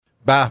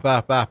به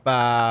به به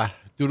به.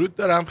 درود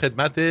دارم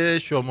خدمت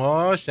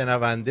شما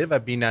شنونده و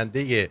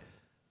بیننده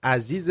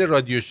عزیز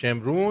رادیو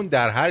شمرون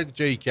در هر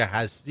جایی که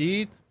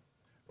هستید.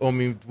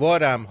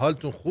 امیدوارم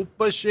حالتون خوب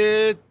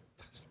باشه،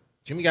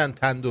 چی میگن،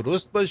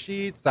 تندرست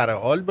باشید،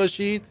 سرحال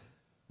باشید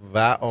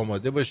و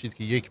آماده باشید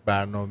که یک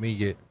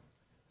برنامه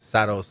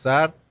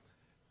سراسر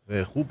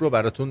خوب رو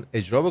براتون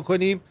اجرا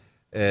بکنیم.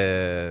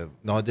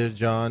 نادر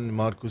جان،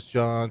 مارکوس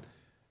جان،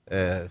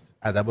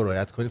 ادب رو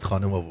رعایت کنید،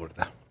 خانم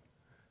آوردم.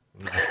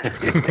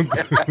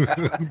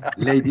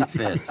 لیدیز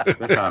فرست.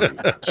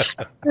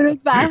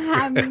 درود بر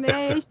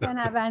همه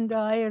شنونده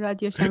های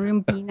رادیو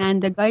شمرون،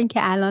 بینندگانی که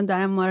الان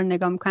دارن ما رو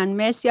نگاه میکنن.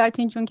 مرسی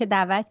آرتین جون که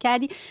دعوت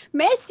کردی.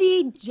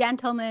 مرسی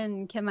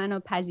جنتلمن که منو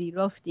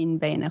پذیرفتین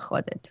بین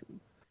خودتون.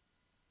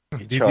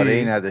 چاره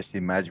ای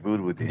نداشتیم،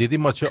 مجبور بودیم. دیدی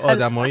ما چه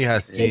آدمایی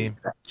هستیم؟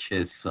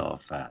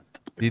 کثافت.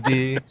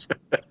 دیدی؟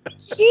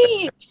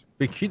 کی؟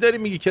 به کی داری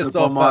میگی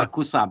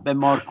کثافت؟ به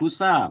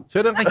مارکوسم.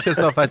 چرا اینقدر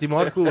کثافتی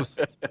مارکوس؟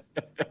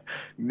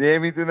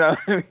 نمیدونم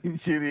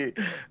اینجوری.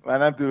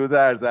 منم درود و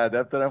عرض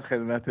ادب دارم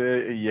خدمت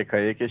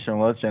یکایک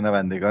شما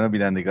شنوندگان و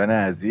بینندگان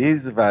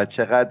عزیز و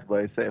چقدر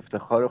باعث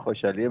افتخار و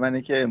خوشحالی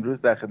منه که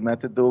امروز در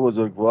خدمت دو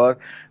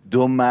بزرگوار،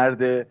 دو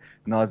مرد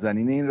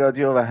نازنین این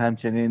رادیو و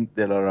همچنین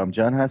دلارام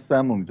جان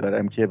هستم.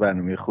 امیدوارم که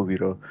برنامه خوبی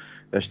رو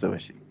داشته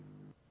باشیم.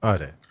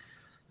 آره،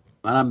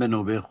 منم به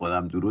نوبه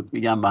خودم درود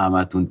میگم به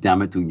همتون.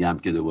 دمتون گرم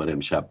که دوباره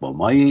امشب با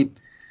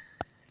مایید.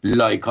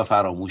 لایکا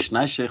فراموش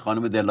نشه.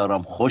 خانم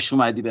دلارام خوش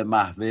اومدی به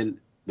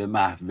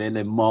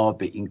محول ما،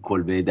 به این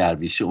کلبه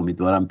درویشی.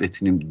 امیدوارم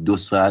بتونیم 2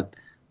 ساعت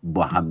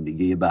با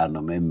همدیگه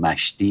برنامه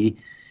مشتی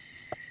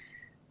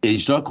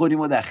اجرا کنیم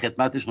و در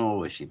خدمت شما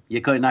باشیم. یه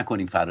کاری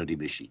نکنیم فراری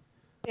بشی.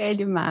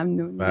 خیلی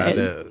ممنون.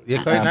 بله، یه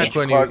کاری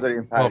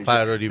نکنیم ما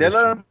فراری بشیم.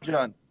 دلارام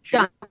جان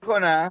شروع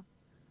کنم؟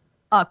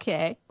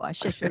 اوکی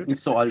باشه، شروع. این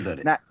سوال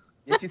داره. نه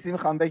یه چیزی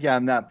میخوام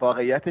بگم. نه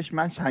واقعیتش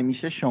من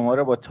همیشه شما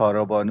رو با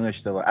تارابانو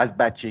اشتباه، از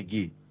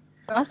بچگی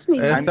راست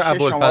میگی.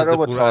 همیشه شما رو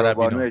با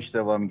تارابانو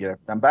اشتباه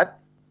میگرفتم.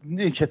 بعد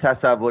میدونی چه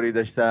تصوری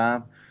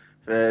داشتم؟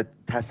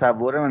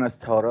 تصور من از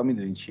تارا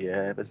میدونین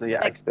چیه؟ بذار یه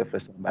عکس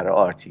بفرستم برای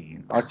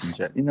آرتین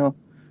جان.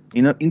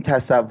 این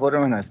تصور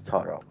من از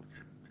تارا بود.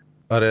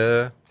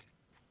 آره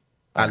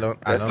الان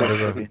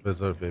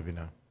بذار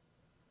ببینم.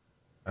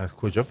 از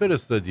کجا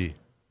فرستادی؟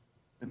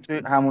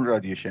 توی همون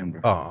رادیو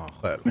شمرون.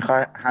 خیر.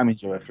 میخوای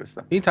همینجا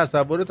بفرستم. این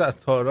تصورت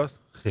از تاراست؟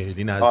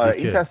 خیلی نزدیکه. آره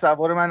این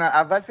تصور من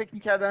اول فکر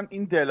میکردم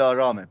این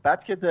دلارامه،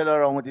 بعد که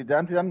دلارامو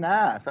دیدم نه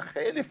اصلا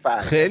خیلی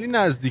فرق، خیلی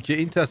نزدیکه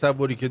این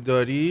تصوری که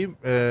داریم.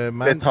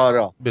 من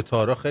به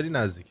تارا خیلی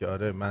نزدیکه.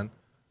 آره من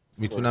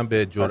میتونم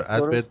به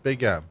جرئت بهت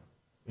بگم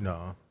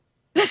اینا.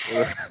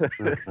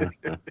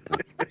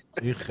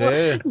 این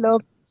خیلی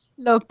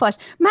لپاش.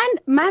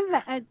 من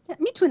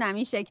میتونم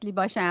این شکلی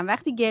باشم.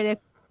 وقتی گره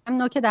کنم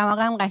نوک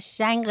دماغم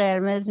قشنگ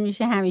قرمز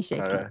میشه همین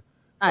شکلی.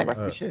 آره.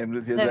 بس میشه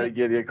امروز یه بله. ذره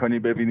گریه کنی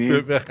ببینی.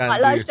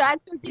 حالا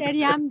شاید تو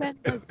گریم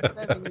ببینی.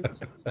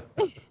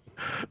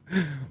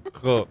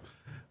 خب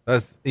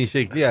پس این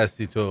شکلی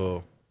هستی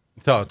تو.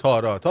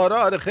 تارا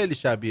آره خیلی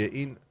شبیه.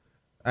 این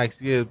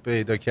عکسی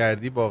پیدا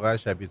کردی واقعا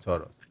شبیه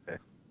تاراست.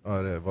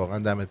 آره واقعا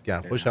دمت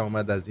گرم. خوشم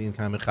اومد از این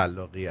همه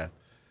خلاقیت.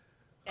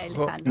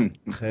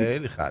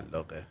 خیلی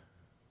خلاقه.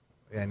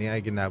 یعنی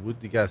اگه نبود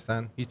دیگه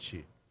اصلا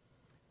هیچی.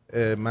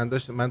 من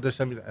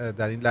داشتم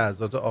در این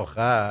لحظات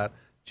آخر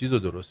چیزو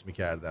درست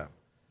میکردم.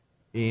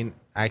 این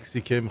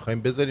عکسی که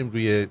میخوایم بذاریم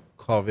روی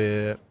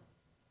کاور.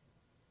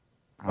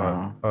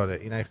 آره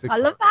این عکس.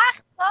 حالا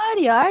وقت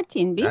داری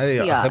آرتین؟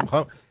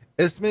 میخوام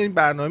اسم این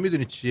برنامه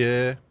میدونی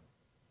چیه؟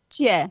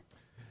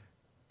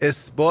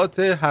 اثبات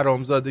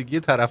حرامزادگی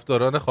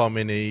طرفداران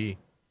خامنه‌ای.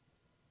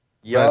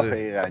 یا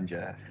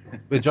پیغنجر.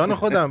 به جان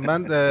خودم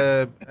من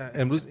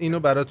امروز اینو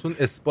براتون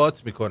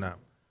اثبات میکنم.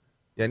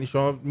 یعنی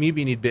شما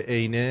میبینید به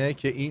عینه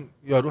که این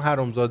یارو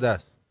حرامزاده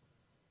است.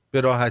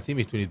 به راحتی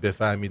میتونید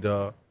بفهمید.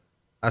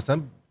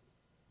 اصلا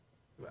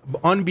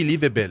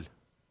unbelievable.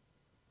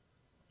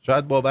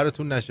 شاید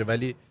باورتون نشه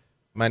ولی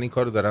من این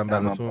کارو دارم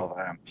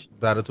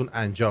براتون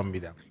انجام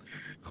میدم.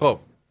 خب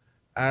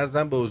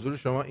عرضم به حضور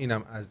شما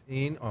اینم از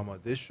این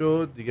آماده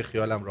شد دیگه.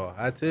 خیالم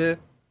راحته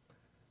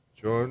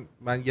چون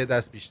من یه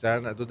دست بیشتر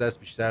دو دست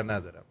بیشتر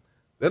ندارم.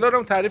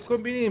 دلارام تعریف کن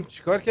ببینیم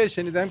چیکار کردی.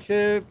 شنیدم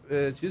که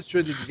چیز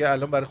شدی دیگه،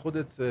 الان برای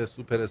خودت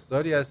سوپر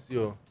استاری هستی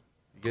و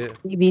دیگه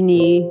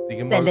می‌بینی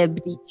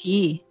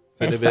سلبریتی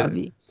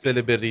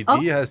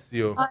سلبریتی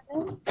هستی و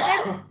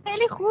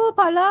خیلی خوب.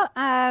 حالا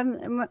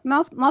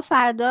ما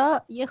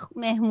فردا یه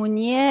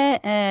مهمونی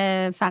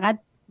فقط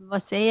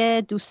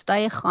واسه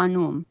دوستای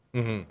خانوم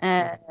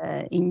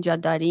اینجا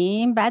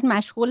داریم. بعد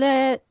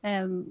مشغول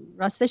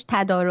راستش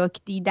تدارک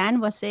دیدن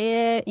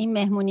واسه این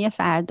مهمونی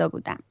فردا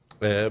بودم.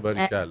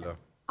 باریکلا.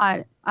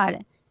 آره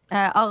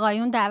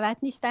آقایون دعوت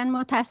نیستن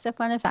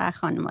متاسفانه، فقط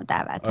خانم‌ها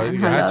دعوتن.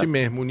 هرچی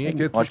مهمونیه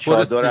که توش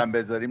چادرم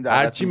بذاریم دعوت.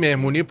 هرچی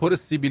مهمونی پر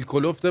سیبیل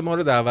کلفت ما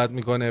رو دعوت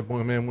میکنه،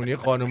 مهمونی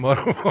خانم‌ها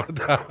رو ما رو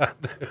دعوت.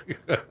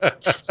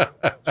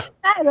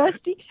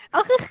 راستی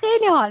آخه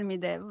خیلی حال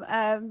میده.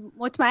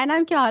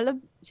 مطمئنم که حالا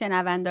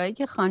شنوندهایی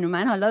که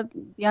خانومن حالا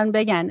بیان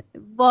بگن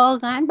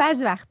واقعا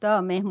بعض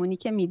وقتا مهمونی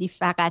که میدی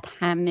فقط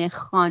همه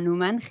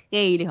خانومن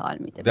خیلی حال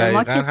میده.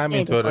 دقیقاً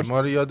همینطوره. ما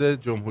رو یاد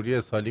جمهوری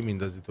اسحالی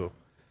میندازی تو.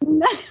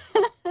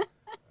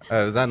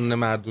 زنونه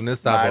مردونه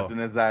سبا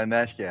مردونه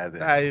زرنش کرده.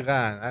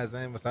 دقیقاً. از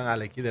این مثلا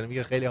الکی داره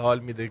میگه خیلی حال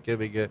میده که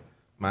بگه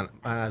من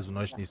از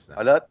اوناش نیستم.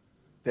 حالا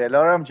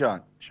دلارام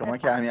جان، شما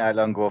که همین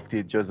الان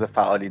گفتید جزء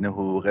فعالین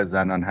حقوق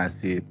زنان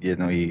هستید، یه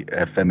نوعی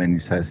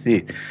فمینیست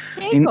هستید،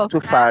 این تو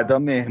فردا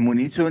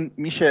مهمونیتون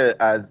میشه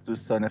از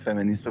دوستان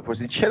فمینیست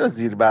بپرسید چرا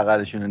زیر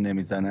بغلشون رو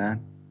نمیزنن؟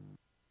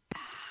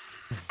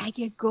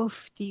 اگه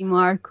گفتی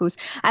مارکوس،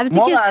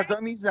 ما مردا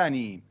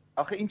میزنیم.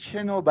 آخه این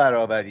چه نوع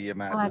برابریه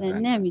مرد آره زن؟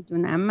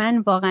 نمیدونم،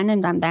 من واقعا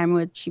نمیدونم در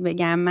مورد چی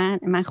بگم.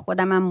 من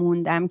خودمم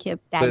موندم که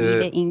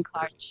دلیل این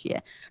کار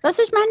چیه.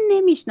 راستش من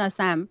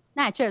نمیشناسم.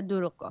 نه چرا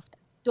دروغ گفتم.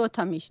 2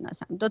 تا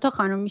میشناسم، 2 تا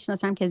خانم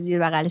میشناسم که زیر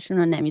بغلشون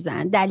رو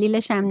نمیزنن.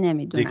 دلیلش هم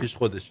نمیدونم. یکیش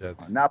خودشه.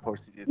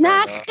 نپرسیدید؟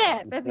 نه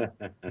خیر ببین.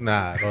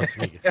 نه راست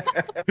میگه.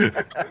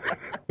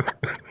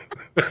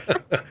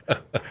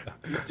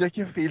 اینجا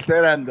که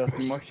فیلتر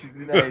انداختیم ما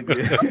چیزی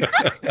ندیدیم.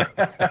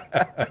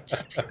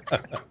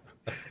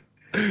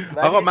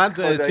 آقا من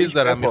چیز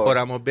دارم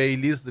میخورم و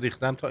بیلیز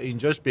ریختم تا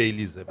اینجاش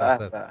بیلیزه.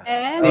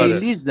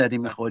 بیلیز داری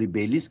میخوری؟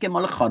 بیلیز که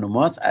مال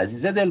خانوماست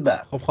عزیز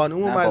دلبر. خب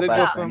خانوم اومده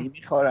گفتم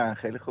میخورن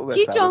خیلی خوبه.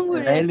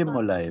 خیلی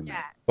ملایمه.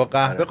 با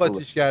قهوه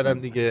قاطیش کردم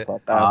دیگه.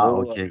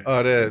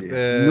 آره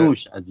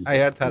نوش عزیز.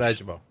 اگر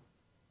ترجمه.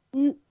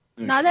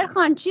 نادر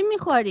خان چی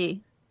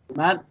میخوری؟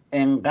 من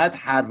انقدر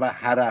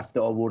هر هفته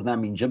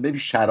آوردم اینجا. ببین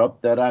شراب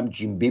دارم،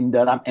 جیم بیم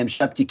دارم،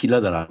 امشب تیکیلا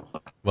دارم.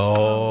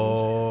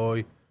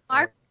 وای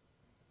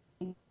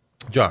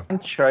جان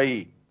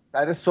چایی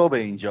سر صبح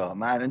اینجا.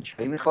 من الان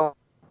چایی میخوام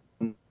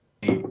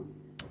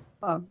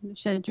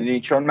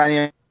چون من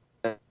یه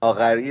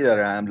لاغری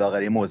دارم،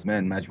 لاغری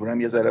مزمن،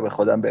 مجبورم یه ذره به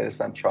خودم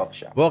برسم چاق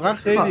شم. واقعا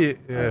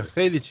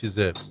خیلی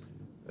چیزه.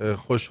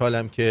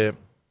 خوشحالم که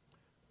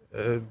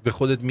به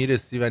خودت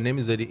میرسی و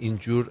نمیذاری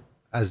اینجور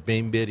از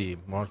بین بری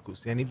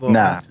مارکوس. یعنی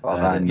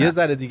واقعا یه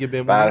ذره دیگه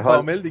بمونی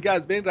کامل دیگه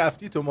از بین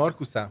رفتی تو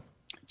مارکوسم.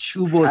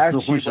 چوب و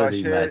سخون شده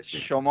این بچه.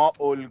 شما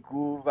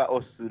الگو و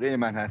اسطوره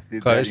من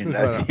هستید. خواهش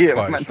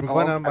میکنم. من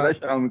تمام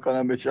تلاشم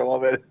میکنم به شما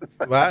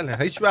برسم. بله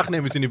هیچ وقت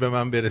نمیتونی به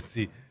من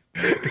برسی.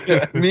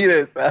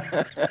 میرسم.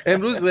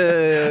 امروز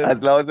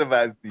از لحاظ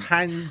وزنی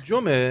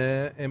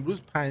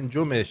امروز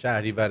 5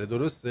 شهریور،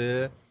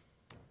 درسته؟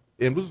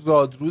 امروز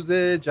زادروز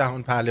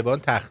جهان پهلوان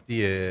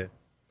تختیه.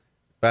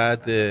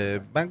 بعد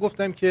من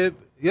گفتم که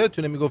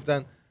یادتونه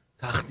میگفتن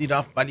تختی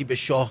رفت ولی به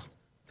شاه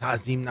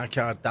تعظیم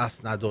نکرد،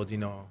 دست نداد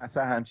اینا.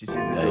 اصلا همچی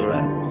چیزی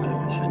درست نیست.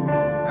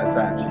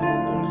 اصلا همچی چیزی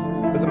درست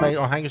نیست. بذار من این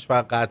آهنگش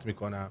فقط قطع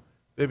میکنم.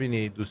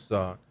 ببینید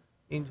دوستان،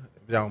 این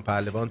جهان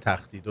پهلوان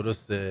تختی،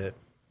 درسته؟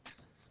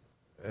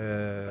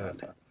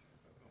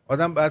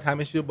 آدم باید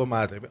همه چی رو با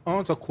مدرک.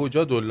 تا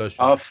کجا دلا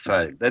شد.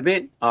 آفرین.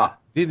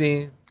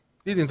 ببین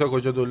دیدین تا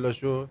کجا دلا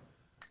شد.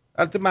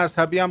 البته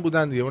مذهبی هم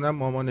بودن دیگه، اونم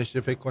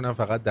مامانشه فکر کنم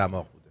فقط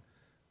دماغ بوده،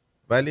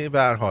 ولی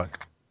به هر حال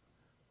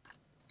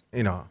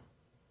اینا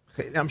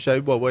خیلی هم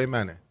شبیه بابای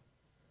منه.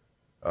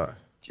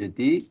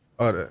 جدی؟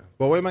 آره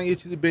بابای من یه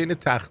چیزی بین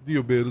تختی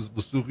و بهروز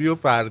وثوقی و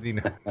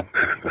فردینه.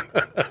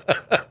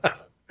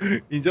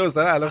 اینجا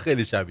مثلا الان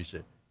خیلی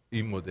شبیشه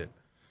این مدل.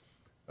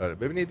 آره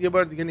ببینید یه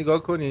بار دیگه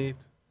نگاه کنید.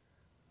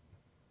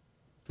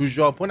 تو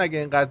ژاپن اگه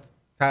اینقدر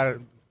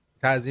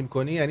تعظیم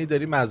کنی یعنی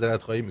داری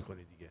معذرت خواهی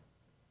میکنی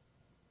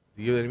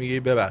دیگه داری میگی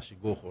ببخشید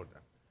گو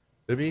خوردم.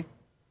 ببین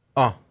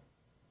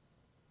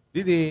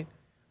دیدی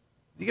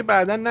دیگه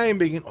بعدن نیم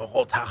بگین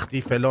آقا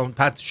تختی فلان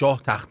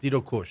شاه تختی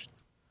رو کشت.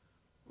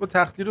 و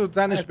تختی رو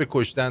زنش به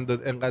کشتن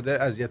داد،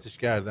 انقدر اذیتش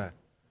کردن.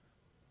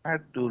 هر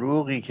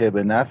دروغی که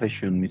به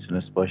نفعشون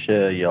میتونست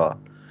باشه یا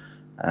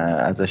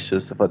ازش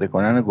استفاده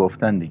کنن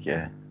گفتن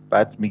دیگه.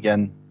 بعد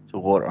میگن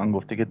تو قرآن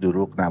گفته که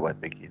دروغ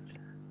نباید بگید.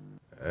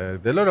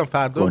 دلارم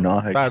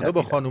فردا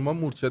با خانوما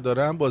مورچه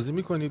دارم بازی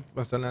میکنید،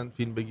 مثلا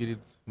فیلم بگیرید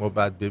ما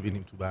بعد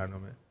ببینیم تو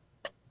برنامه.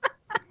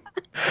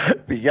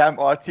 میگم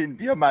آرتین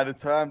بیا من و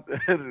تو هم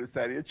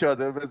روسری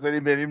چادر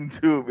بذاریم بریم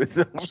تو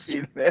بزنیم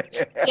فیلمه.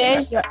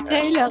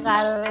 خیلی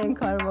قراره این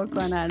کار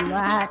بکنن.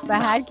 به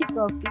هر کی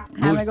گفتیم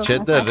همه مورچه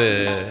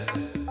داره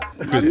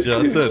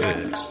کجا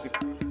داره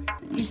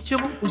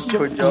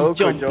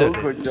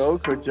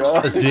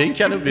کجا از بیایی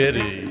کنو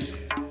بری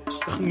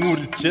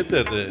مورچه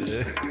داره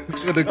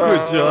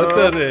کجا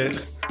داره.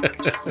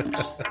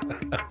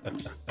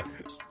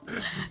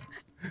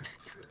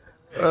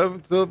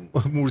 تو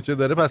مورچه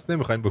داره پس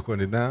نمیخواین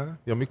بکنید نه؟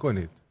 یا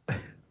میکنید؟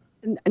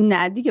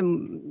 نه دیگه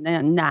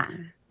نه.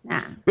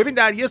 ببین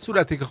در یه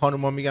صورتی که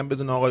خانوما میگن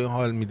بدون آقایون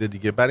حال میده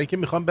دیگه، برای که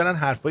میخوان برن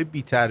حرفای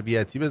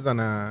بی‌تربیتی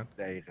بزنن.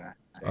 دقیقاً.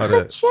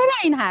 آره. چرا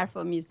این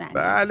حرفو میزنی؟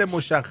 بله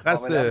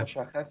مشخصه.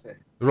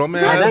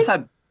 رومه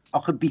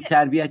آخه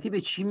بی‌تربیتی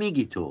به چی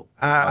میگی تو؟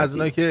 از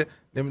اونایی که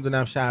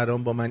نمیدونم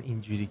شهرام با من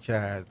اینجوری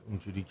کرد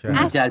اونجوری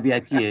کرد.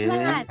 بی‌تربیتیه؟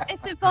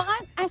 اتفاقا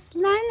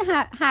اصلا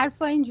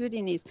حرفا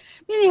اینجوری نیست.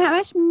 ببین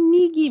همش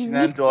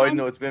میگیم دعای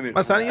نطبه میخونن.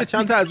 مثلا یه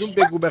چند تا از اون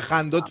بگو به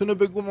خنداتونو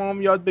بگو ما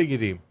هم یاد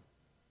بگیریم.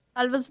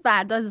 حالا باز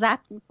فردا ضبط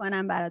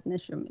میکنم برات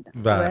نشون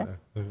میدم.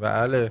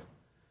 بله.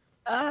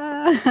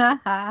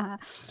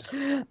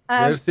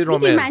 مرسی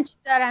رومل. من چی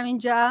دارم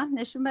اینجا؟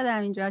 نشون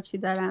بدم اینجا چی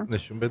دارم.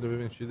 نشون بده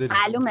ببین چی داری.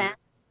 معلومه.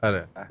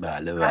 آره.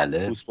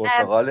 بله. پوست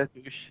پرتقاله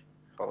توش.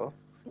 خب.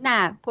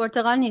 نه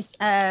پرتقال نیست،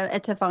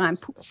 اتفاقا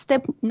پوست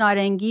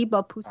نارنگی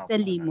با پوست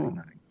لیمو.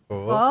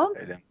 خب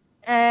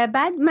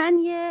بعد من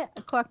یه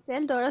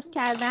کوکتل درست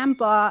کردم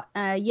با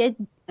یه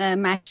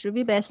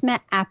مشروبی به اسم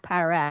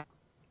اپرا.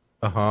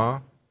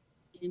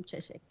 ببینیم چه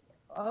شکلیه.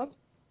 خب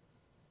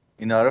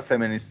اینا رو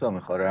فمینیستا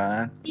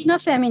میخورن؟ اینا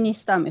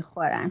فمینیستا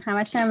میخورن،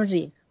 همش هم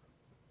ریخ.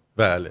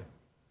 بله.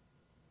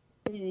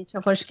 ببینید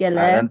چه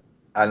خوشگله.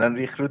 الان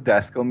ریخ رو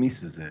دستگاه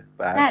میسوزه.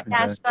 نه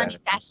دستگاه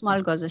نیست،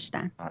 دستمال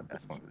گذاشتن.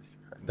 دستمال گذاشتن.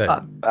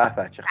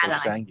 به چه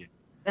خوش رنگه.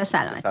 به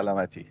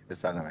سلامتی. به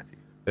سلامتی.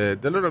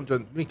 دلارام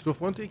جان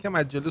میکروفون تو یکم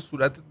از جلو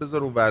صورتت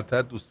بذار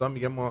اونورتر، دوستان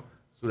میگن ما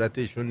صورت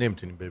ایشون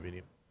نمیتونیم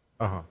ببینیم.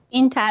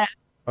 این طرف.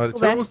 آره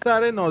چرا اون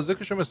سر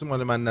نازکشو مثل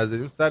مال من نزدی؟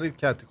 اون سر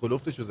کت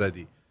کلفتشو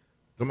زدی.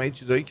 تو من این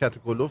چیزایی کت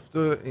کلفت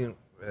این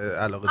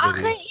علاقه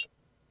داری؟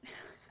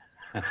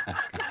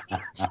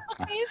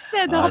 آخه این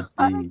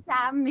صداها رو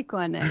کم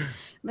میکنه،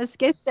 مثل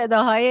که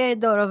صداهای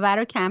دور و بر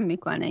رو کم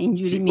میکنه،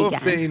 اینجوری میگن.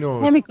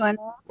 نمیکنه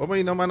بابا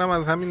اینا منم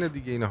از همینه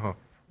دیگه. اینها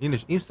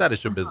این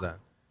سرشو بزن.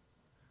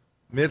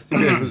 مرسی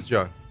بهروز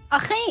جان.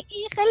 آخه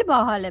این خیلی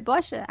باحاله،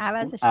 باشه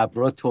عوضش.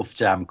 ابرا توف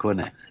جمع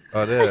کنه.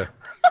 آره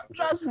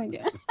راست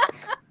میگه.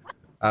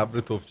 ابر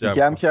توف جمع.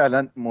 میگم که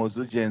الان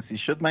موضوع جنسی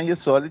شد، من یه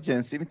سوال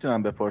جنسی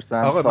میتونم بپرسم؟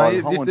 آقا من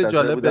یه چیز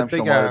جالب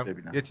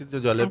بگم. یه چیز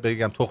جالب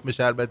بگم. تخم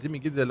شربتی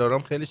میگی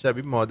دلارام خیلی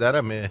شبیه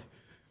مادرمه.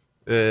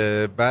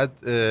 بعد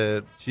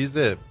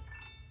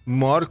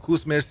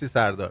مارکوس، مرسی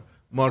سردار.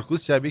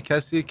 مارکوس شبیه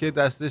کسیه که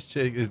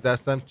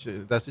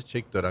دستش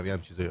چک دارم یه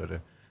هم چیزایی.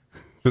 آره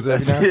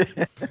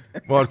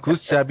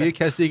مارکوس شبیه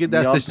کسیه که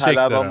دستش چک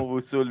دارم. طلبامو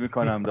وصول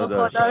میکنم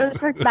داداش. خدا رو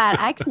شکر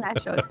برعکس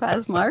نشد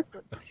پس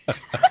مارکوس.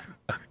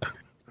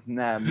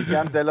 نه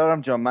میگم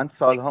دلارام جان، من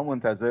سالها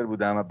منتظر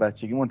بودم و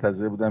بچگی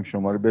منتظر بودم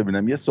شما رو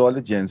ببینم. یه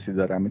سوال جنسی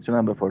دارم،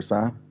 میتونم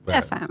بپرسم؟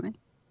 بفهمه.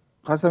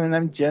 خواستم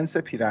ببینم جنس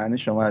پیراهن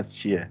شما از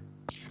چیه؟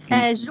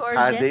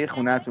 پرده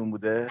خونه‌تون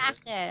بوده؟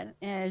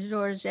 نه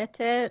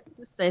ژورژت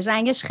دوست داری،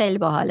 رنگش خیلی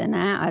باحاله.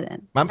 نه آره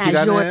من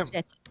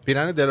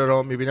پیراهن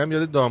دلارام میبینم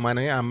یاد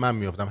دامنه عمم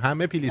میافتم،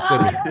 همه پلیسته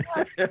بود.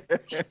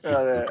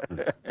 آره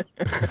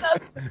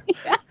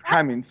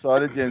همین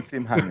سوال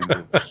جنسیم همین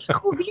بود.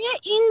 خوبیه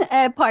این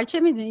پارچه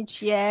میدونی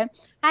چیه؟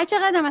 هر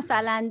چقدر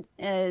مثلا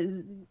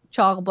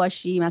چاق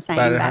باشی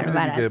مثلا این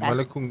برابر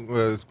مال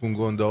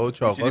کنگونده و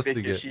چاقاست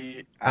دیگه.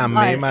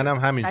 عمه منم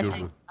همینجور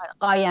بود.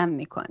 قایم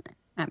میکنه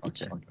همه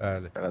چی.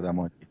 بله.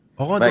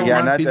 آقا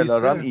وگرنه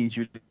دلارام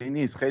اینجوری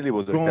نیست، خیلی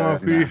بزرگتر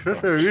از اینه.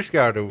 سرویس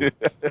کرده بود.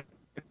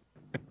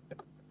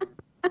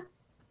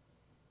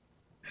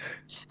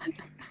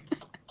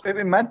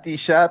 ببین من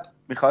دیشب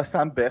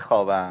میخواستم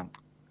بخوابم،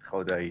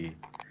 خدایی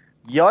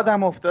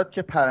یادم افتاد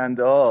که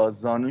پرنده ها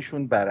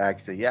زانوشون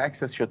برعکسه. یه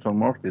عکس از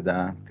شترمرغ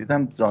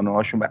دیدم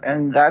زانوهاشون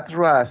انقدر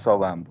رو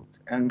اعصابم بود،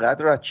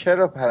 انقدر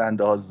چرا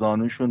پرنده ها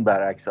زانوشون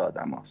برعکس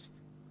آدم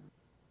هاست؟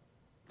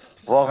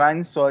 واقعا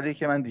این سوالی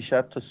که من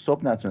دیشب تا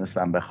صبح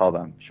نتونستم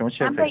بخوابم. شما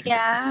چه فکری؟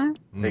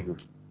 بگو.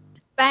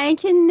 برای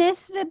اینکه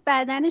نصف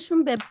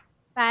بدنشون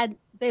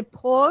به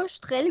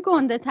پشت خیلی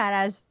گنده تر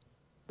از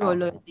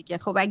جلو دیگه.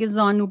 خب اگه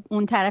زانو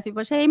اون طرفی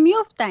باشه هی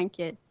میافتن،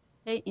 که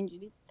هی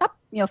اینجوری تاپ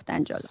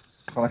میافتن جلو.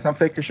 خب مثلا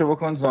فکرشو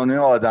بکن زانوی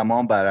آدما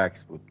هم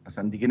برعکس بود،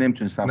 مثلا دیگه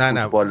نمیتونستم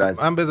فوتبال از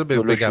من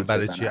بگم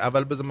برای چی.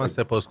 اول بذار من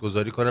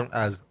سپاسگزاری کنم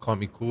از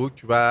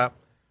کامیکوک و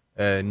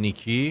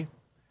نیکی.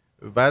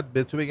 بعد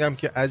به تو بگم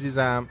که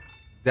عزیزم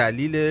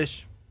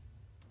دلیلش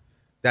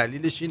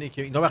اینه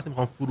که اینا وقتی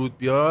میخوان فرود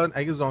بیان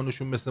اگه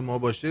زانوشون مثل ما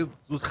باشه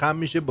زود خم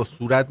میشه، با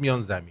صورت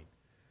میان زمین.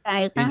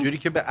 اینجوری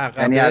که به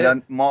عقبه. یعنی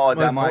الان ما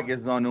آدما اگه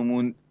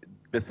زانومون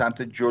به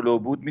سمت جلو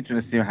بود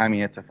میتونستیم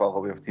همین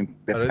اتفاقو بیفتیم،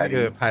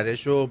 بپریم.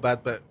 پرش و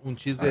بعد به اون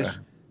چیزش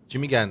چی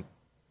میگن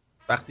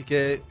وقتی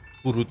که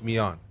فرود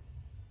میان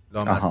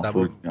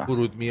لامصب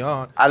فرود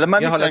میان. الان من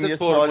میتونم یه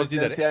سوال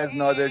جنسی از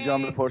نادر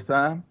جان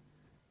بپرسم؟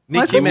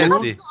 نیکی مرسی.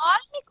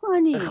 سوال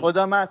میکنی؟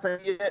 خدا من اصلا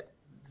یه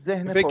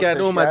ذهن فکر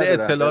کرده اومده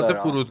اطلاعات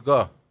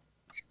فرودگاه.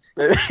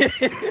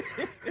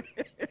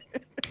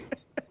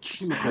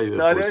 چی میخوایی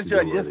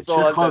بپرسی؟ چه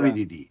خوابی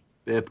دیدی؟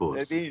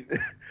 بپرس. ببین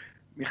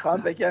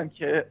میخوام بگم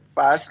که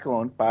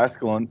فرض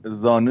کن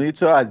زانوی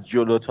تو از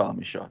جلو تا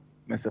میشد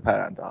مثل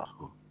پرنده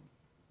ها.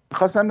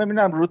 میخواستم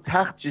ببینم رو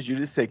تخت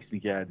چجوری سکس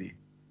میکردی.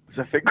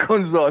 مثلا فکر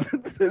کن زانو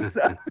تو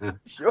سر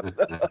شد.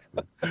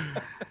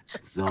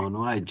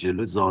 زانو از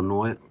جلو،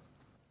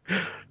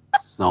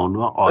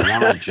 زانو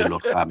آدم از جلو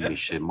خم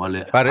میشه،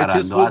 مال پرنده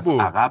از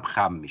عقب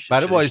خم میشه.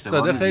 برای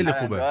وایستاده خیلی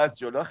خوبه. از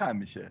جلو خم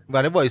میشه.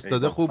 برای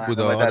وایستاده خوب بود.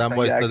 آدم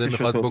وایستاده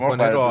میخواد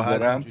بکنه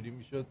راحت اینجوری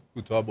میشد،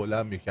 کوتاه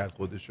بلند میکرد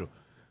خودشو.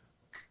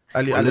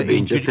 ولی به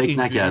اینجا فکر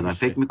نکردم.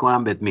 فکر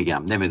میکنم بهت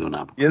میگم،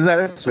 نمیدونم. یه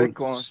ذره فکر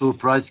کن.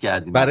 سورپرایز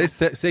کردیم. برای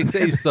سکس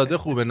ایستاده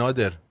خوبه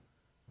نادر.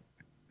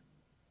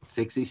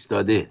 سکس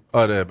ایستاده.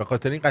 آره به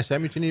خاطر این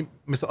قشنگ میتونی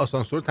مثل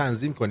آسانسور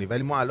تنظیم کنی،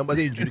 ولی ما الان باید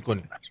اینجوری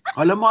کنیم.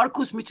 حالا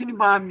مارکوس میتونیم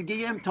با هم دیگه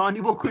یه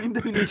امتحانی بکنیم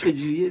ببینیم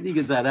چجوریه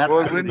دیگه. زرق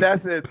قربون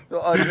دستت، تو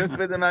آدرس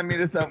بده من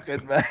میرسم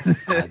خدمت.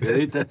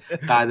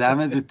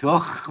 قدمت رو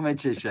تخم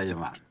چشای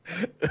من.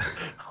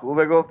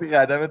 خوبه گفتی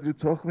قدمت رو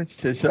تخم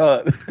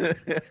چشات.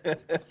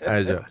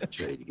 عجب.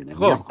 جای دیگه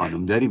نمیگم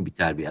خانم داریم، بی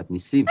تربیت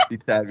نیستیم. بی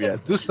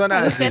تربیت. دوستان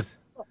عزیز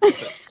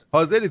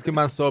حاضرید که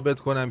من ثابت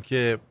کنم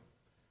که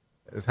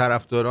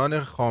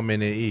طرفداران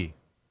خامنه ای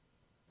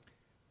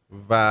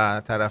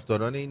و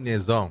طرفداران این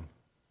نظام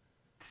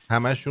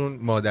همشون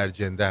مادر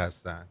جنده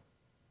هستن؟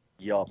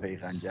 یا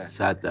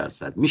پیغنجر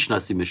 100%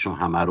 میشناسیمشون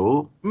همه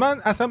رو.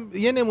 من اصلا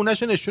یه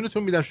نمونهشو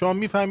نشونتون میدم، شما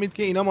میفهمید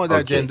که اینا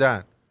مادر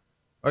جندن.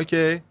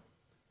 اوکی.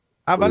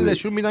 اول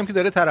نشون میدم که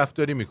داره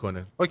طرفداری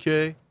میکنه.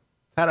 اوکی.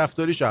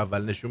 طرفداریشو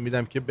اول نشون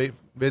میدم که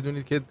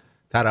بدونید که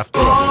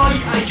طرفدار.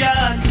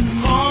 اگر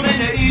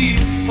خامنه ای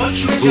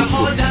حکم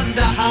جهادم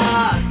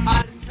دهد.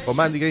 خب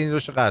من دیگه این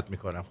روشو قطع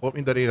میکنم. خب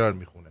این داره ایران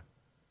میخونه.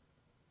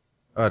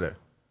 آره.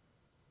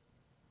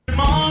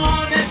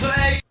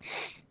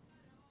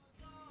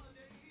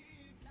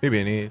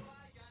 میبینید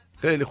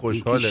خیلی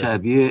خوشحاله.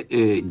 شبیه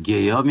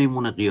گیا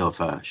میمونه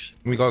قیافش.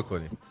 نگاه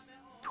کنیم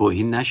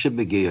توهین نشه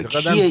به گیا.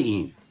 کیه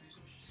این؟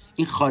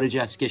 این خارج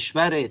از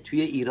کشوره؟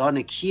 توی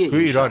ایران کیه؟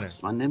 توی ایرانه.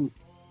 من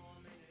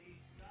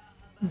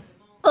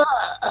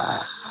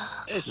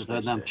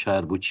چقدرم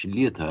چرب و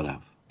چیلیه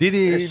طرف.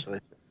 دیدی؟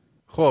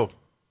 خب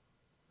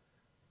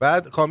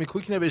بعد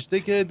کامیکوک نوشته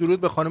که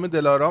درود به خانم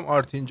دلارام،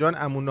 آرتین جان،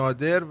 عمو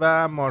نادر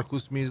و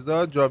مارکوس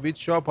میرزا، جاوید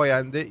شاه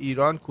پاینده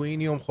ایران،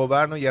 کوینیوم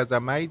خوورن و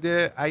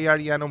یزمیده،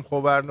 ایرینم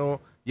خوورن و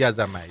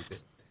یزمیده.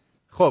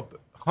 خب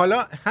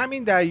حالا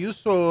همین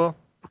دیوس رو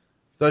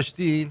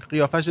داشتین،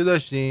 قیافش رو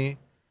داشتین.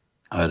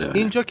 آره.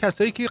 اینجا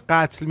کسایی که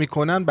قتل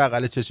میکنن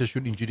بغل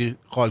چششون اینجوری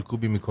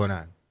خالکوبی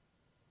میکنن،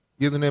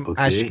 یه دونه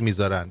اشک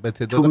میذارن به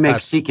تعداد تو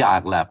مکزیک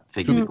اغلب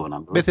فکر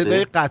میکنم به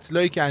تعداد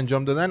قتلایی که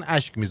انجام دادن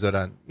اشک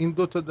میذارن. این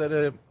دوتا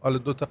داره، حالا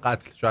دوتا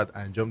قتل شاید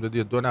انجام داده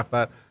یا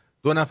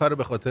دو نفر رو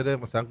به خاطر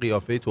مثلا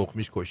قیافه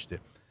تخمیش کشته.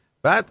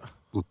 بعد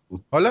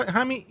حالا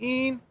همین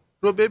این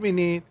رو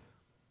ببینید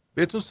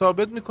بهتون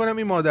ثابت میکنم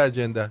این مادر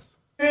جنده است.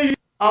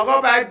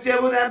 آقا بچه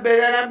بودم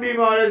پدرم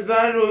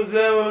بیمارستان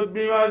روزه بود،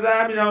 بیمارستان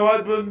همین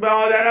آباد بود، به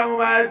مادرم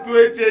اومد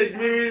توی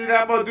چشمی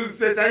میدونم با دوست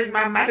پسرش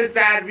محمد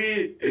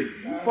سروی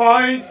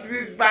پایین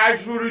فرش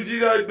فروشی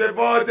داشت، به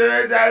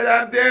فاطمه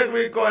زدم دق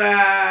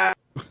میکنم.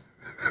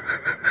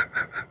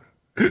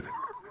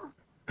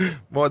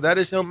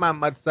 مادرش هم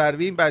محمد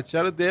سروی این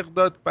بچه رو دق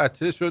داد،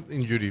 بچه شد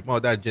اینجوری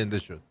مادر جنده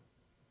شد.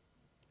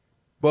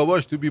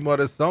 باباش تو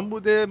بیمارستان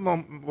بوده،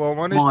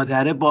 مامانش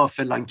مادره با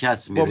فلان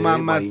کس میره با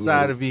محمد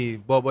سروی.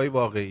 بابای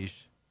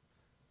واقعیش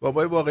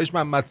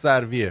محمد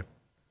سرویه.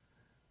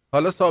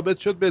 حالا ثابت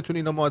شد بهتون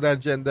اینا مادر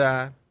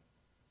جنده.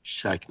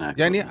 شک نکنید.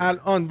 یعنی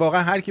الان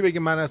واقعا هر کی بگه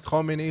من از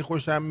خامنه ای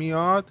خوشم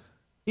میاد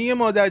این یه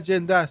مادر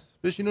جنده است.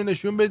 بهش اینو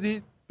نشون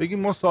بدید، بگید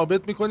ما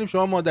ثابت میکنیم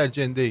شما مادر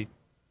جنده اید،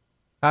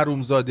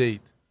 حرومزاده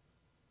اید.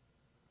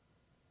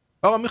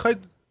 آقا میخواید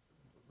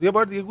یه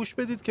بار دیگه گوش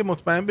بدید که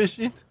مطمئن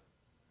بشید.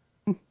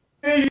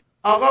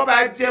 آقا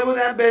بچه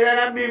بودم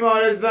پدرم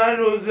بیمارستان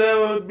روزه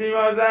بود،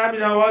 بیمارستان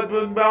همین آباد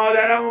بود، به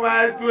مادرم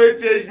اومد توی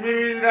چشمی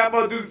میدونم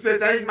با دوست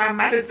پسرش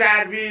محمد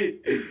سروی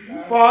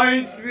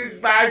پایین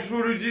فرش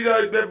فروشی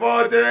داشت، به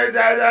فاطمه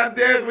زدم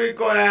دق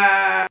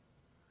میکنم.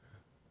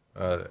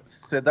 آره.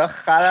 صدا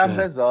خرم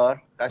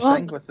بذار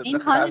قشنگ با صدا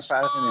خرم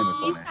فرقی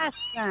نمیکنه.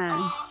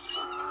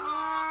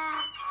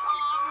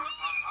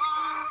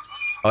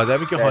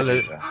 آدمی که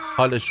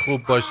حالش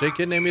خوب باشه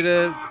که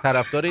نمیره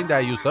طرفدار این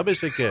دیوسا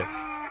بشه که.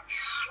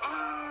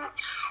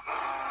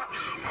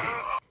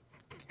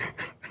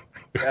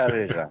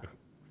 دقیقا.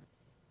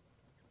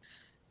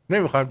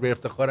 نمیخوام به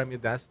افتخارم یه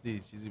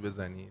دستی چیزی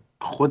بزنید.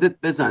 خودت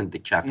بزن به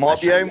کف. ما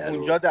بیایم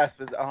اونجا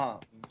دست بزن. آها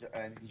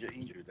اینجا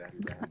اینجوری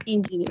دست بزن.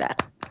 اینجوری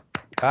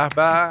به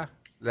به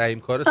لعیم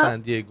کار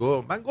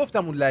سندیگو. من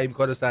گفتم اون لعیم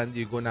کار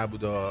سندیگو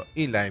نبوده،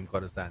 این لعیم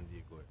کار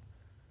سندیگوه.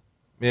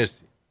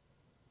 مرسی.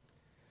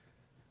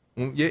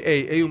 اون یه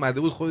ای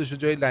اومده بود خودش رو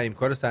جای لعیم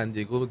کار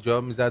سندیگو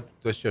جا میزد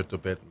داشت چرت و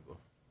پرت میگفت.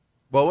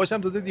 باباش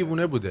هم داده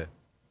دیوونه بوده.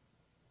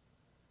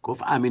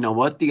 گفت امین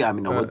آباد دیگه،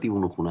 امین آباد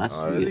دیوونه خونه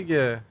است دیگه. آره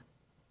دیگه.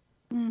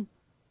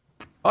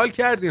 حال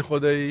کردین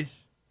خداییش؟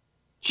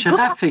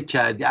 چقدر فکر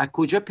کردی؟ از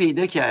کجا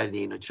پیدا کردی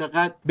اینو؟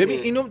 چقدر ببین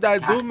اینو در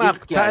دو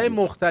مقطع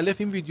مختلف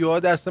این ویدیوها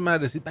دست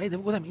من رسید. بعد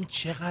گفتم این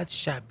چقدر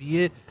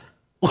شبیه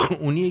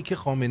اونیه که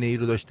خامنه ای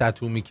رو داشت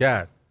تتو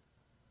میکرد.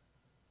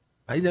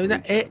 بعد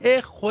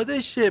دیدم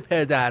خودشه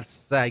پدر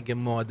سگ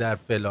مادر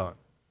فلان.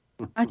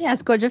 آتی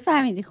از کجا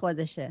فهمیدی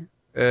خودشه؟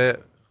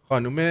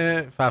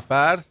 خانوم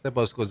ففر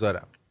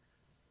سپاسگزارم.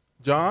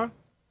 جان؟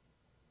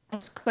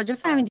 از کجا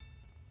فهمیدی؟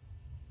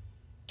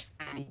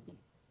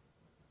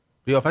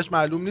 قیافش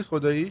معلوم نیست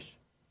خداییش؟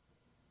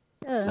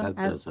 100%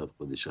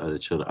 خودش. آره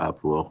چرا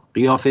ابرو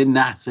قیافه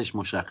نحسش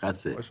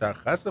مشخصه.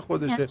 مشخصه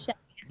خودشه.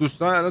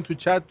 دوستان الان تو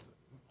چت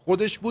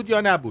خودش بود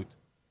یا نبود؟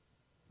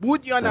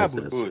 بود یا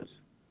نبود؟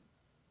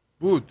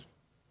 بود.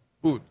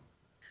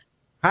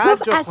 هر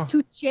گفت جا از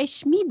تو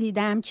چشمی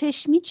دیدم.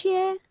 چشمی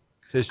چیه؟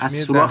 از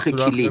سوراخ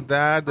کلید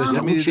در داشته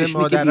اون میدیده چشمی که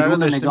مادره رو بیرون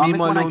داشته نگاه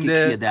میکنن که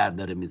میمالونده. کیه در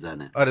داره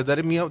میزنه. آره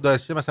داره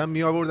داشته مثلا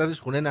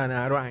میآوردتش خونه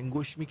ننه رو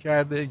انگوش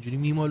میکرده اینجوری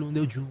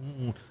میمالونده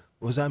جون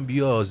بازم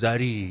بیا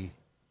زری.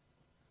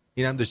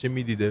 اینم داشته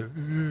میدیده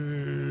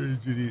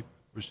اینجوری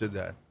پشت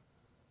در.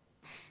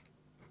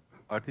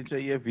 آرتین جا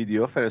یه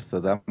ویدیو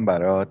فرستادم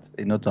برات،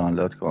 اینو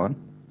دانلود کن.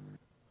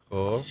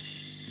 خب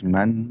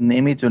من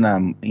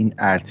نمیدونم این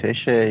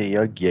ارتشه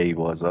یا گی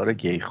بازار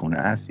گی خونه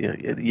است.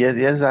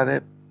 یه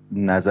ذره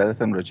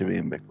نظرتم راجع به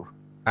این بگو.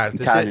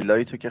 ارتش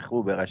تحلیلای تو که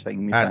خوبه، قشنگ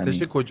میفهمی.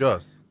 ارتش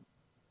کجاست؟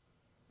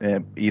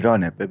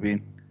 ایرانه.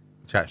 ببین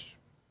چشم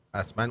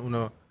حتما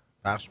اونو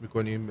پخش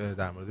میکنیم،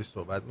 در موردش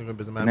صحبت میکنیم.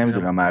 بذار من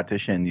نمیدونم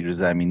ارتش نیرو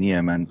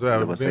زمینیه، من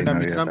لباسای اینا رو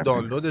میتونم یادم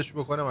دانلودش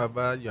بکنم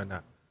اول یا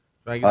نه.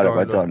 آره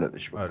باید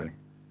دانلودش بکنی. آره.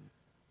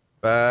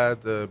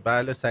 بعد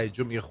بله سعید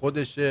جو میگه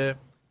خودشه.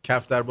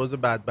 کفترباز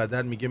بد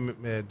بدن میگه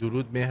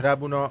درود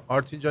مهربونا.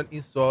 آرتین جان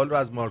این سوال رو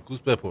از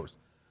مارکوس بپرس.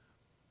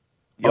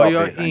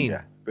 آیا این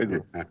بگو.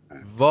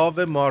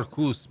 واو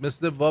مارکوس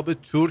مثل واو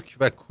ترک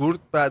و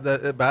کرد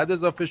بعد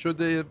اضافه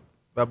شده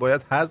و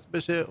باید حذف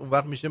بشه، اون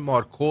وقت میشه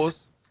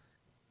مارکوس؟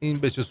 این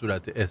به چه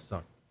صورت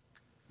احسان؟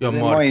 یا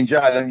ما اینجا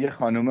الان یه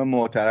خانم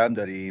محترم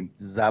داریم،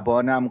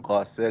 زبانم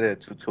قاصره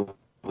تو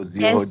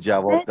توضیح و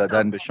جواب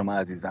دادن به شما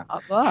عزیزم.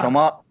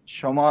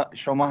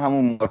 شما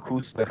همون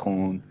مارکوس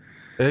بخون.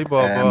 ای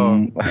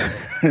بابا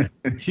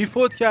کی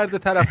فوت کرده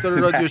طرفدار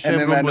رادیو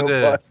شمرون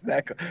بوده؟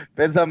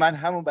 بذار من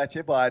همون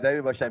بچه با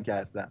ادبی باشم که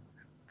هستم.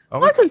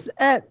 مارکوس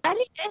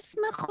ولی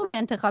اسم خوب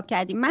انتخاب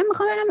کردی. من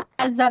میخوام ببینم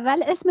از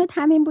اول اسمت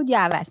همین بود یا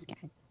عوض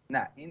کردی؟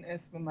 نه این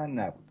اسم من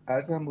نبود.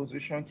 عرضم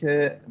بزرگشون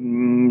که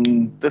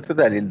 2 تا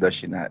دلیل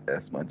داشت این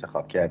اسم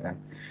انتخاب کردن.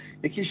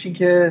 یکیش این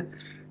که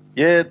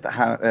یه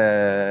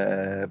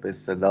به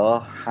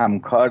اصطلاح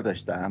همکار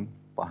داشتم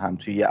با هم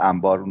توی یه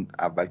انبار،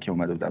 اول که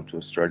اومده بودم تو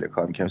استرالیا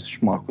کار میکردم،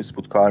 اسمش مارکوس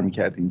بود، کار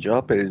میکرد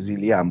اینجا،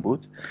 برزیلی هم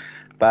بود.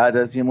 بعد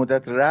از یه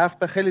مدت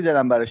رفت و خیلی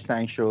دلم براش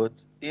تنگ شد،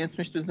 این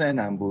اسمش تو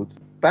ذهنم بود.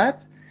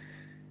 بعد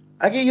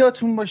اگه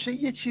یادتون باشه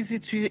یه چیزی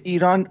توی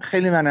ایران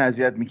خیلی من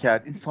اذیت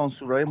میکرد، این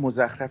سانسورهای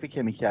مزخرفی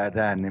که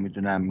میکردن،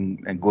 نمیدونم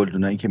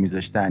گلدونایی که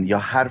میذاشتن یا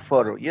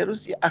حرفا رو. یه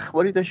روز یه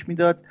اخباری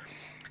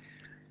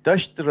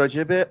داشت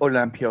راجع به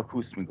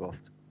اولمپیاکوس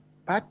میگفت.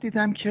 بعد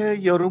دیدم که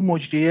یارو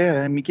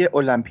مجریه میگه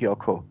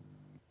اولمپیاکو،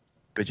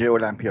 به جای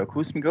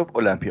اولمپیاکوس میگفت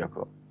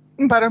اولمپیاکو.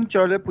 این برام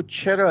جالب بود،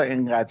 چرا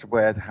اینقدر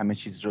باید همه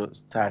چیز رو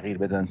تغییر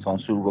بدن،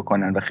 سانسور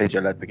بکنن و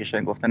خجالت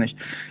بکشن گفتنش.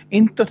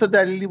 این 2 تا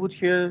دلیلی بود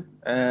که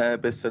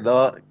به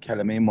اصطلاح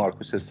کلمه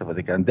مارکوس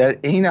استفاده کردن. در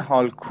عین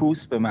حال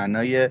کوس به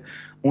معنای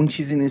اون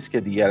چیزی نیست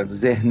که دیگر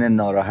ذهن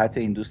ناراحت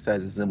این دوست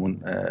عزیزمون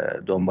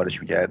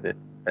دنبالش می‌کرده،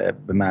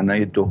 به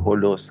معنای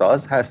دهل و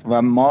ساز هست.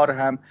 و مار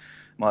هم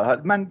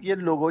من یه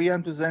لوگویی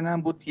هم تو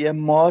ذهنم بود، یه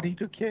ماری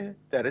رو که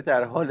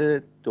در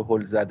حال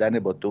دهل زدن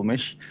با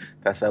دمش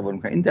تصور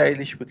میکنم. این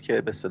دلیلش بود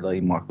که به اصطلاح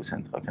مارکوس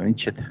انتخاب کردم. این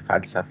چه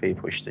فلسفه‌ای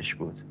پشتش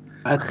بود.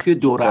 بعد که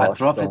دور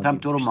اطرافت هم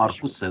تو رو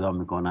مارکوس صدا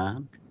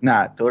میکنن؟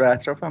 نه دور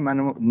اطرافم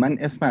من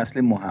اسم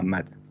اصلی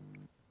محمد.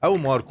 او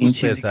مارکوس این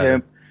چیزی بهتره.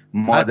 که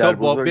مادر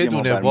بزرگ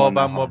بدون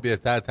واو ما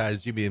بهتر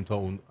ترجیح میدیم تا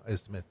اون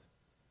اسمت.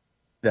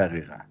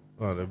 دقیقاً.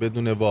 آره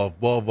بدون واو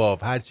با واو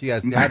هر چی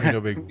هستی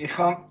همینو بگو.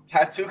 میخوام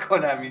تتو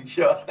کنم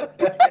اینجا.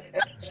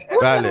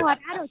 بله. باره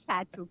رو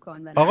تتو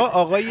کن.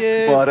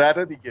 آقای باره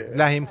رو دیگه.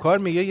 لحیمکار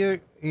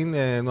میگه این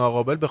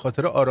ناقابل به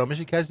خاطر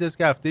آرامش کسی است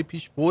که هفته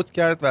پیش فوت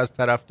کرد و از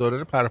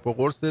طرفداران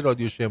پرپاقرص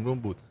رادیو شمرون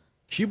بود.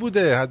 کی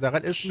بوده؟ حداقل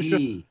اسمشو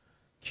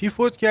کی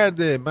فوت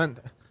کرده؟ من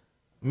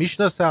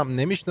میشناسم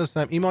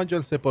نمیشناسم. ایمان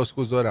جان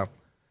سپاسگزارم.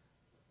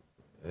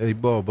 ای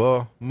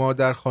بابا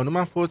مادر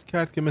خانومم فوت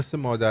کرد که مثل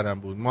مادرم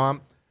بود. ما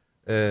هم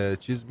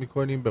چیز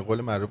میکنیم به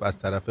قول معروف از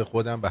طرف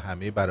خودم و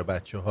همه برای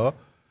بچه ها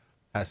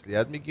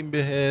تسلیت میگیم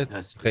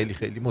بهت. خیلی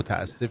خیلی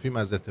متاسفیم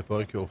از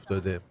اتفاقی که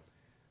افتاده،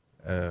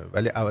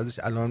 ولی عوضش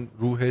الان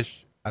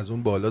روحش از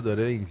اون بالا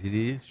داره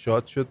اینجوری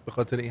شاد شد به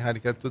خاطر این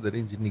حرکت، تو داره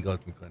اینجوری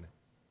نگات میکنه.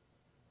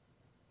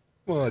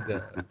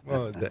 مادر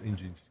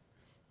اینجوری.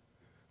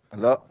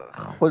 حالا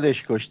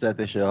خودش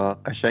کشتتش ها،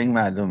 قشنگ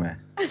معلومه.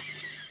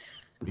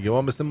 میگه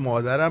ما مثل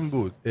مادرم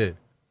بود.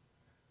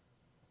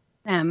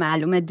 نه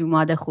معلومه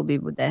دوماد خوبی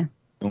بوده.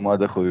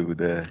 دوماد خوبی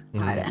بوده.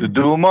 آره.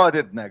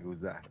 دومادت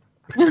نگوزر.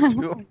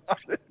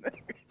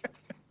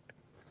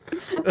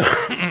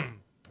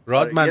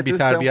 رادمن بی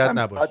تربیت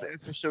نباش.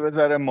 اسمشو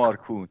بذاره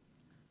مارکون.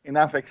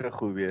 اینم فکر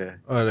خوبیه.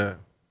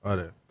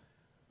 آره.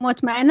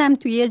 مطمئنم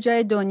توی یه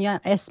جای دنیا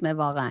اسم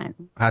واقعا.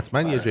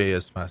 حتما یه جای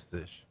اسم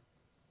هستش.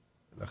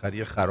 بالاخره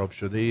یه خراب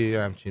شده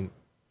یه همچین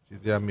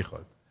چیزی هم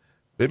میخواد.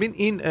 ببین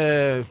این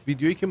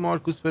ویدیویی که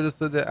مارکوس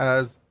فرستاده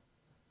از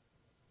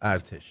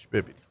ارتش،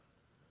 ببین.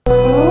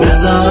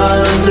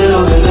 بزن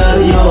دلو به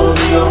دریا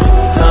بیا،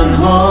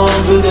 تنها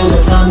تو دل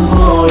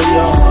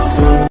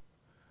تنهایا.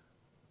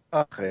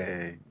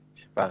 آخه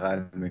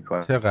بغل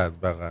میکنه. چقدر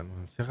بغل،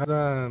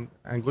 چقدر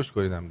انگوش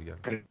کردم دیگه.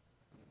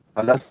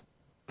 حالا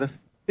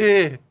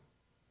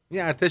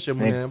این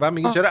ارتشمونه و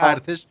میگه چرا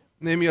ارتش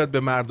نمیاد به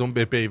مردم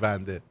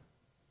بپیونده.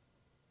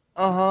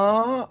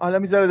 آها حالا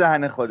میذاره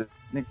دهن خودت.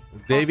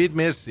 دیوید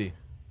مرسی.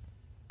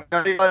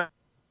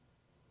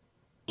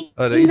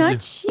 آره اینا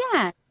چی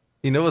هست؟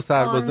 اینا با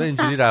سربازا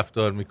اینجوری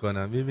رفتار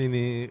میکنن،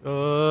 میبینی؟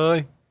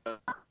 اوی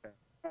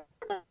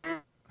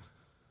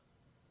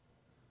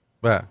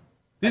با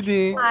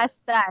دیدی؟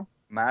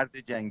 مرد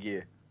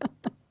جنگیه.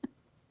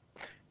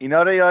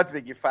 اینا رو یاد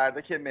بگی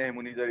فردا که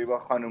مهمونی داری با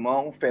خانوما،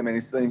 اون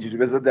فمینیستا اینجوری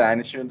بذار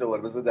دهنشون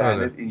دوباره بذار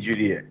دهنت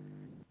اینجوریه.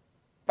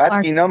 بعد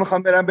اینا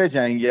میخوان برن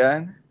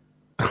بجنگن.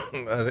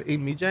 آره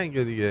این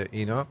میجنگه دیگه.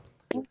 اینا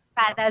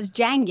بعد از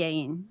جنگ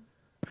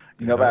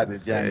اینا بعد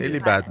از جنگ خیلی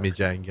بد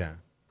میجنگن.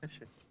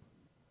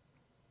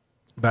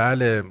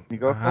 بله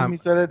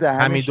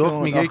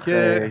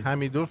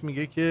حمیدوف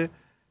میگه که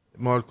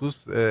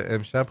مارکوس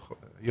امشب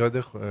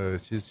یاد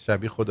چیز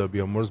شبیه خدا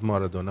بیامرز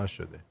مارادونا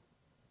شده.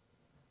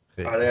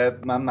 خیلی. آره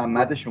من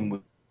محمدشون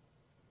بود.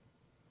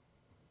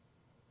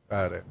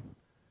 آره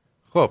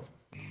خب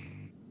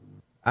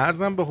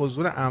عرضم به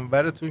حضور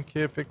انورتون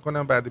که فکر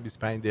کنم بعد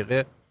 25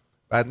 دقیقه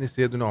بعد نیست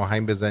یه دونه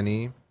آهنگ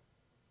بزنیم.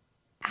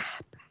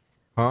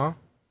 ها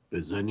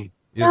بزنیم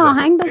یه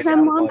آهنگ بزن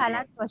ما هم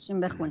بلد باشیم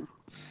بخونیم.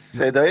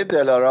 صدای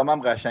دلارام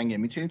هم قشنگه،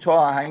 میتونی تو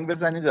آهنگ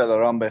بزنی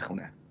دلارام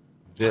بخونه.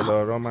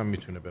 دلارام هم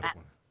میتونه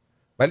بخونه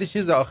ولی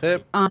چیز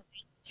آخه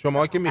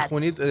شما که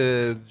میخونید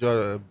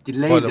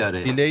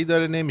دیلی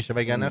داره نمیشه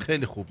وگرنه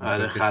خیلی خوب میشه.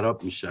 آره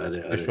خراب میشه.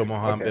 آره. شما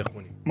هم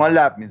بخونید. ما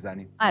لب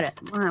میزنیم. آره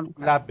ما هم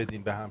لب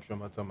بدین به هم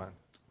شما تا من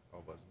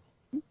آواز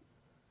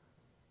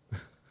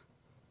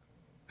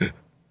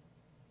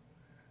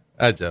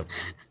عجب.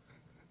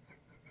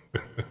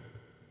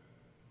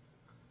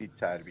 بی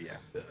تربیت.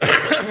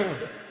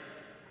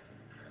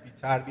 بی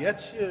تربیت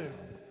چیه؟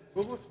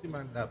 تو گفتی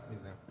من لب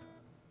میزنم.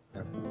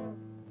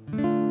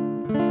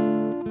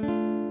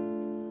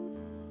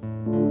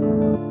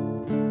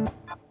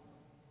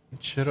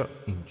 چرا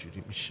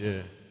اینجوری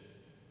میشه؟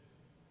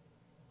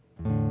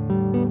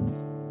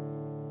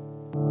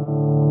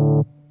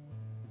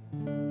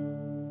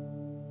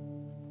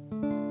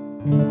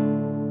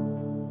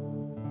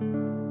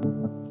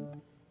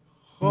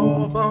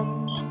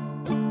 خوابم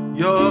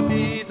یا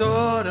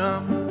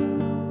بیدارم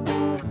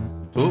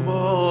تو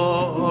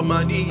با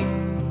منی،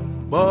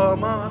 با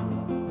من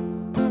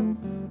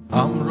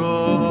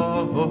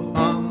همراه و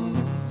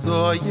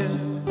همسایه،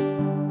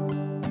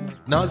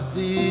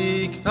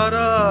 نزدیکتر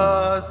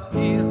از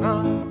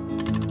پیرهن.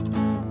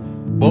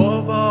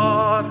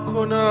 باور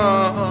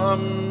کنم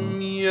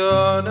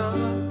یا نه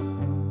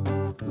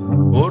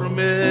حرم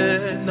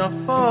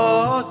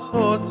نفس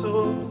ها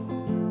تو،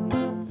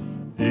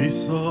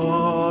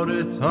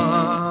 ایثار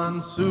تن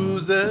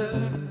سوزه،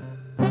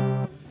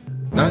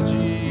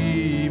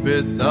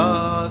 نجیب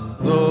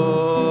دستاتو.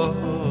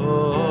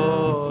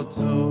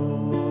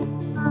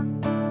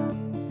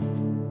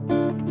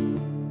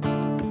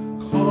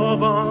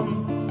 خوابم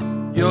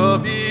یا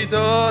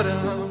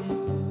بیدارم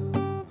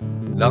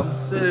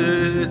لمس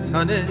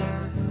تنه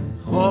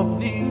خواب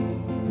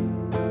نیست،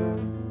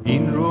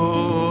 این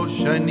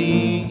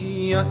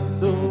روشنی از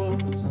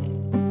توست،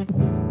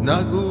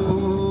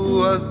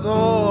 نگو از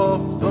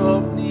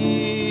آفتاب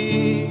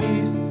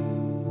نیست.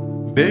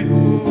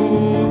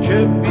 بگو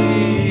که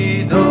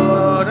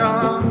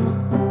بیدارم،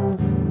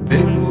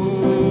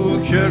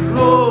 بگو که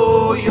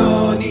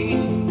رویا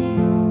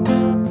نیست،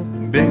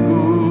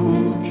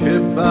 بگو که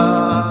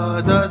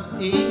بعد از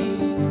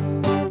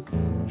این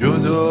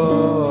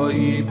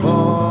جدایی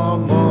با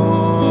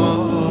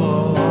ما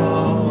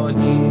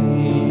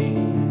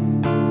نیست.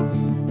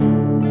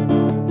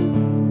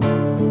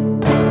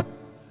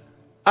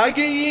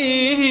 اگه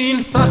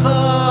این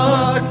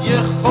فقط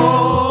یه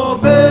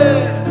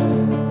خوابه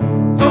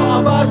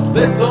تا بعد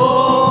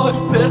بذار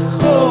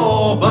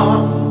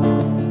بخوابم،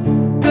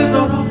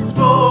 بذار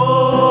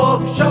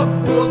آفتاب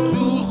شب و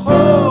تو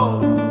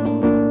خواب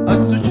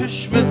از تو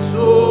چشم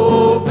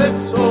تو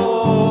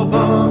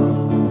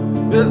بتابم،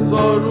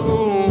 بذار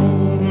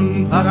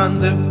اون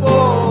پرنده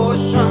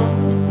باشم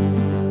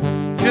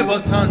که با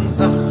تن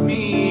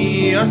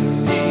زخمی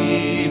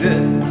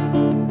اسیره،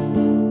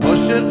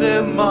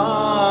 عاشق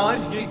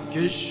مرگی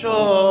که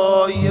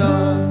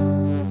شاید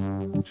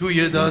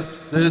توی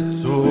دست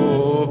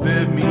تو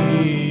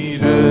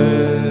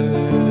بمیره.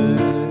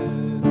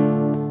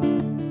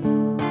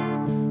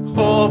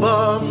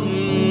 خوابم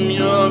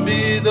یا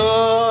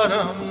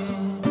بیدارم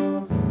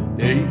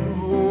ای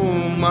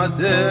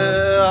اومده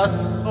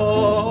از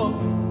خواب،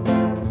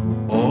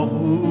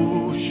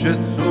 آغوش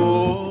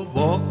تو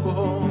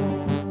واکن،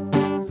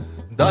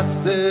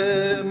 دست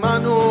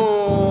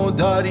منو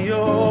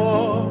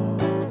دریا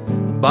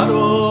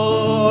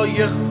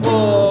برای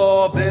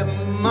خواب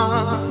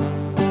من،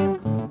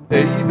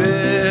 ای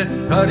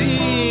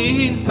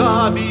بهترین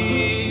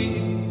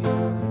طبیب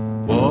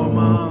با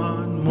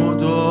من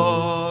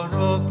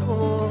مدارا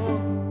کن،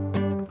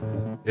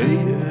 ای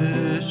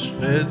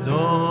عشق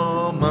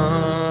دامنگیر.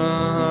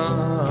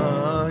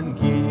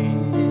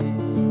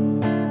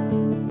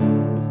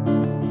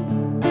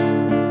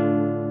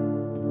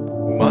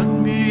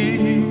 من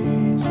بی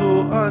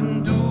تو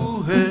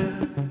اندوه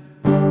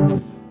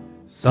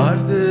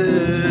سرد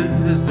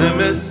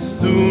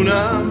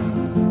زمستونم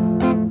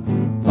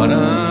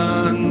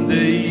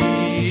پرنده‌ای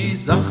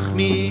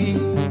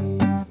زخمی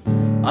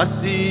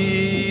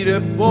اسیر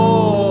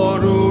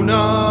بارونم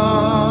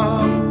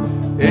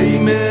ای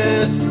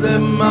مثل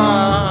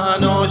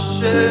من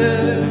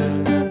عاشق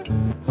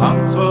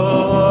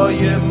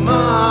همتای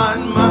من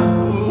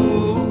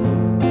محبوب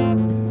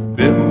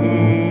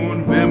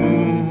بمون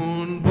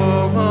بمون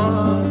با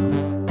من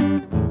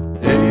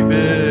ای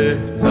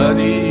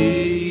بهترین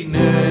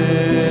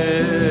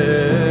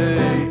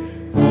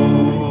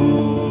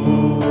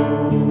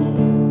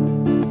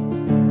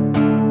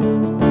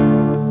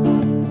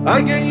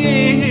اگه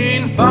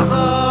این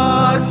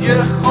فقط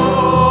یه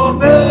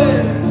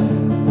خوابه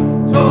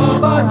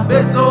تابت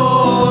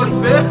بذار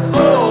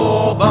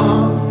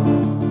بخوابم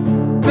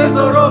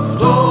بذار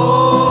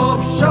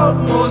آفتاب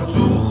شب و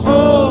تو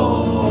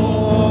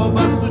خواب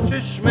از تو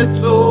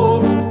چشم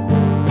تو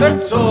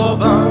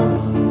بتابم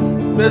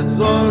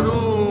بذار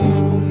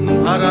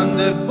اون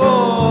پرنده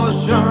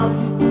باشم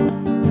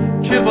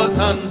که با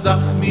تن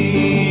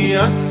زخمی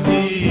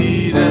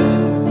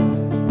اسیره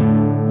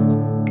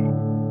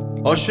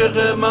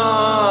عاشق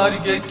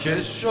مرگ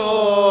که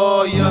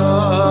شاید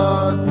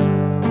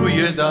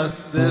توی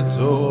دست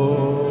تو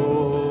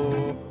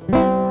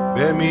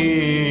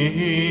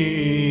بمیره.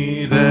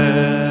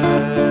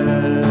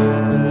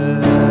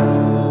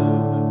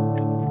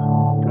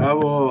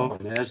 برافو،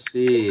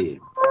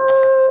 مرسی.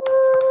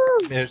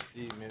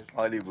 مرسی.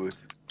 عالی بود،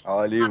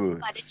 عالی بود.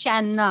 برای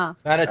چنا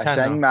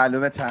قشنگ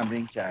معلومه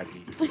تمرین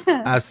کردی.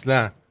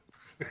 اصلا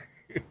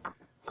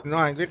اینا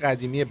آهنگای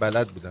قدیمی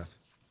بلد بودن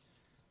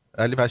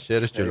ولی پس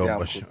شعرش جلوم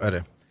باشه.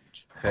 آره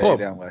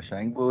خیلی هم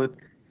قشنگ بود،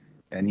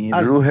 یعنی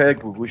روح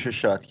گوگوشو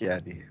شاد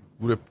کردی.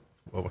 گوره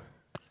بابا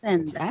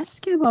زنده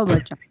است که بابا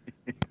جان.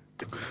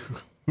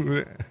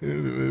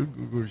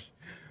 گوگوش.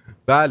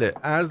 بله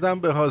عرضم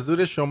به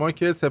حضور شما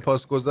که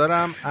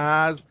سپاسگزارم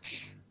از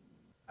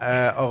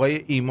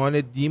آقای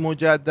ایمان دی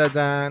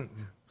مجددن،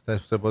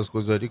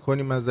 سپاسگزاری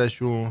کنیم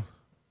ازشون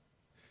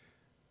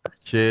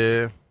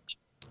که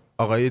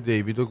آقای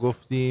دیویدو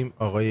گفتیم،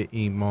 آقای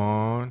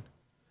ایمان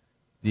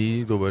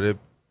دی دوباره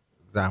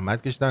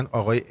زحمت کشتن،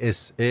 آقای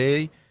اس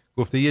ای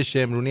گفته یه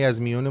شمرونی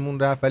از میونمون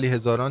رفت ولی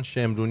هزاران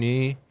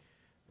شمرونی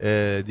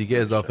دیگه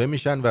اضافه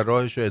میشن و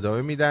راهشو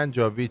ادامه میدن.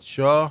 جاوید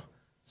شاه،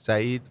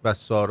 سعید و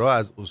سارا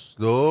از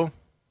اسلو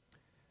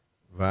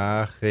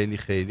و خیلی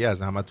خیلی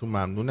از همتون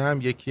ممنونم.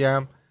 یکی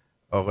هم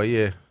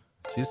آقای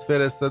چیز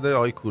فرستاده،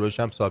 آقای کوروش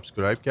هم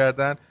سابسکرایب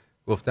کردن،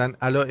 گفتن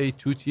الا ای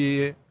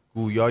توتی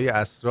گویای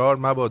اسرار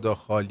مبادا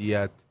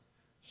خالیت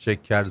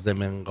شکر ز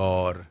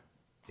منقار.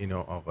 اینو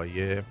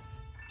آقای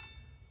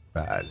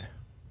بله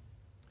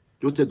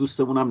دو تا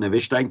دوستمون هم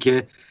نوشتن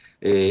که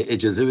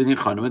اجازه بدین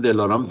خانم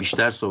دلارام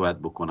بیشتر صحبت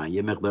بکنن،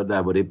 یه مقدار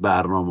درباره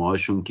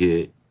برنامه‌هاشون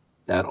که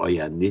در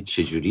آینده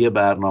چجوری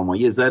برنامه،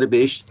 یه ذره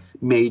بهش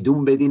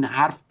میدون بدین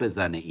حرف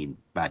بزنه این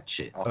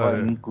بچه. آقا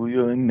این گوی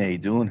و این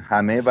میدون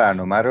همه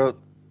برنامه رو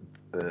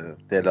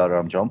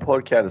دلارام جان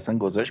پر کرد، اصلا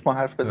گذاشت ما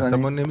حرف بزنیم.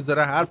 ما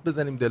نمیذاره حرف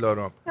بزنیم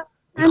دلارام.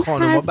 این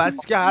خانوما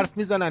بس که حرف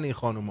میزنن، این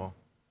خانوما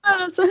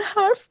اصلا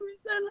حرف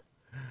میزنن.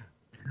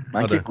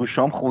 من که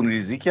گوشام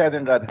خونریزی کرد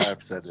اینقدر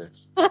حرف زده.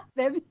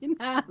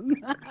 ببینم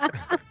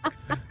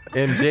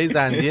ام جی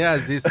زندی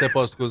عزیز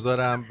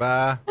سپاسگزارم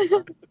و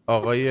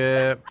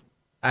آقای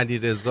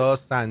علیرضا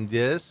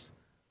سندس،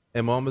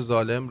 امام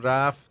ظالم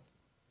رفت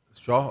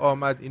شاه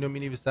آمد، اینو می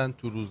نویسن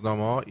تو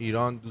روزنامه ها،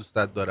 ایران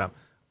دوستت دارم.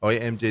 آقای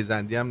ام جی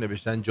زندی هم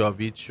نوشتن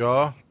جاوید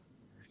شاه.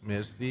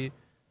 مرسی،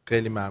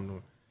 خیلی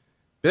ممنون.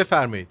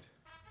 بفرمایید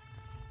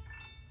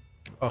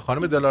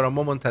خانم دلارام،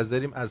 ما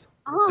منتظریم از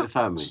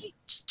بفرمایید.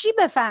 چی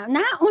بفهم؟ نه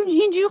اون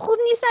اینجوری خوب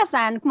نیست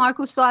اصلا.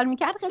 مارکوس سوال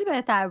میکرد خیلی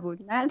بهتر بود.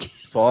 نه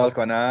سوال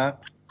کنم؟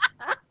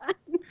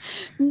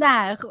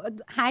 نه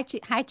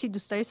هرچی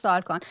دوست داری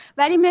سوال کن،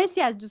 ولی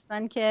مرسی از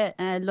دوستان که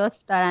لطف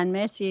دارن.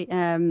 مرسی.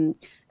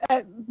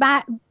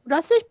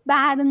 راستش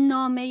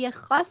برنامه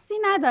خاصی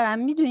ندارم،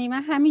 میدونی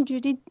من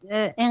همینجوری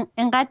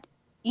انقدر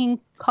این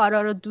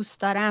کارا رو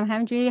دوست دارم،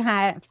 همینجوری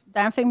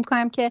دارم فکر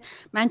میکنم که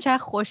من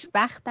چقدر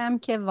خوشبختم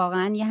که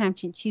واقعا یه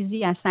همچین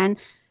چیزی اصلا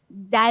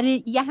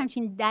یه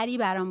همچین دری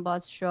برام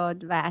باز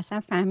شد و اصلا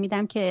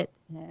فهمیدم که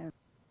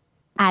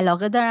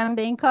علاقه دارم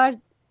به این کار.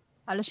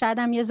 حالا شاید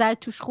هم یه ذره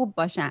توش خوب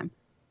باشم.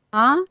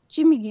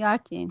 چی میگی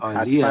آرتین؟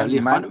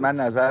 من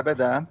نظر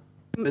بدم.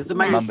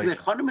 من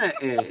خانم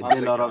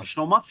دلارام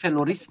شما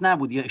فلوریست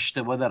نبود یا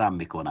اشتباه دارم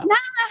میکنم؟ نه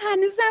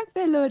هنوزم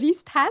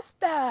فلوریست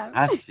هستم.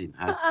 هستین؟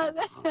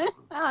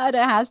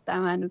 آره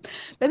هستم هنوز.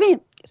 ببین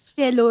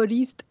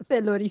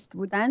فلوریست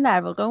بودن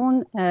در واقع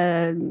اون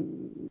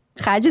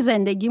خرج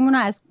زندگیمون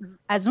رو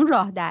از اون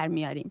راه در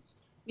میاریم.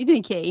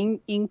 میدونی که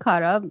این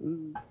کارا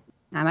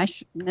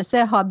همش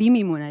مثل هابی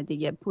میمونه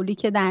دیگه، پولی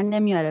که در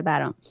نمیاره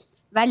برام،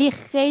 ولی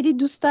خیلی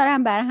دوست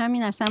دارم، برای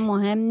همین اصلا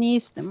مهم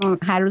نیست.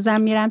 هر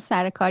روزم میرم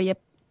سر کار، یه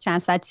چند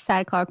ساعتی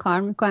سر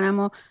کار میکنم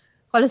و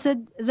خلاص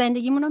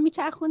زندگیمون رو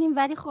میچرخونیم،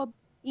 ولی خب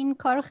این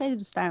کار رو خیلی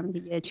دوست دارم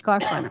دیگه، چیکار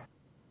کنم.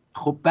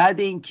 خب بعد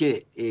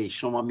اینکه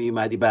شما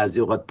میومدی بعضی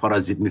اوقات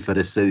پارازیت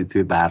میفرستادی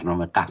توی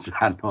برنامه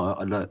قبلا،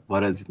 حالا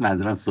پارازیت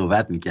منظورم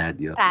صحبت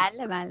میکردی.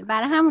 بله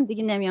برای همون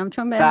دیگه نمیام،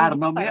 چون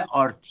برنامه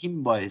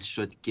آرتین باعث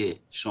شد که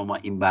شما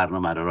این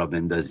برنامه رو را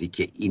بندازی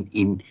که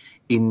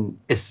این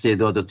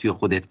استعداد رو توی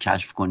خودت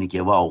کشف کنی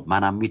که واو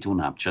منم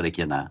میتونم، چرا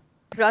که نه.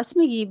 راست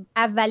میگی.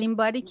 اولین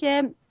باری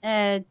که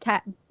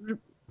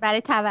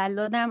برای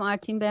تولدم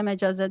آرتین بهم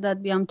اجازه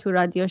داد بیام تو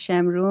رادیو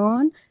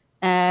شمرون،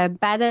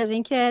 بعد از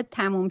اینکه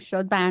تموم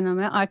شد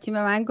برنامه، آرتین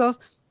به من گفت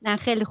نه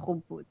خیلی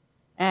خوب بود.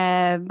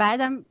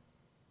 بعدم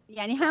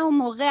یعنی همون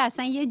موقع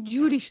اصلا یه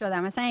جوری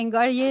شدم، مثلا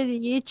انگار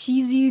یه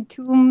چیزی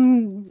تو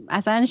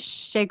اصلا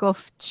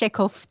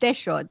شکفته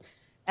شد.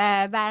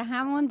 بر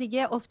همون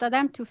دیگه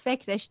افتادم تو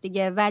فکرش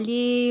دیگه،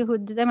 ولی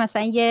حدود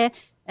مثلا یه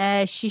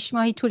 6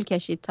 ماهی طول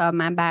کشید تا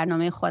من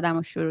برنامه خودم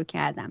رو شروع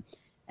کردم.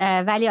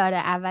 ولی آره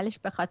اولش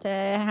به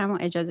خاطر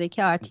همون اجازه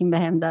که آرتین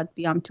بهم داد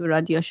بیام تو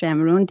رادیو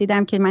شمرون،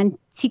 دیدم که من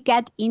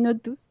چقدر اینو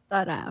دوست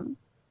دارم،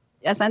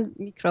 اصلا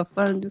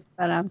میکروفون دوست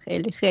دارم،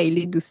 خیلی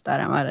خیلی دوست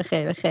دارم. آره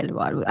خیلی خیلی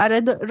بار بود.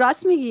 آره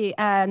راست میگی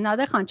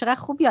نادر خان، چقدر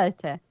خوب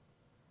یادته.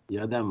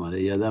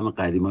 یادم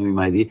قدیما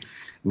میمدی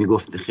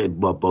میگفت خیلی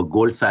با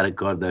گل سر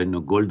کار دارین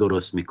و گل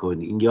درست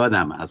میکنی. این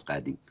یادم از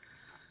قدیم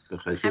به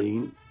خاطر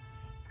این.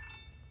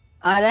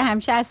 آره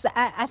همیشه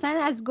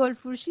اصلا از گل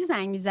فروشی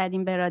زنگ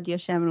میزدیم به رادیو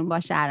شمرون با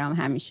شهرام.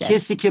 همیشه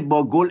کسی که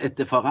با گل،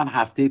 اتفاقا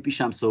هفته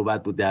پیشم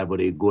صحبت بود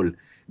درباره گل،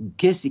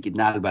 کسی که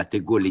نه البته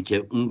گلی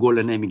که اون گل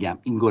رو نمیگم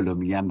این گل رو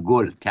میگم،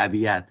 گل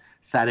طبیعت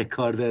سر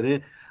کار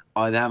داره،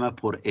 آدم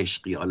پر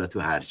عشقی، حالا تو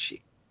هر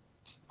چی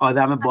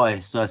آدم با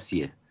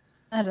احساسیه.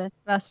 آره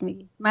راست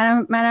میگی.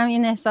 منم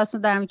این احساس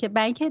رو دارم که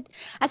بلکه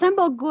اصلا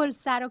با گل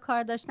سر و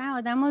کار داشتن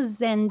آدمو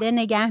زنده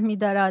نگه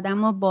میداره،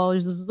 آدمو با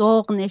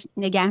ذوق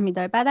نگه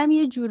میداره. بعدم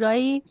یه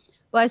جورایی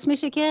باعث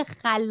میشه که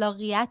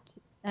خلاقیت،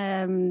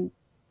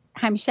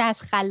 همیشه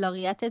از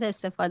خلاقیتت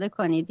استفاده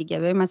کنی دیگه.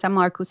 ببین مثلا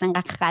مارکوس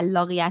انقدر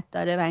خلاقیت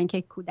داره و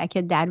اینکه کودک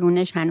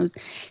درونش هنوز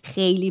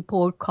خیلی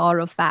پرکار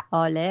و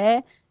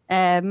فعاله.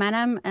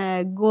 منم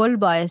گل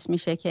باعث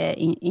میشه که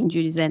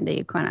اینجوری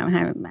زندگی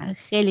کنم.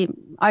 خیلی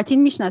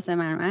آرتین میشناسه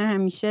من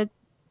همیشه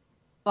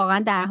واقعا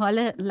در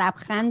حال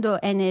لبخند و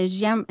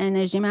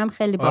انرژیم هم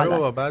خیلی بالاست. آره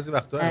بابا بعضی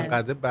وقتا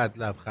انقدر بد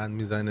لبخند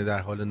میزنه در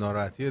حال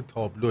ناراحتی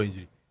تابلو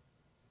اینجوری.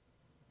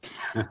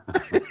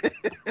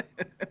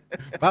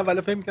 من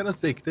ولی فکر می‌کردم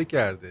سکته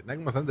کرده،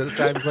 نگه مثلا داره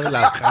سعی میکنه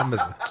لبخند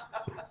بزنه.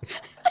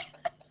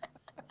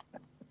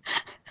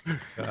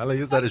 حالا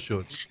یه ذره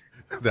شد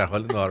در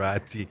حال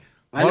ناراحتی.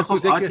 ولی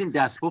خب آرتین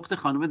دستپخت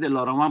خانم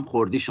دلارام هم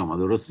خوردی شما،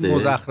 درسته؟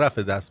 مزخرف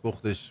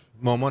دستپختش،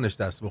 مامانش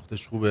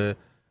دستپختش خوبه،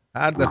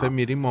 هر دفعه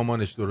میریم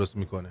مامانش درست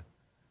میکنه.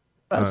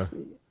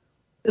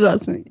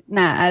 راست میگی.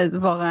 نه از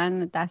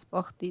واقعا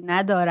دستپختی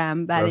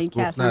ندارم، برای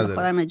اینکه اصلا به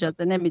خودم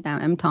اجازه نمیدم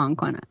امتحان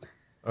کنم.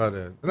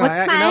 آره نه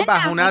اینا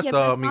بهونه است،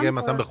 میگه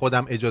مثلا به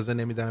خودم اجازه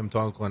نمیدم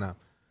امتحان کنم.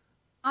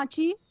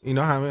 چی؟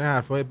 اینا همه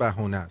حرفای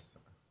بهونه است.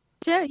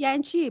 چرا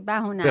یعنی چی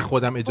بهونه؟ به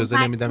خودم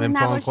اجازه نمیدم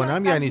امتحان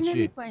کنم یعنی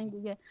چی؟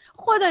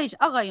 خداییش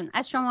آقایون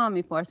از شما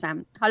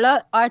میپرسم، حالا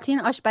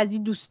آرتین آشپزی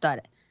دوست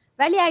داره،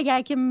 ولی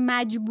اگر که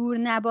مجبور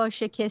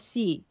نباشه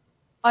کسی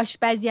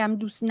آشپزی هم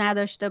دوست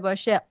نداشته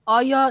باشه،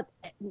 آیا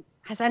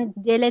اصلا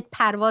دلت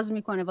پرواز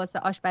میکنه واسه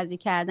آشپزی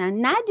کردن؟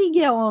 نه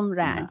دیگه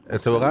عمرن.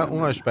 اتفاقا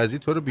اون آشپزی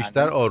تو رو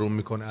بیشتر آروم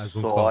میکنه از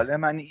اون کار. سوال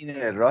من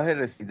اینه، راه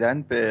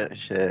رسیدن به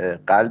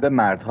قلب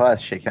مردها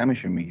از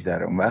شکمشون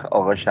میگذره، اون وقت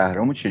آقا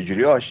شهرامو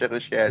چجوری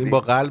عاشقش کردی؟ این با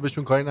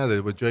قلبشون کاری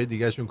نداره، با جای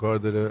دیگه شون کار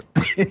داره.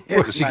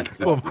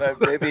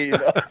 ببین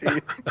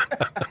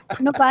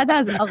اینو بعد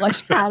از آقا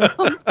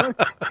شهرام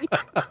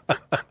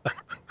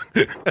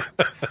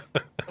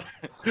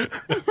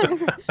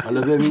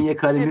حالا ببین یه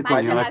کاری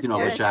میکنیم وقتی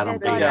آقا شهرام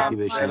غیرتی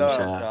بشه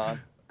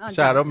میشه.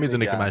 شهرام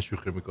میدونه که من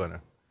شوخی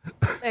میکنم.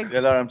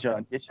 دلارام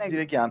جان یه چیزی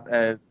بگم،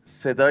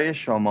 صدای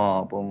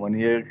شما به عنوان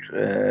یک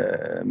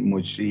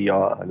مجری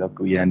یا حالا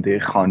گوینده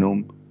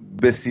خانوم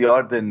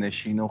بسیار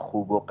دلنشین و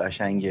خوب و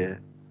قشنگه،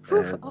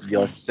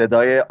 یا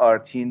صدای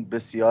آرتین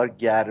بسیار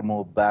گرم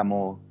و بم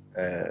و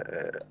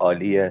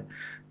عالیه.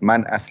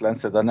 من اصلا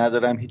صدا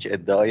ندارم، هیچ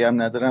ادعایی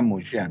هم ندارم،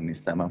 مجری هم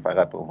نیستم، من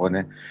فقط به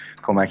عنوان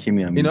کمکی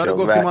میام اینجا. اینا رو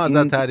گفتیم ما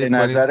ازت تعریف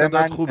کنیم،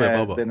 صدات خوبه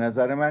بابا. به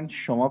نظر من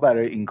شما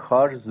برای این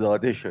کار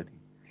زاده شدی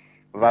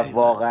و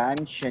واقعا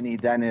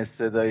شنیدن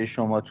صدای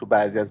شما تو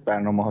بعضی از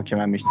برنامه‌ها که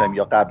من میشتم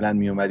یا قبلا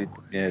میومدید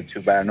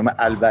تو برنامه،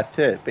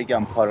 البته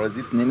بگم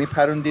پارازیت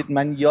نمیپروندید،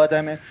 من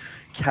یادمه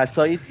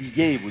کسای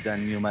دیگه ای بودن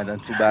میومدن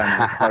تو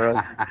برنامه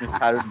پارازیت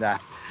میپروندن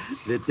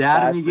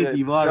در میگه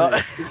دیوار.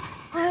 آره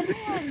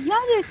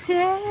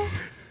یادته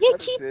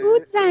یکی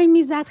بود زنگ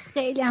میزد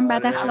خیلی هم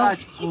بد اخلاق،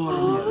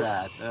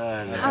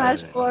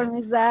 همش قر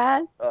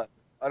میزد.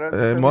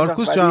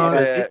 مارکوس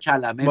جان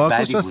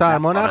مارکوس جان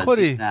سرما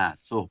نخوری. نه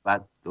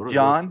صحبت درست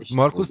جان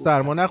مارکوس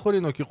سرما نخوری،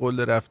 نوکی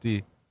قله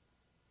رفتی.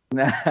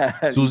 نه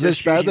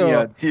سوزش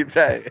بده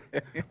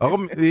آقا.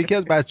 یکی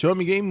از بچه‌ها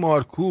میگه این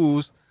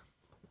مارکوس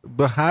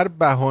به هر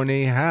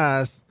بهانه‌ای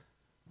هست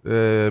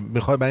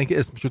میخواد برای اینکه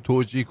اسمشو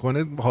توجیه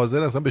کنه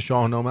حاضر اصلا به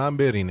شاهنامه هم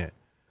برینه.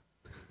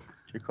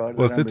 چه کار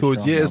دارم واسه به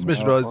توجیه شاهنامه اسمش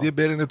آقا؟ راضیه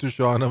برینه تو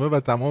شاهنامه و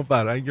تمام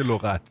فرهنگ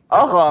لغت.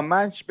 آقا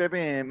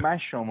من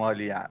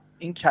شمالیم.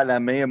 این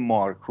کلمه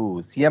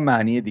مارکوس یه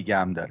معنی دیگه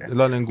هم داره.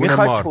 لالنگون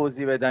میخوای مار.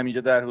 توضیح بدم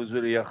اینجا در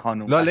حضور یه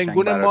خانم قشنگ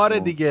لالنگون براتون؟ ماره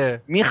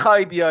دیگه.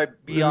 میخوای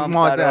بیام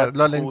مادر. برات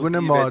لالنگون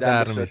توضیح بدم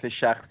مادر به صورت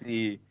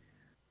شخصی؟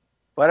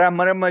 برای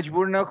ما رو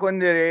مجبور نکن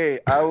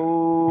داره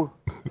او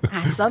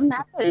حساب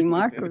نداری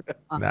مارکوس.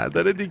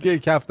 نداره دیگه.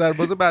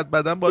 کفترباز بد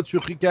بدن با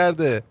شوخی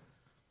کرده.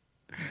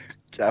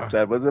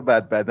 کفترباز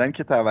بد بدن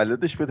که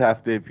تولدش بود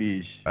هفته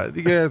پیش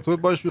دیگه تو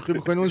با شوخی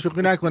میکنی اون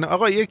شوخی نکنه.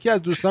 آقا یکی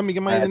از دوستان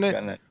میگه من یه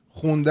دونه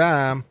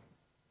خوندم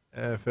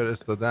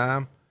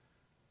فرستادم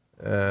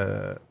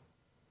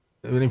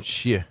ببینیم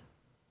چیه.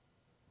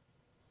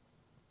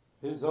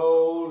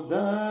 هزار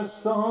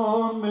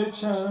دستان به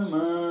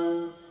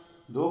چمن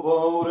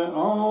دوباره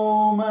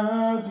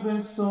آمد به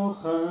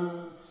سخن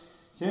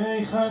که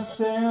ای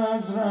خسته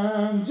از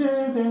رنج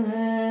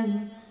دل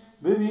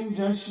ببین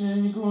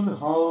جشن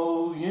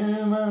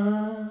گلهای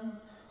من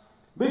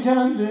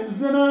بکن دل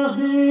ز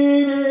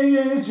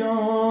نخلینه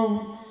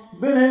جام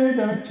بنه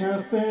در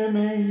کف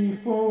می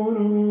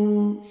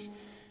فروش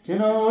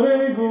کنار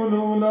گل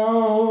و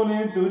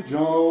لاله دو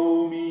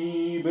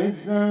جامی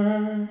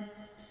بزن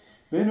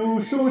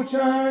بنوش و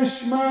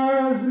چشم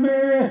از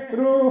مهر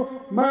و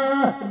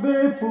مه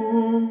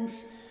بپوش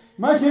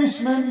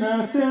مکش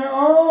منت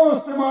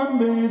آسمان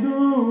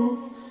بدوش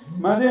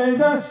مده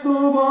دست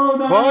و با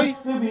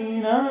دست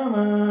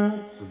بینمت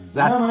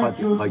نمک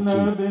جز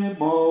لب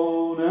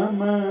با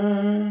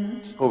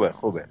نمک.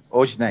 خوبه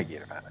اوج نگیر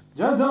برد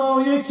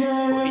جزای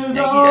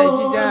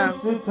کردار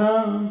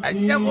ستم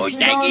اوج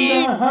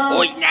نگیر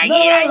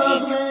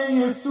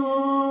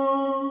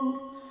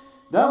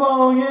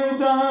دوای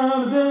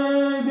درد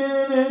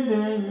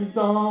دل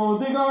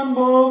دادگان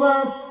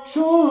بود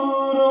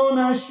شور و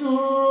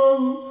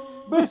نشور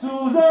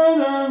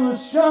بسوزد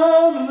از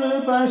شر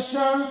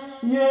بشر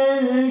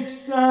یک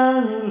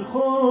سر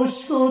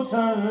خشک و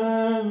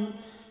تر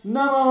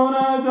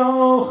نماند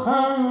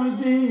آخر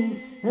زین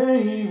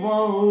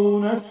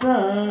حیوان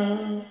اثر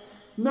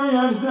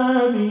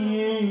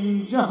نیرزدی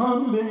این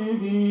جهان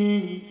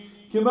بدی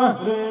که بهر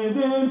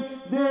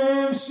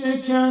دل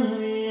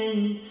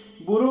شکنی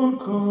برون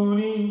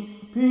کنی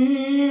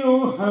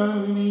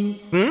پیروهنی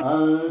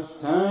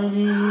از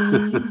تنی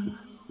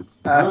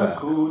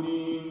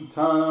نکنین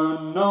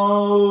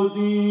تنازی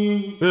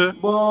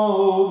با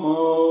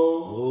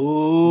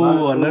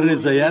ما والا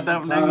رضایت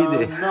هم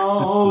نمیده.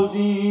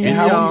 این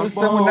همون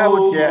دوستمون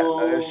نبود که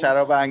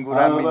شراب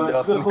انگورم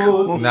مینداخت؟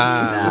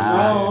 نه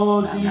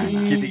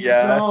کی دیگه؟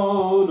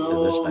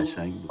 صداش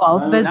قشنگ بود.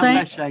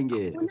 بزنید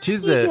قشنگه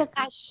چیزه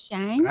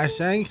قشنگ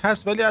قشنگ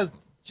هست ولی از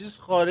چیز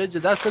خارجه.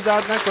 دست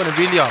درد نکنه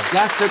ویلیام.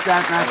 دست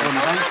درد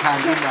نکنه. من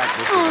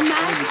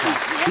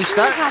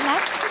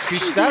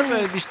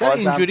تمرین بیشتر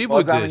اینجوری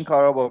بودش. بازم این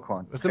کارو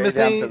بکن. مثل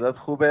این صدات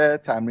خوبه،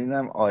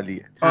 تمرینم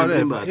عالیه.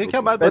 آره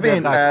یکم بعد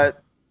ببین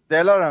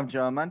دلارم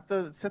جان من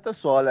سه تا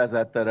سوال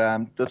ازت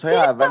دارم. دوتای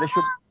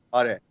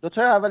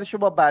اولشو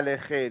با بله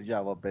خیر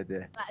جواب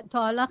بده.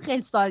 تا حالا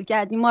خیلی سوال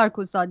کردی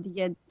مارکوسا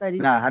دیگه داری.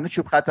 نه هنوز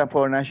چوب خطم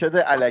پر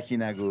نشده الکی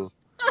نگو.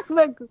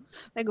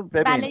 بگو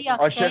بله یا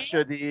خیر. عاشق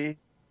شدی؟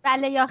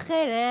 بله یا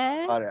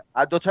خیره؟ آره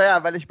دوتای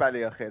اولش بله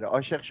یا خیره.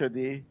 عاشق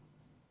شدی؟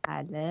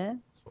 بله.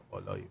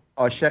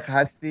 عاشق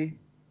هستی؟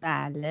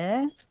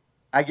 بله.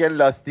 اگر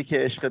لاستیک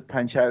عشقت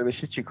پنچر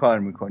بشه چی کار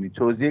میکنی؟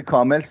 توضیح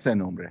کامل 3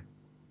 نمره.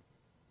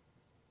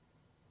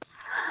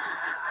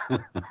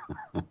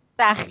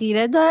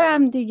 ذخیره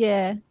دارم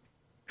دیگه.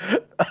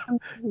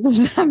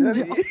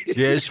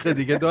 یه عشق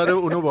دیگه داره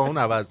اونو با اون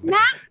عوض میکنه.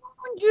 نه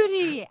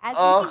اونجوری.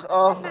 آخ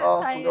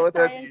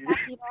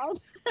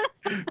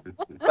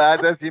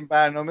بعد از این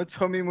برنامه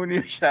تو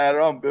میمونی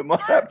شهرام به ما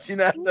ربطی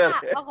نداره.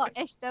 آقا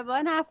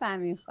اشتباه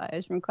نفهمی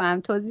خواهش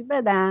میکنم. توضیح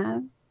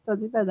بدم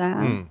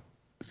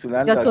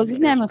یا توضیح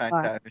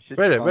نمیخواد؟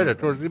 بره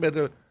توضیح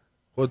بده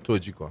خود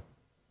توجیه کن.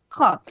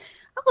 خب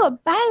آقا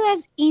بعد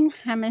از این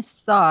همه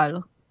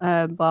سال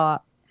با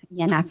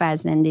یه نفر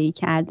زندگی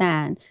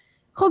کردن،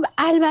 خب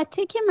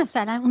البته که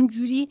مثلا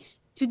اونجوری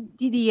تو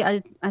دیدی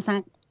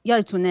مثلا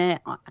یادتونه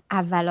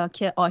اولا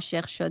که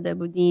عاشق شده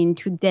بودین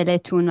تو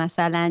دلتون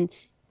مثلا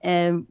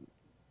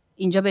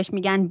اینجا بهش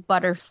میگن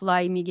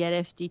باترفلای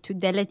میگرفتی تو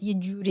دلت یه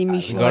جوری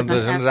میشورد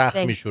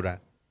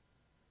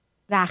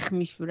رخ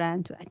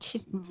میشورن تو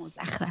چی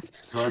مزخرف.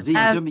 تازه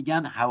اینجا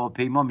میگن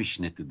هواپیما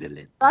میشنه تو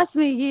دلت. راست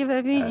میگی.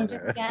 ببین اینجا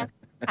میگن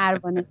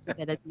پروانه تو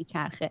دلت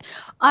میچرخه.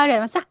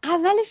 آره مثلا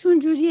اولش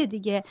اونجوریه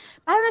دیگه.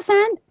 بعد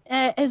مثلا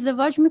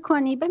ازدواج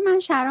میکنی. به من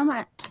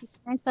شهرام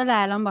 25 سال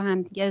الان با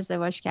هم دیگه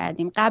ازدواج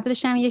کردیم.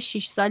 قبلش هم یه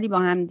 6 سالی با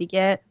هم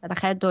دیگه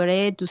بالاخره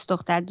دوره دوست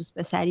دختر دوست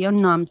پسری و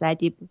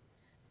نامزدی بود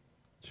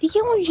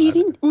دیگه.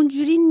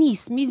 اونجوری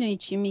نیست. میدونی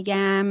چی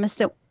میگم؟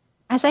 مثل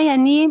اصلا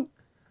یعنی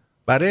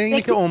برای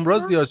اینکه که عمرها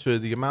زیاد شده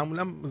دیگه.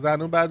 معمولا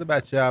زنو بعد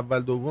بچه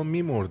اول دوم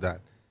میمردن.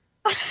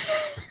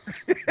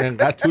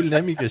 انقدر طول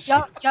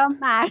نمیکشه. یا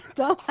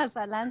مردا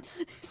مثلا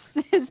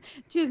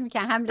چیز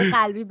میکنن حمله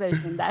قلبی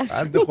بهشون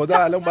دست. بنده خدا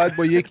الان باید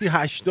با یکی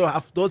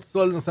 80-70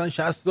 سال مثلا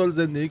 60 سال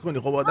زندگی کنی.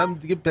 خب آدم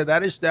دیگه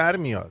پدرش در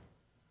میاد.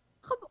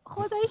 خب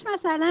خداییش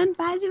مثلا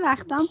بعضی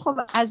وقتا هم خب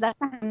از دست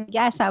هم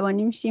دیگه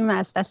عصبانی میشیم،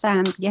 از دست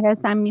هم دیگه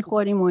حس هم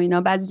میخوریم و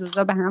اینا، بعضی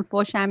روزا به هم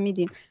فوش هم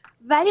میدیم،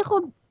 ولی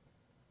خب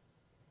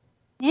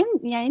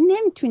یعنی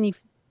نمیتونی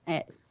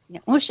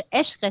اون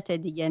عشقت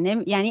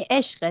دیگه یعنی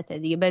عشقت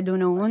دیگه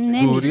بدون اون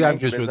نمیشه. دوری هم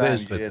که شده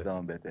عشقت.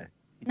 ادامه بده.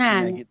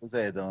 نه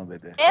ادامه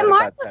بده.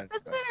 مارکوس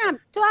ببینم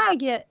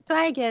تو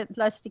اگه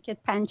لاستیکت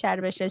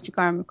پنچر بشه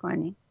چیکار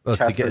میکنی؟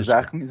 چسب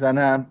زخم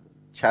میزنم،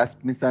 چسب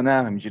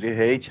میزنم، همینجوری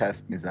هی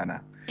چسب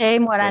میزنم. هی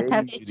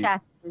مرتب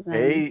چسب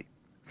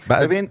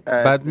میزنم.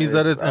 بعد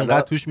میذاره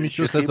انقدر توش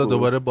میچوسه تا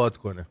دوباره باد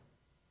کنه.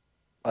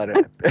 آره.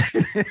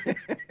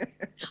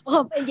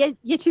 خب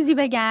یه چیزی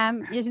بگم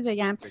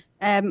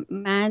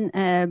من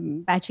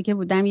بچه که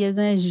بودم یه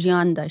دونه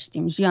ژیان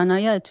داشتیم. ژیانا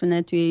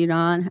یادتونه توی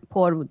ایران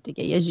پر بود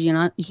دیگه. یه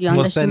ژیان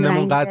داشتیم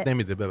سنمون قد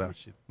نمیده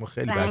ببخشید، ما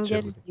خیلی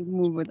بچه بودیم.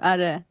 بود.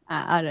 آره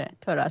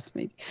تو راست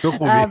میگی.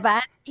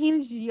 بعد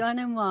این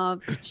ژیان ما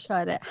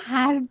بیچاره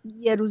هر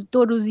یه روز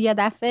 2 روز یه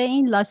دفعه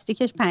این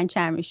لاستیکش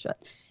پنچر میشد.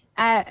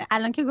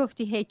 الان که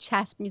گفتی هی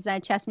چسب میزن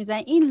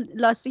این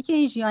لاستیک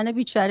این ژیان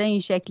بیچاره این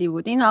شکلی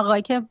بود. این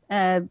آقایی که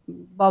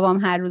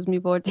بابام هر روز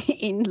میبرد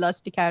این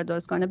لاستیک رو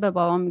درست کنه به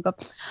بابام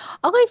میگفت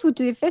آقای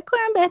فوتویی فکر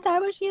کنم بهتر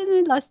باشه یه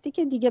دونه لاستیک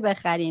دیگه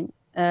بخرین.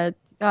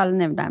 حالا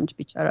نمیدونم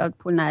بیچاره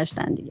پول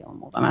نداشتن دیگه اون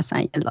موقع مثلا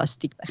یه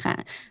لاستیک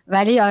بخرن،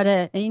 ولی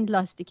آره این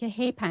لاستیک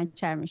هی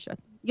پنچر میشد.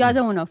 یاد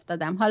اون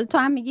افتادم. حالا تو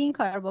هم میگی این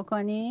کار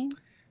بکنی؟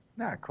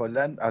 نه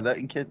کلا حالا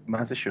این که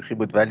محض شوخی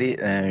بود، ولی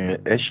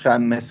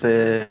عشقم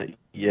مثل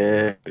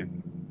یه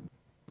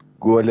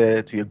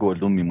گل توی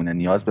گلدون میمونه.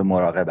 نیاز به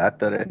مراقبت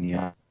داره،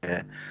 نیاز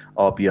به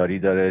آبیاری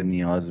داره،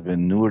 نیاز به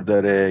نور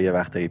داره. یه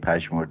وقتایی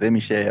پژمرده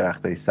میشه، یه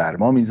وقتایی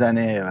سرما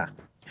میزنه، یه وقت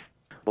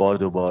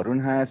باد و بارون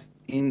هست.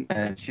 این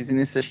چیزی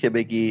نیستش که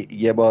بگی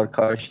یه بار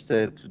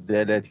کاشت تو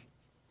دلت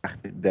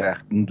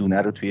درخت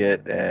دونه رو توی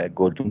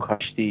گلدون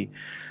کاشتی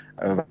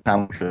و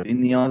تموم شد.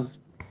 این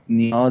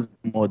نیاز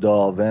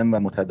مداوم و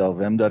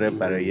متداوم داره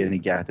برای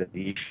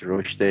نگهداریش،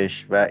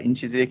 رشدش، و این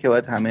چیزیه که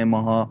باید همه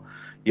ماها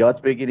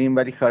یاد بگیریم،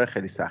 ولی کار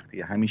خیلی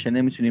سختیه. همیشه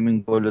نمیتونیم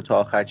این گل رو تا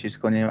آخر چیز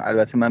کنیم.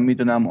 البته من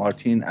میدونم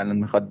آرتین الان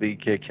میخواد بگی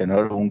که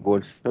کنار اون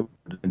گل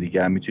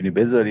دیگه هم میتونی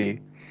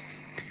بذاری.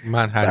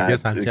 من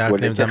هرگز هم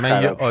حرف نمیزنم.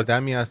 من یه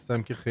آدمی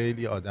هستم که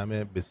خیلی آدم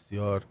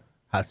بسیار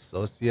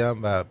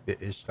حساسیم و به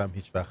عشقم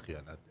هیچ وقت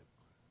خیانت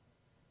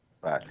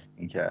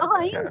نمیکنم. آقا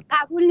این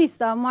قبول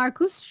نیست.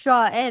 مارکوس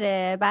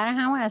شاعره، برای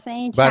همون اصلا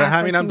این برای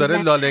همینم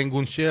داره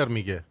لالنگون شعر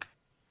میگه.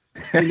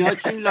 اینا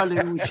که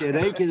لالنگون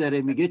شعرهایی که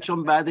داره میگه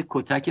چون بعد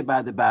کتک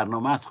بعد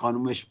برنامه از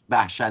خانومش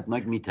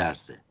وحشتناک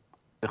میترسه،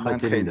 به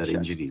خاطر این داره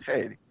اینجوری.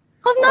 خیلی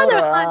خب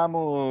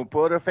نداره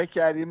برو فکر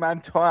کردی من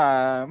تو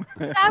هم.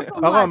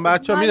 آقا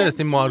بچه‌ها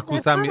میدونستین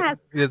مارکوس هم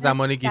یه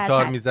زمانی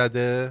گیتار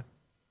میزده؟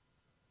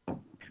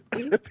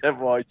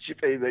 چی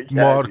پیدا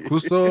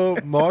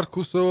کردی؟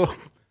 مارکوس و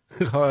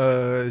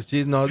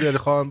چیز نادر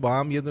خان با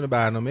هم یه دونه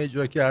برنامه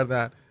اجرا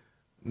کردن.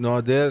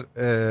 نادر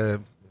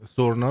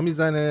سرنا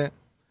میزنه،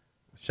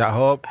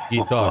 شهاب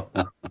گیتار.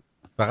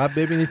 فقط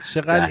ببینید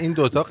چقدر این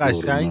دوتا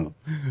قشنگ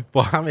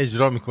با هم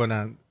اجرا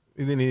میکنن.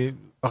 میدونی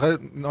آخه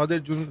نادر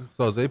جون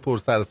سازهای پر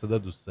سر و صدا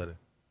دوست داره.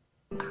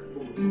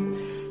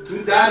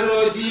 تو در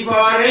و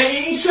دیوار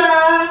این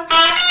شهر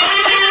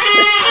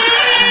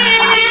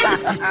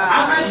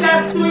همش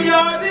از تو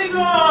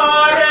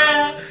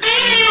یادگاره،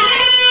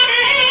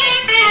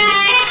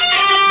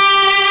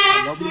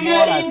 توی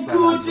این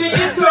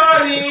کوچه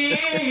تاریک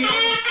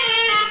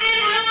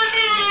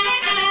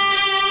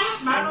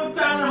منو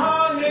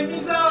تنها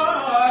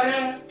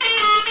نمیذاره،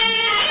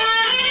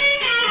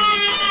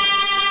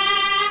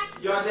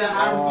 یاد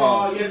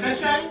حرفای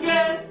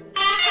قشنگه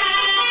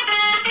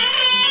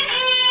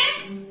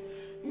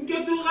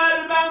که تو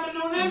قلبم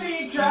نونه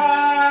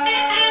میکرد،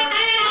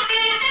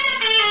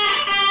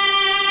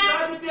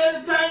 یاد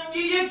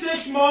دلتنگی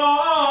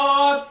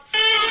چشمات.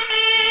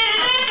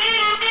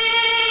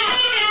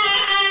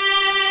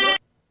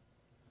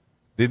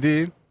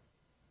 دیدین؟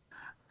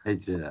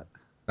 عجب.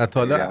 نه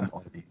تا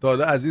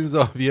حالا از این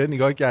زاویه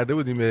نگاه کرده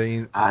بودیم به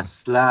این؟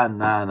 اصلا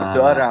نه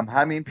دارم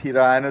همین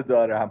پیراهنو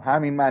دارم،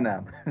 همین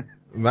منم.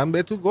 من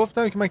به تو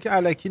گفتم که من که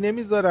الکی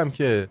نمیذارم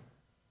که.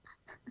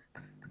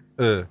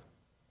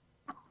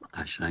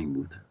 قشنگ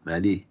بود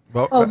ولی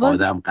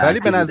آدم ولی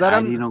به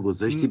نظرم اینو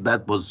گذاشتی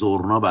بعد با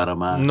زورنا برا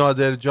من.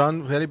 نادر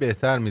جان خیلی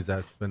بهتر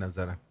میزد به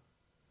نظرم.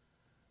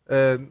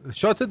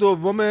 شات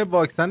دوم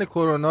واکسن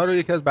کرونا رو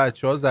یکی از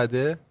بچه‌ها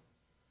زده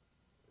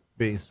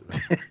به این صورت.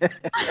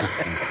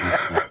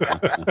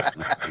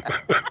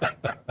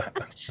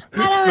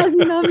 منم از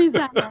اینا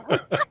میزنم.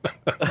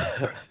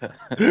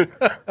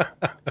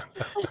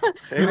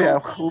 خیلی هم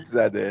خوب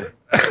زده.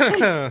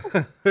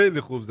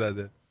 خیلی خوب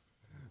زده.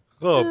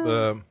 خب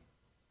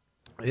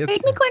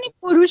فکر میکنی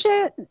فروش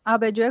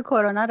آبجو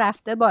کرونا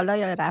رفته بالا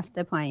یا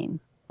رفته پایین؟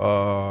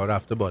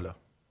 رفته بالا.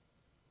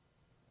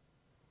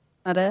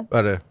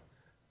 آره.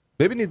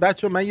 ببینید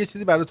بچه من یه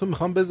چیزی براتون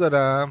میخوام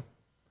بذارم.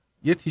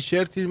 یه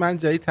تیشرتی من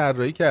جدید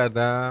طراحی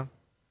کردم،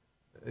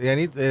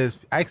 یعنی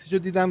عکسشو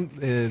دیدم،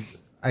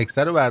 عکس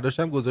رو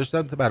برداشتم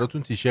گذاشتم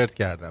براتون تیشرت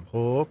کردم.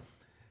 خب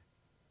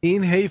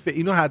این حیف،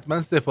 اینو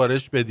حتما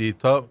سفارش بدید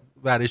تا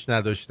برش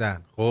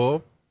نداشتن.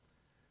 خب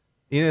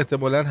این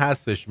احتمالاً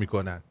حذفش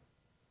میکنن.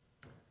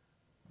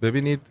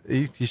 ببینید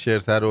این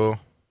تیشرت رو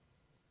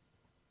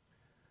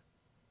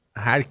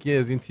هر کی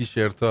از این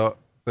تیشرت ها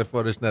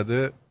سفارش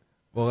نده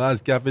واقعا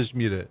از کفش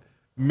میره.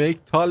 Make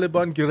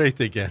Taliban Great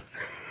Again.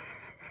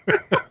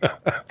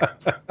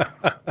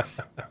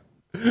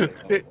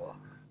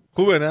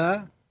 خوبه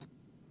نه؟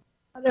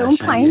 آره اون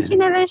پایین چی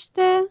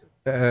نوشته؟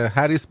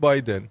 هریس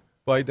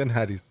بایدن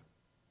هریس.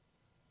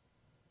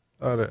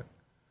 آره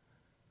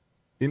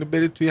اینو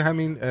برید توی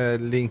همین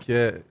لینک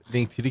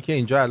تری که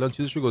اینجا الان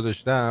چیزشو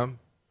گذاشتم،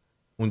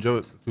 اونجا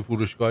تو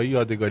فروشگاهی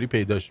یادگاری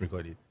پیداش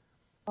میکنید.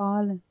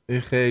 باله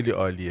این خیلی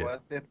عالیه.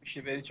 باید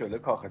بپوشی بری جلو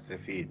کاخ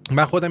سفید.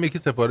 من خودم یکی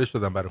سفارش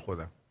دادم برای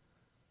خودم.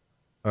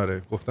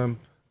 آره گفتم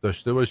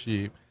داشته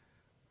باشی،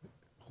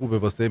 خوبه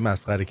واسه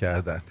مسخره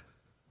کردن.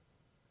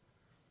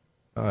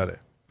 آره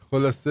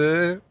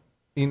خلاصه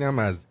اینم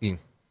از این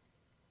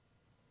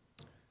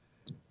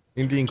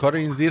لینک ها رو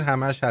این زیر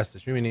همش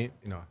هستش، میبینی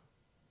اینا.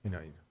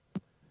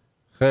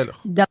 خیلی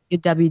خوب.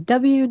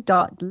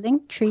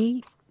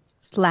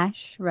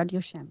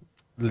 www.linktree/radioshamroon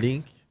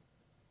link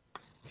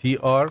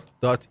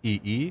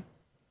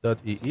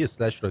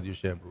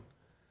tr.ee/radioshamroon.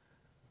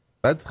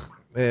 بعد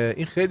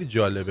این خیلی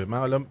جالبه.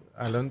 من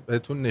الان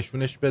بهتون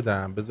نشونش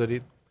بدم.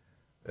 بذارید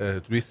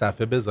روی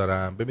صفحه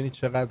بذارم ببینید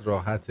چقدر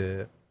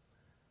راحته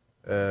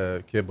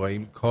که با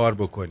این کار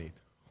بکنید.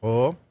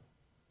 خب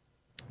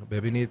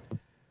ببینید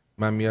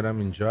من میارم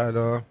اینجا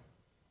الان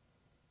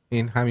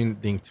این همین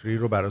لینک تری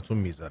رو براتون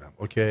میذارم.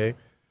 اوکی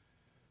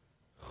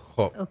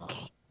خب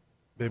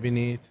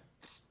ببینید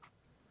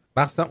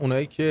مخصوصا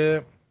اونایی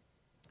که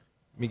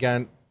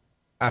میگن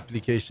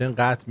اپلیکیشن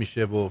قطع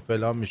میشه و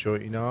فلان میشه و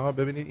اینا،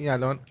 ببینید این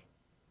الان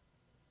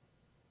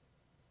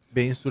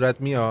به این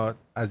صورت میاد.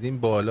 از این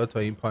بالا تا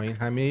این پایین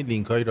همه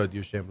لینک های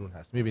رادیو شمرون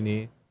هست،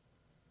 میبینی؟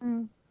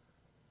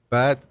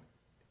 بعد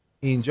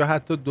اینجا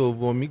حتی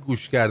دومی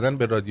گوش کردن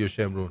به رادیو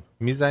شمرون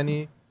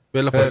میزنی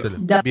بلافاصله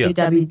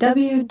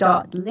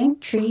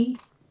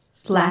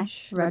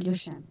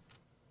www.linktree/radioshamroon.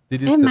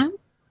 دیدید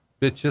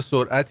به چه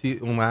سرعتی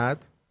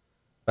اومد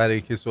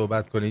برای که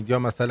صحبت کنید؟ یا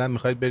مثلا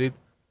میخواید برید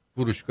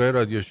فروشگاه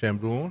رادیو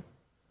شمرون،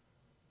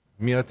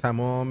 میاد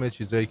تمام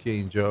چیزایی که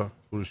اینجا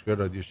فروشگاه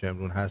رادیو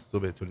شمرون هست رو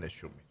بهتون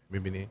نشون میده.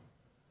 میبینی؟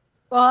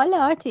 باله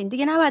آرتین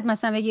دیگه نباید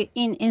مثلا بگی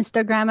این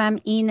اینستاگرامم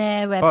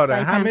اینه، وبسایتم آره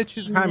همه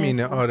چیز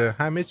همینه. آره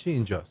همه چی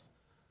اینجاست.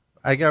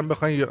 اگر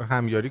بخواید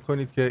همیاری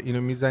کنید که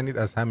اینو میزنید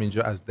از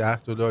همینجا، از $10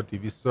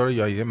 $200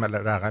 یا یه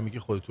رقمی که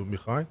خودتون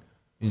میخواین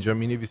اینجا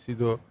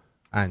مینویسید و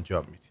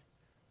انجام میدید.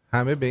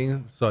 همه به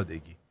این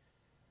سادگی.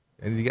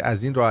 یعنی دیگه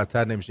از این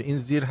راحت‌تر نمیشه. این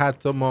زیر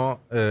حتی ما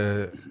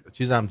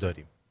چیزم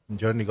داریم.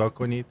 اینجا نگاه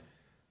کنید،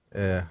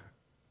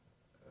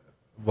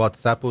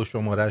 واتساپ و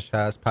شمارش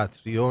هست،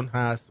 پاتریون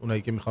هست.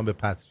 اونایی که میخوان به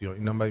پاتریون،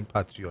 اینا با این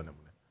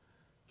پاتریونمونه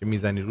که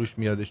میزنی روش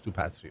میادش تو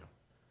پاتریون،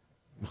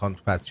 میخوان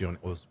تو پاتریون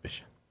عضو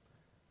بشن.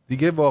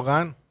 دیگه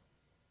واقعا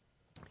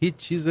هیچ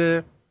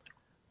چیز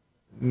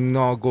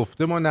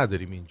ناگفته ما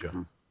نداریم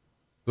اینجا.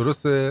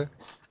 درسته؟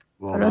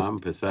 واقعا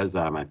پسر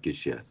زحمت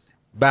کشی هست.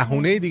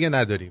 بهونه دیگه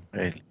نداریم.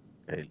 خیلی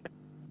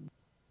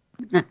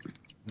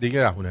دیگه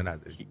بهونه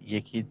نداریم.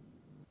 یکی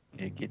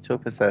تو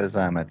پسر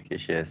زحمت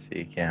کشی هستی،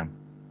 یکی هم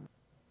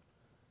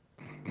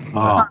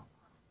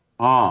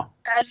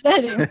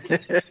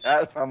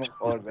حرفمو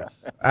خوردم.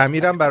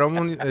 امیرم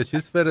برامون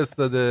چیز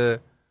فرستاده.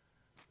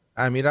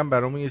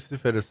 یه چیزی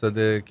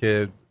فرستاده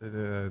که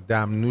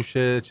دمنوش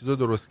چیزو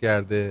درست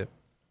کرده،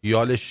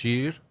 یال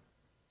شیر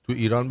تو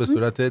ایران به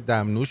صورت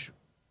دمنوش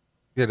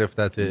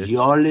گرفتتش.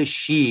 یال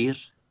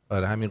شیر؟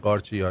 آره همین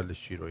قارچ یال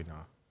شیر و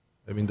اینا.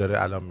 ببین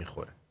داره الان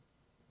میخوره.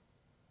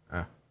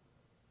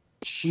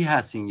 چی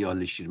هست این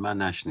یال شیر؟ من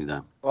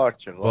نشنیدم.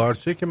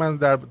 قارچه که من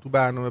تو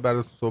برنامه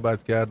برات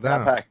صحبت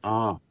کردم.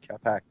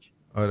 کپک.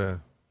 آره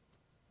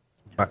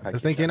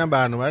مثلا اینکه اینم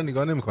برنامه رو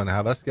نگاه نمیکنه،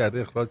 هوس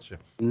کرده اخراج شه.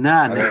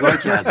 نه نگاه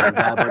کردم،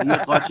 درباره یه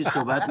قارچی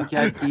صحبت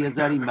میکرد که یه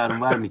ذره این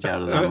برنامه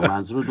میکرد.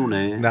 منظور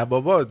دونه؟ نه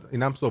بابا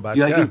اینم صحبت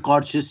یا کرد. این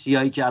قارچ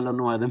سیاهی که الان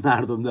اومده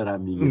مردم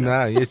دارن میگیرن.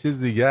 نه یه چیز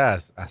دیگه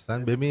است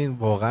اصلا. ببین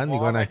واقعا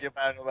نگاه اگه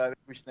برنامه رو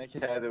گوش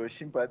نکرده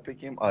باشیم باید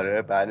بگیم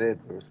آره بله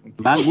درست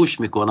میگی. من گوش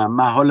میکنم،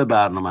 محال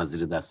برنامه از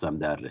زیر دستم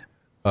دره.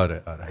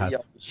 آره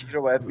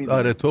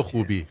آره تو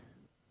خوبی.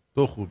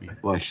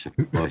 باشه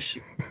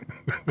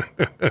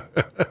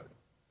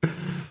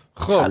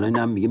خب الان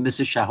هم میگه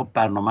مثل شهاب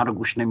برنامه رو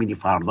گوش نمیدی،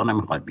 فردا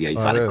نمیخواد بیای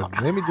سر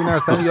کار. نمیدونه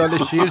اصلا یال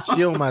شیر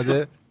چیه.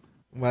 اومده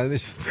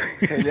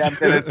خیلی هم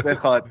دلت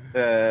بخواد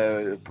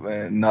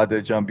نادر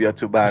جان بیا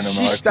تو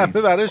برنامه. 6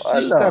 دفعه براش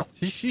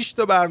 6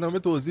 تا برنامه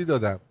توضیح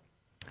دادم.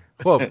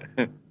 خب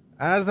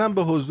عرضم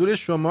به حضور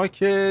شما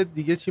که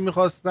دیگه چی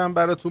میخواستم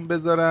براتون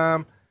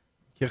بذارم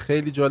که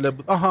خیلی جالب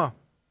بود. آها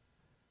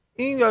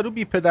این یارو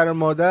بی پدر و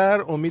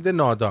مادر، امید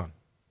نادان.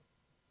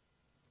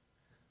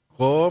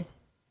 خب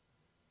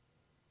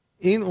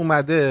این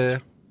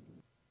اومده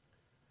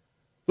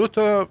 2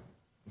 تا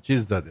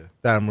چیز داده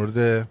در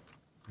مورد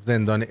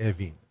زندان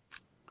اوین،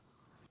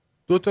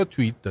 2 تا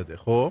توییت داده.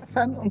 خب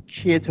اصلا اون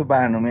کیه تو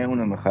برنامه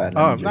اونو میخواد؟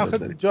 نه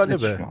خیلی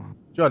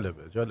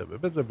جالبه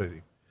بذار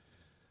بریم.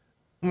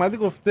 اومده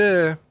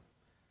گفته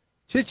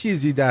چه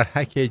چیزی در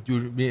حک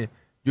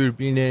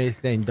دوربین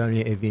زندان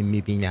اوین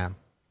میبینم؟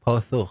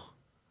 پاسخ: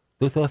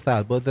 2 تا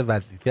سرباز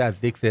وظیفه از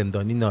یک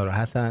زندانی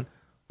ناراحتن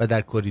و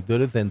در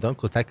کریدور زندان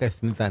کتکش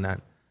میزنن.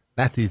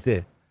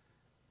 نتیجه: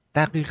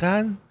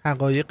 دقیقاً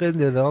حقایق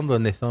نظام را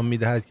نشان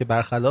میدهد که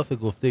برخلاف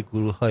گفته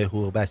گروه‌های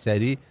حقوق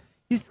بشری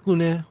هیچ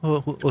گونه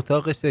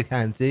اتاق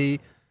شکنجه‌ای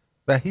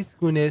و هیچ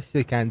گونه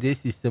شکنجه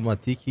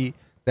سیستماتیکی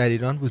در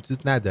ایران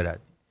وجود ندارد.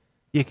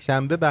 یک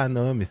شنبه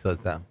برنامه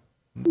میسازم،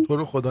 تو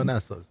رو خدا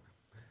نساز.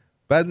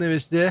 بعد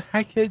نوشته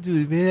حک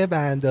دوربین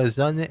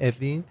براندازان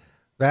اوین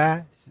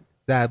و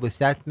ضرب و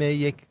شتم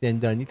یک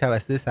زندانی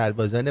توسط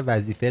سربازان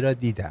وظیفه را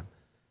دیدم.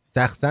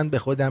 شخصاً به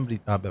خودم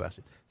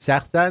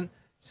شخصاً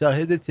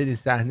شاهد چنین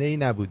صحنه‌ای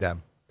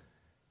نبودم.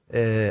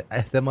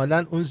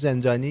 احتمالاً اون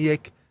زندانی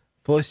یک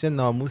فحش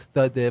ناموس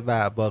داده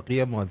و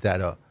باقی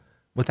ماجرا.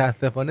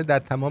 متاسفانه در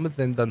تمام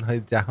زندان‌های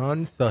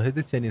جهان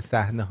شاهد چنین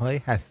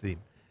صحنه‌هایی هستیم.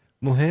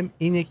 مهم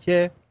اینه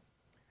که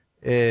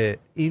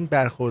این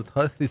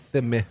برخوردها سیستم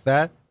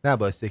محور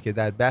نباشه که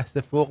در بحث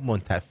فوق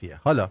منتفیه.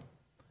 حالا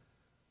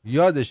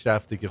یادش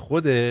رفته که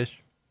خودش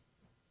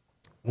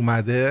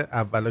اومده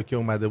اولا که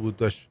اومده بود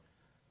داشت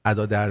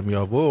ادا در می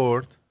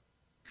آورد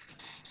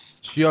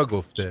چیا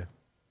گفته.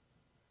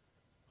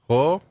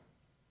 خب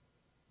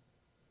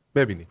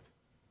ببینید.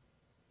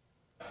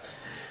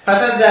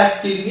 پس از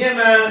دستگیری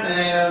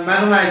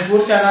منو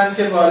مجبور کردن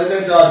که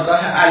وارد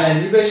دادگاه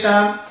علنی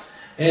بشم.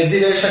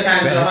 زیر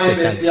شکنجه های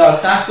بسیار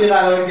سختی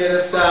قرار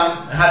گرفتم.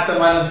 حتی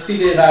منو 30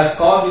 دقیقه از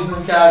کار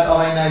بیرون کرد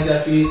آقای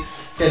نجفی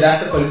که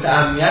دست پلیس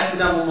امنیت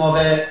بودم اون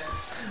موقع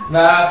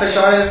و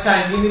فشار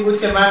سنگینی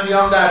بود که من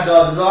بیام در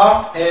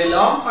دادگاه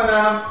اعلام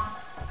کنم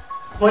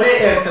پل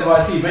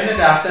ارتباطی بین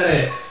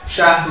دفتر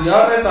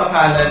شهریار رضا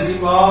پهلوی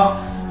با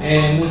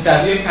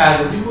موسوی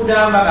کروبی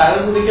بودم و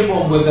قرار بوده که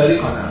بمبگذاری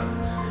کنم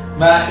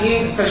و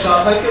این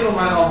فشارهایی که رو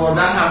من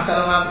آوردن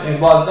همسرم هم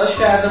بازداشت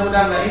کرده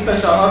بودن و این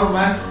فشارها رو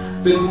من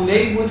به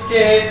گونه‌ای بود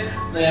که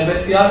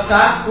بسیار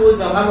سخت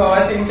بود و من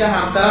بابت اینکه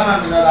همسرم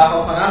هم اینا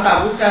رها کنم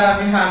قبول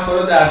کردم این حرفا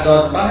رو در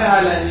دادگاه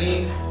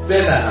علنی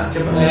بزنم که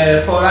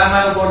فوراً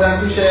منو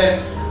بردن پیش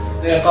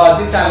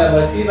قاضی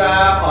صلواتی و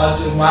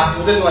حاج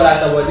محمود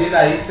دولت‌آبادی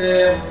رئیس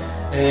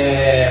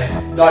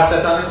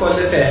دادستان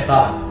کل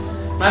تهران.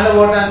 من رو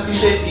بردن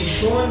پیش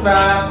ایشون و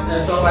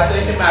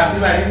صحبتایی که مبنی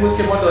بر این بود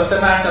که ما 2-3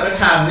 مرتبه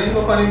تمرین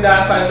بکنیم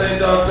در فضای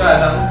دادگاه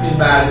از اون فیلم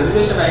برداری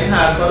بشه و این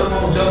حرفا رو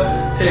ما اونجا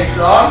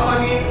تکرار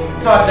کنیم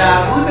تا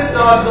در روز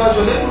دادگاه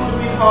جلوی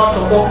دوربین‌ها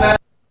توقف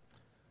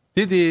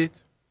دیدید؟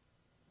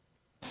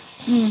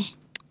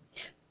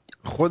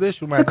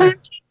 خودش اومده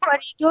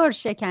کاریدور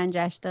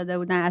شکنجهش داده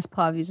بودن، از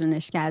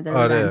پاویزونش کرده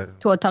بودن. آره.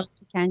 تو اتاق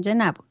شکنجه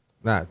نبود.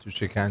 نه تو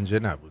شکنجه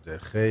نبوده.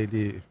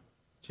 خیلی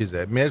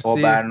چیزه. مرسی. با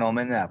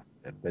برنامه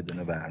نبوده،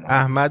 بدون برنامه.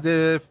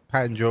 احمد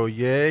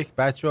 51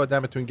 بچه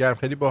آدمتون گرم،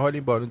 خیلی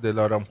باحالین. بانو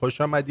دلارام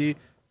خوش آمدی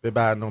به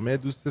برنامه،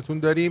 دوستتون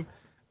داریم.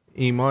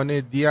 ایمان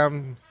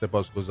دیم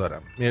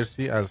سپاسگزارم.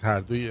 مرسی از هر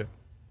دوی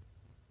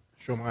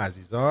شما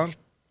عزیزان،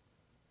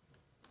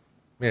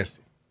 مرسی.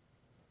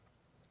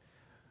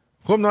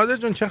 خب نادر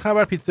جون چه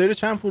خبر؟ پیتزایی رو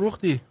چند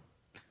فروختی؟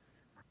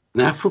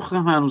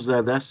 نفروختم هنوز،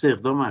 در دست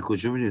اقدام. از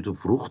کجا میدونی تو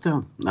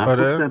فروختم؟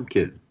 نفروختم. آره؟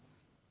 که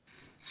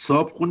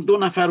صابخونه 2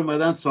 نفر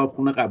اومدن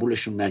صابخونه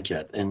قبولشون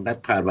نکرد، انقدر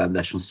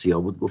پروندهشون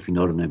سیاه بود گفت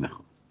اینا رو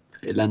نمیخوام،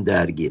 فعلا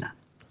درگیرن.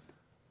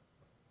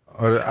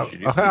 آره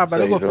آخه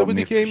اولا گفته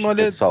بودی که این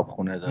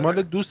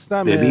مال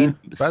دوستمه. ببین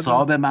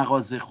صاحب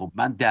مغازه، خب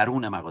من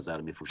درون مغازه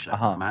رو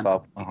میفروشم. من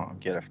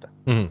گرفتم.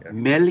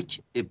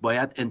 ملک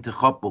باید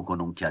انتخاب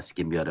بکنه اون کسی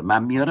که میاره.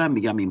 من میارم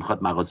میگم این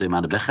میخواد مغازه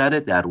منو بخره،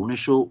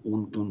 درونشو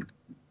اون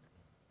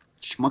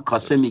ما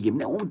کاسه میگیم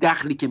نه اون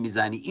دخلی که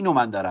میزنی اینو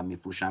من دارم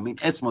میفروشم، این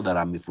اسمو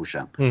دارم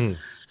میفروشم.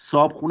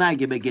 صابخونه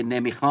اگه بگه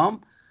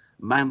نمیخوام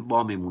من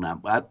با میمونم،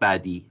 باید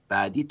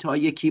بعدی تا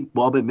یکی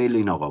باب میل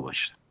این آقا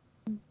باشه.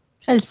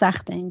 خیلی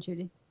سخته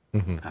اینجوری.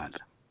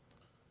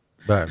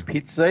 بله.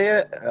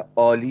 پیتزای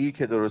عالی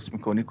که درست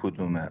میکنی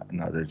کدومه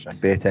نادر جان؟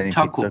 بهترین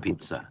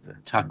پیتزا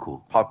تاکو.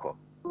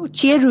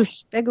 چیه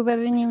روش؟ بگو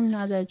ببینیم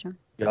نادر جان.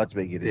 یاد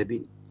بگیری.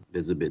 ببین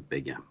بذار بهت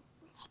بگم.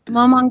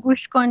 مامان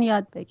گوش کن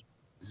یاد بگی.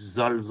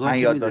 زالزا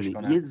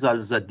یه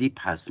زالزا دیپ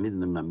هست،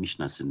 میدونم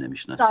میشناسی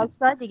نمیشناسی؟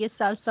 سالسا دیگه،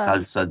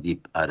 سالسا دیپ.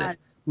 آره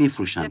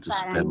میفروشن تو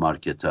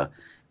سوپرمارکت ها.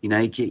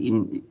 اینایی که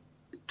این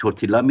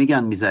تورتیلا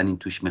میگن میزنین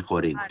توش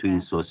میخورین. تو این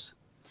سس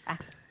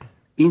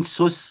این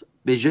سس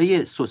به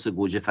جای سس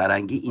گوجه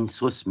فرنگی این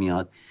سس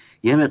میاد،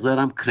 یه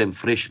مقدارم کرم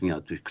فرش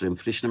میاد توش. کرم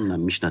فرش نمیدونم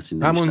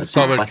میشناسین نمیشناسین؟ همون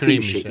ساور کریم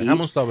میشه.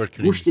 همون ساور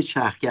کریم. گوشت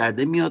چرخ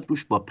کرده میاد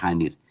روش با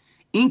پنیر.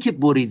 این که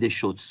بریده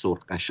شد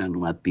سرخ قشنگ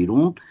اومد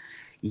بیرون،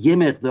 یه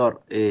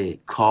مقدار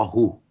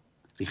کاهو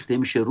ریخته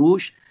میشه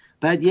روش،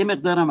 بعد یه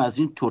مقدارم از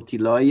این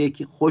تورتیلایی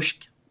که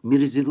خشک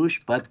میریزی روش،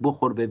 بعد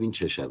بخور ببین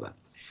چه شود.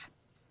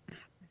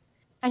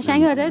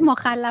 قشنگ آره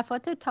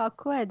مخلفات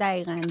تاکو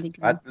دقیقاً دیگه.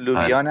 بعد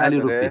لوبیا ولی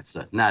رو نداره؟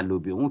 پیتزا نه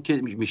لوبیا، اون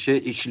که میشه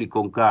ایشلی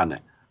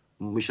کنکانه،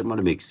 میشه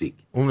مال مکزیک.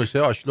 اون میشه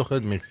آشلوخ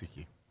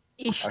مکزیکی.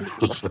 ایشلی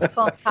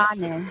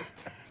کنکانه.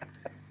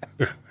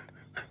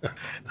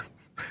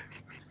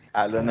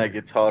 الان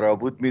اگه تارا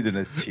بود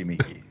میدونست چی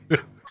میگی.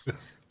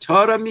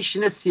 تارا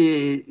میشینه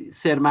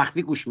سر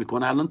مخفی گوش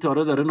میکنه. الان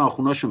تارا داره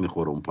ناخوناشو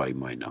میخوره اون پای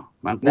ما اینا.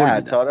 من قول نه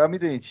میدم. تارا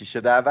میدونی چی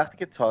شده؟ در وقتی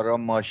که تارا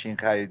ماشین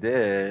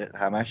خریده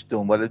همش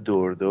دنبال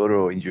دور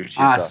و اینجور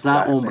چیزا.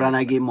 اصلا عمرن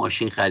اگه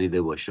ماشین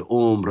خریده باشه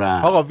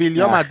عمرن. آقا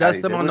ویلیام از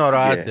دست ما خریده بود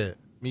ناراحته دیگه.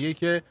 میگه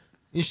که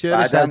این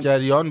شعرش بعدم- از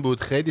جریان بود،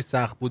 خیلی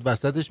سخت بود،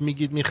 وسطش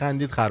میگید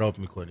میخندید خراب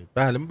میکنید.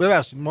 بله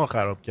ببخشید ما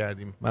خراب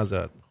کردیم،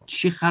 معذرت میخوام.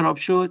 چی خراب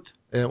شد؟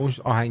 اون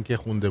آهنگ که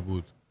خونده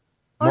بود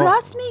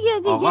راست میگه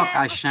دیگه. آقا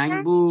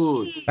قشنگ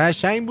بود.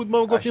 قشنگ بود،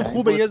 ما گفتیم قشنگ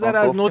خوبه بود، یه ذره ما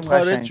از گفتیم نوت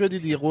خارج قشنگ. شدی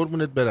دیگه،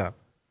 قربونت برم.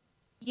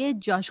 یه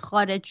جاش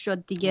خارج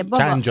شد دیگه بابا.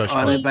 چند جاش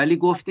آره خارج. ولی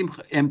گفتیم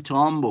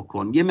امتحان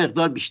بکن، یه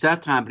مقدار بیشتر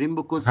تمرین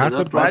بکن. حرف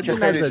صدات بعدی رادیو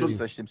نزدی. خیلی خیلی دوست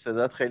داشتیم،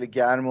 صدات خیلی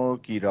گرم و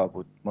گیرا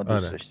بود، ما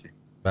دوست آره. داشتیم.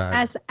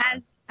 بله.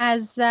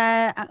 از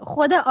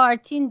خود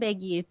آرتین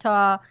بگیر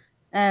تا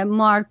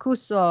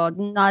مارکوس و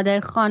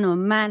نادرخان و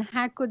من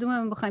هر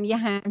کدوممون بخوایم یه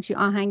همچی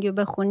آهنگو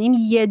بخونیم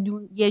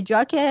یه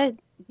جا که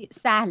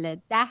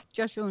سهله 10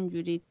 جاش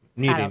اونجوری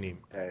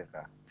میرینیم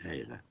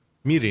دقیقا.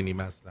 میرینیم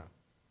اصلا.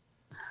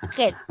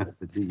 خیلی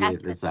دیگه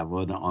به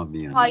زبان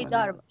عامیانه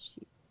پایدار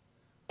باشی.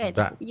 خیلی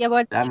بله. خوب. یه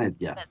بار دمت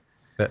گرم.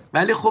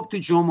 ولی خب تو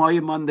جمعه‌های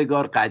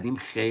ماندگار قدیم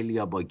خیلی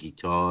یا با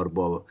گیتار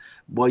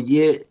با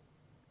یه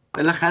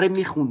بالاخره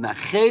میخوندن،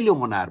 خیلی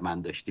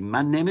هنرمند داشتیم.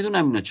 من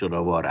نمیدونم اینا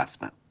چرا وا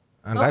رفتن.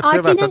 انقدر که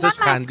آرتین وسطش انقدر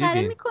مسخره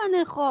خندیدین.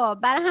 میکنه، خب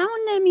برای همون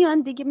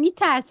نمیان دیگه،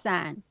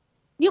 میترسن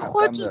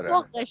میخور حتما تو داره.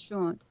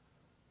 ذوقشون.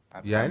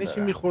 یعنی چی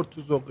میخورد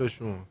تو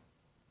ذوقشون؟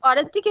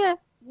 آره دیگه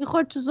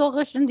میخورد تو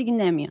ذوقشون دیگه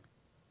نمیان.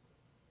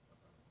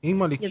 این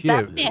مال یه کیه؟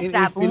 ذره این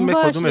مهربون فیلم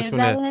باش، یه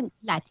کدومتونه؟ ذره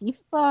لطیف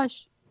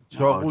باش.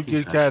 چاقو آرتین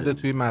گیر کرده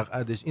قشنگ. توی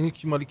مقعدش. این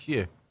کی مال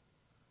کیه؟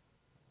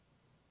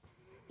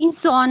 این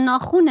سوان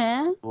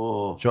ناخونه.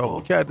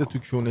 چاقو کرده تو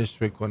کونش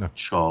فکر کنم.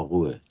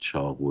 چاقوه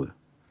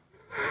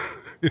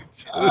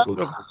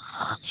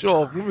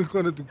چاقو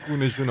میکنه تو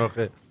کونشون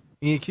آخه.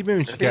 این یکی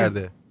ببین چی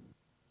کرده.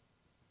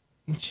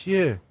 این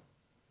چیه؟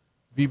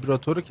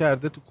 ویبراتور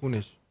کرده تو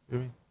کونش.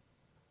 ببین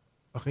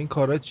آخه این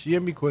کارا چیه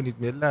میکنید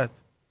ملت؟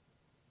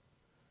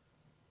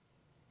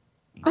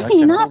 آخه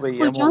اینا از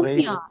کجا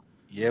میان؟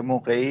 یه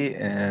موقعی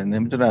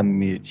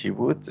نمیدونم چی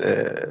بود،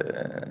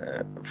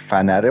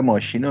 فنر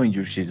ماشین و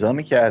اینجور چیزا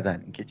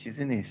میکردن. این که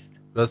چیزی نیست.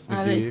 راست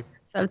میگی؟ آره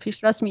سال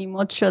پیش راست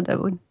مد شده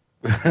بود.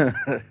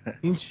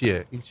 این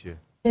چیه؟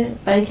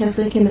 برای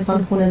کسایی که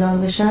میخوان خونه دار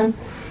بشن،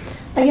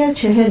 اگر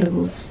 40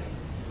 روز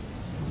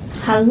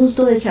هر روز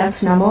 2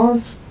 رکعت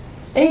نماز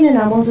عین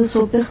نماز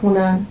صبح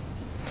بخونن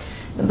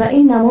و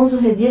این نماز رو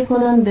هدیه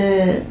کنن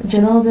به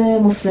جناب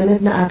مسلم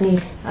ابن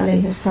عقیل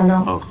علیه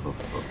السلام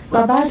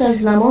و بعد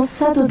از نماز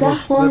 110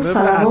 بار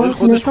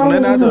صلوات نثار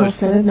روح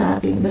مسلم ابن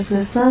عقیل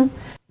بفرستن.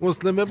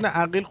 مسلم ابن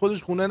عقیل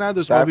خودش خونه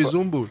نداشت،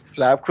 آویزون بود.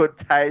 سب کن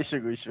تهش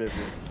گوش بده.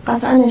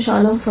 قطعا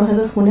انشاءالله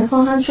صاحب خونه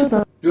خواهند شد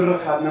و 2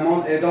 رکعت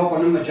نماز ادا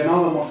کنیم به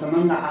جناب مسلم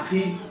ابن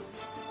عقیل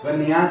و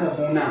نیت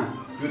خونه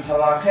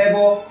توقع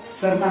با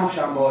سر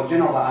نفشم با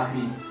جناب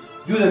عقیل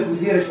جود تو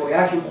زیرش با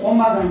یکشون خون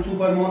بزن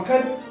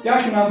سوپرمارکت،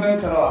 یکشون هم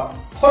بین کرا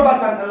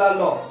قربتن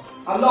الله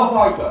الله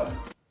اکبر.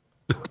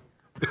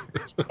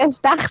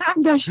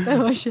 استخرم داشته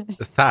باشه.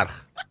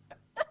 استرخ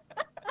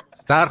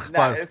نه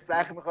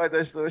استخ میخوای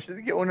داشته باشه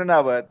دیگه، اونو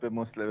نباید به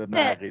مسلم ابن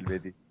عقیل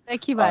بدی.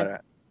 کی باید؟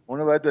 آره.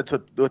 اونو باید به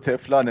دو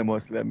طفلان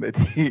مسلم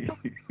بدی.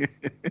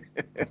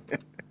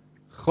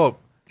 خب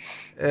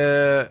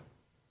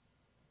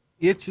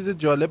یه چیز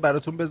جالب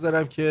براتون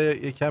بذارم که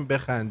یکم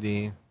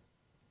بخندین.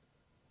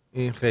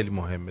 این خیلی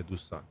مهمه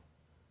دوستان،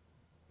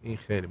 این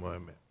خیلی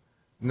مهمه.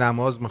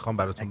 نماز میخوام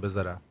براتون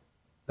بذارم.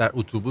 در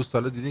اتوبوس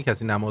حالا دیدین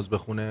کسی نماز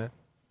بخونه؟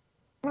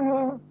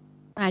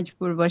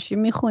 مجبور باشی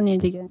میخونی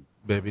دیگه.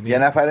 ببینید یه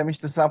نفره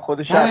میشناسم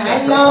خودش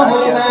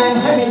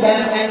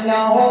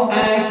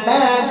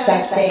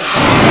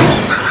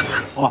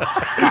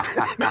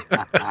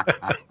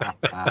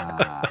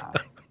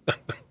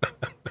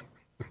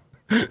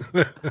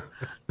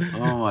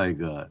Oh my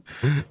god.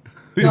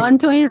 جان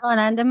تو این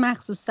راننده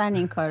مخصوصا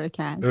این کارو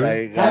کرد.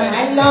 وای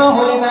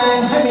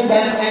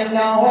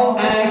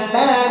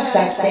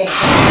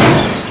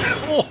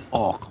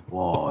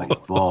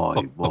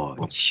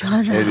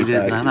خیلی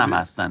زنم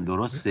هستن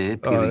درسته؟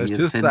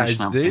 پیری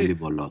سنش هم خیلی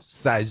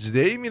بالاست.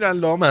 سجده‌ای میرن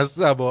لام از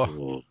صبا.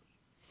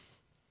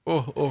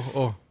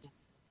 اوه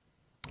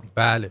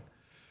بله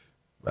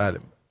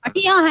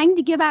یه آهنگ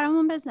دیگه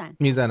برامون بزن.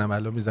 میزنم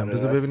الان میزنم.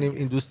 بذار ببینیم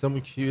این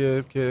دوستمون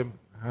کیه که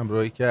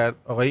همراهی کرد.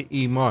 آقای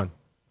ایمان.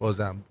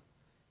 بازم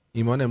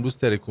ایمان امروز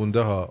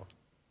ترکونده ها.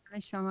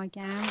 شما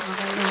گرم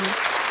آقای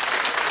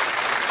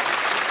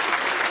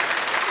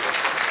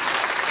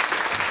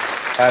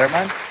برای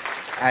من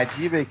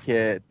عجیبه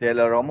که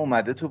دلارام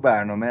اومده تو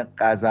برنامه،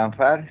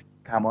 غضنفر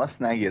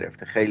تماس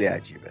نگرفته. خیلی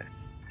عجیبه.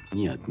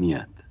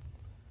 میاد.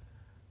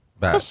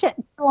 بله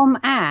جمعه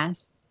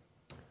است.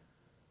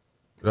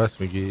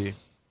 راست میگی؟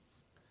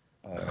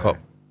 خب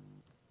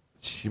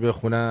چی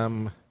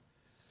بخونم؟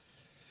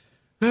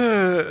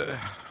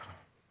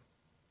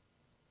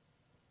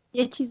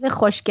 یه چیز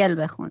خوشگل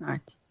بخون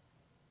آرتین.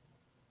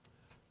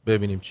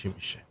 ببینیم چی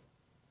میشه.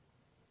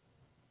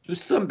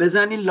 دوستان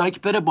بزنین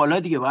لایک بره بالا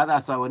دیگه، باید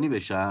عصبانی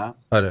بشم.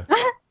 آره.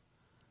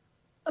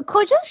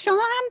 کجا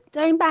شما هم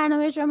دارین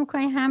برنامه اجرا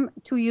میکنین هم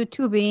تو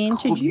یوتیوبین؟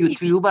 خب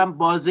یوتیوبم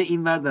باز،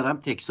 اینور دارم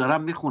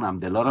تکسارم میخونم.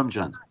 دلارام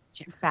جان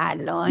چه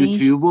بلایی.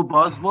 یوتیوبو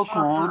باز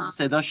بکن،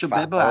 صداشو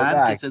ببند که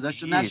عکسی.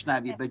 صداشو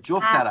نشنوی، به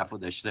جفت طرفو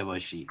داشته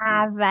باشی.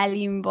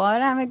 اولین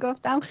بارمه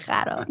گفتم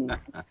خراب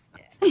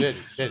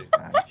نشه.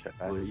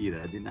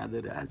 ایرادی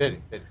نداره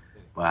عزیز،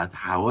 باید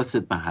حواست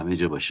به همه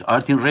جا باشه.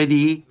 آرتین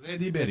ردی؟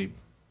 ردی بریم.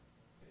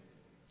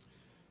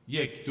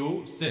 1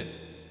 2 3.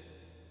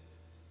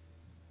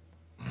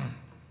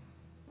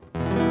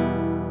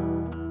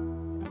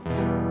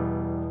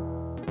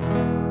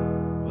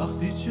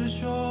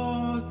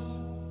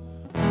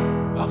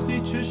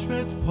 وقتی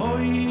چشمت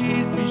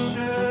پاییز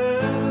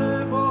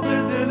میشه، باغ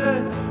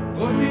دلت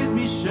گلریز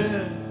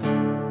میشه،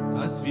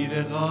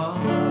 تصویر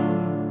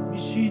غم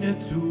میشینه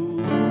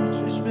تو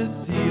چشم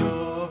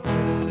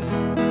سیاهه،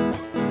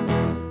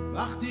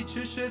 وقتی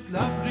چشت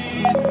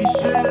لبریز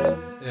میشه.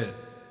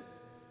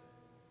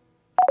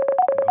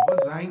 آقا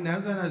زنگ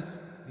نزن از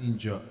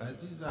اینجا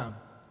عزیزم،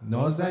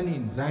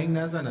 نازنین زنگ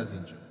نزن از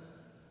اینجا.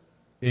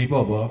 ای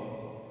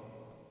بابا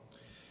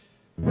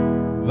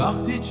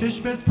وقتی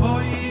چشمت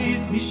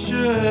پاییز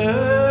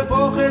میشه،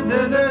 باغ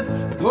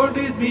دلت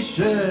گلریز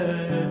میشه،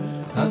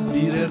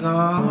 تصویر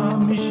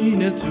غم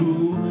میشینه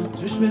تو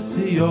چشم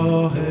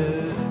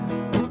سیاهه،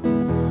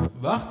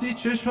 وقتی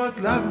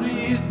چشمت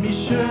لبریز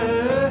میشه،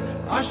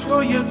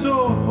 اشکای تو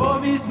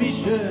آویز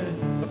میشه،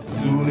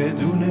 دونه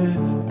دونه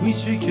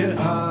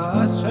میچکه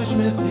از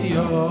چشم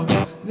سیاه.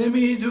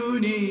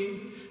 نمیدونی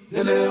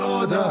دل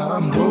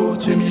آدم رو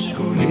چه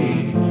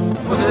میشکونی،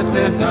 خودت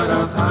بهتر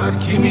از هر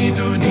کی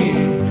میدونی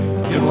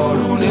که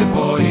بارون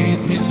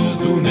پاییز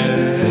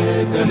میسوزونه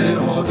دل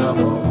آدم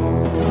رو.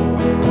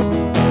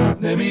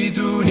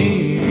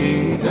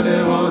 نمیدونی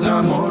دل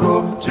آدم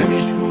رو چه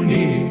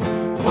میشکونی،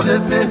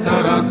 خودت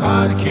بهتر از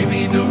هر کی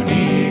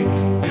میدونی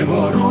که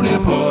بارون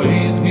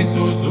پاییز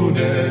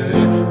میسوزونه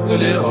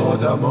دل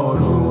آدم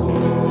رو.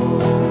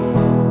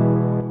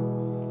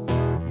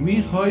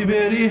 میخوای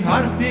بری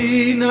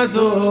حرفی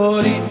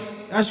نداری،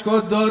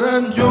 اشکات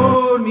دارن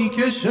جور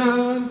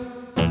میکشن،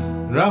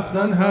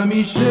 رفتن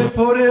همیشه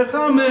پر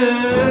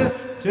غمه،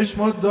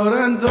 چشمات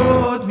دارن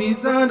داد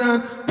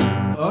میزنن.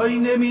 آی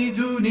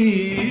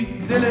نمیدونی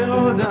دل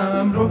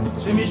آدم رو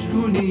چه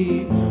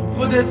میشکونی،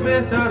 خودت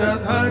بهتر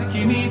از هر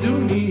کی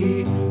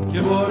میدونی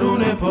که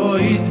بارون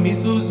پاییز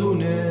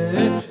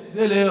میسوزونه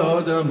دل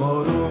آدم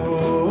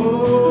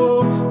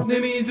رو.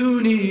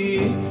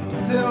 نمیدونی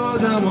دل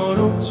آدم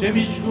رو چه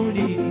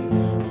میشکونی،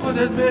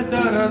 خودت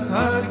بهتر از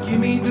هر کی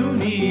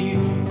میدونی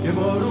که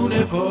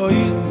بارون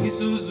پاییز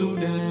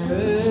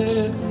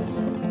میسوزونه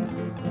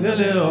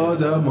دل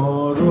آدم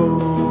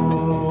رو.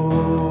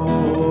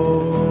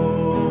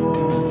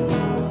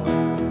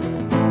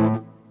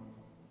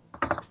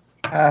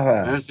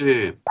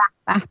 مرسی.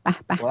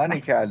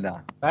 وانی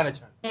کلا بله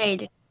چند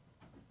خیلی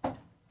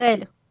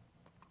خیلی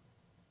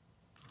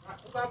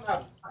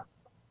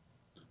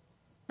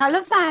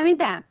حالا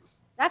فهمیدم،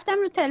 رفتم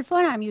رو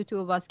تلفنم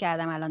یوتیوب باز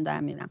کردم، الان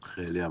دارم میرم.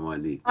 خیلی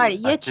عالی. آره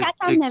یه چت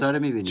هم تکسار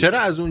میبینی؟ چرا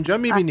از اونجا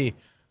میبینی؟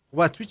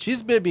 و توی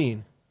چیز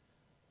ببین.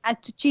 از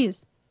تو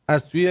چیز؟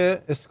 از توی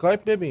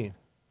اسکایپ ببین.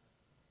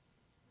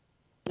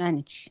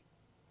 یعنی چی؟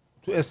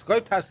 تو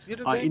اسکایپ تصویر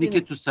رو اینی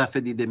که تو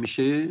صفحه دیده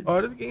میشه؟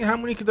 آره دیگه، این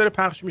همونی که داره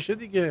پخش میشه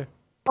دیگه.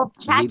 خب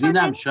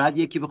میبینم شاید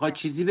یکی بخواد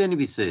چیزی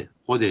بنویسه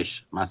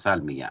خودش، مثل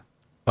میگم.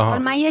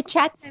 من یه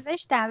چت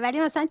نوشتم ولی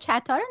مثلا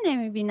چت ها رو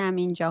نمیبینم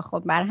اینجا،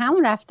 خب بر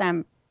همون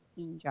رفتم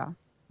اینجا.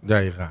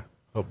 دقیقا.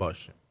 خب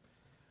باشه.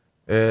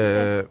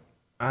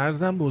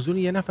 عرضم به حضور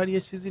یه نفر یه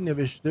چیزی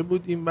نوشته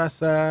بود این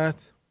وسط،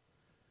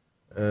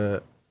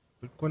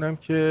 فکر کنم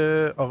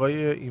که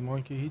آقای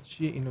ایمان که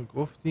هیچی، اینو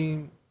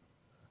گفتیم.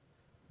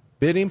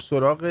 بریم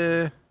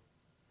سراغ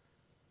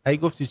ای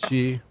گفتی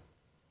چی؟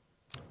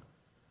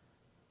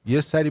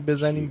 یه سری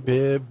بزنیم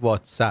به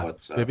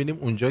واتساپ ببینیم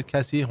اونجا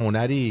کسی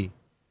هنری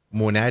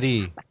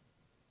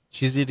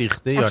چیزی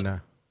ریخته یا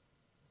نه.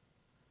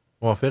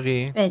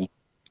 موافقی؟ بریم.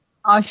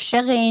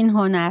 عاشق این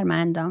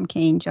هنرمندام که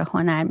اینجا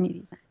هنر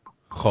میریزن.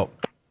 خب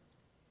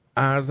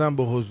عرضم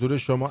به حضور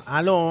شما.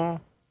 الو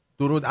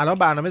درود، الان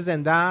برنامه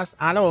زنده است.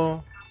 الو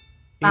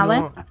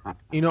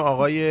اینو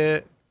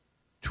آقای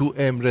تو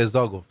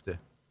امرزا گفته.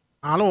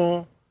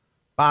 الو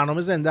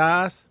برنامه زنده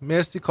است.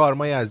 مرسی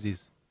کارمای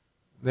عزیز.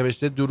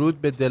 نوشته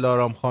درود به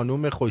دلارام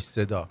خانوم خوش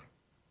صدا.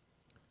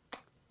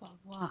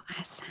 بابا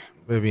اصلا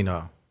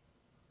ببینا.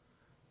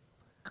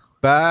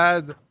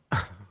 بعد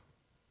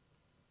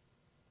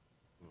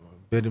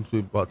بریم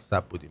توی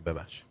واتساپ بودیم.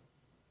 ببخشید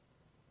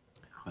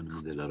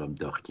خانم دلارام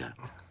داغ کرد.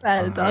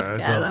 داغ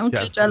کردم،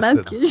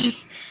 خجالت کشید.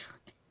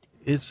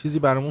 یه چیزی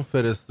برامون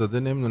فرستاده،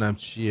 نمیدونم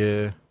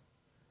چیه،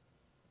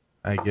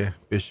 اگه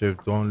بشه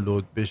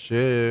دانلود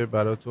بشه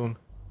براتون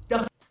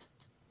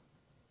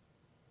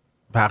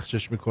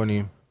پخشش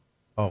میکنیم.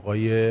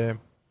 آقای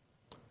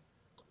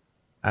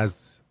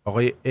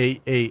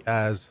ای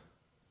از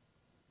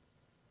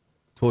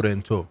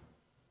تورنتو،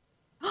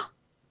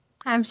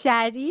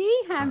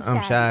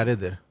 همشهره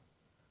داره.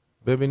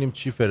 ببینیم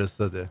چی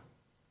فرستاده.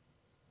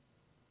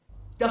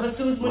 داخل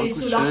سوزمونی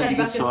سولاخ کردی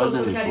وقتی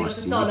سوزمون کردی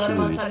واسه سالار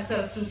من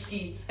سر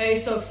سوسکی هی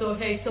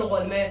سوک هی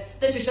سوقلمه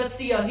ده چشات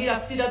سیاهی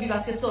رفت سیرابی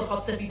واسه سرخاب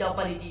سفیداب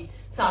بالیدی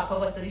سرکا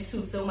واسه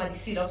سوسه اومدی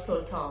سیراب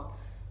سلطان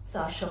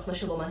سر شاخ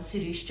نشو با من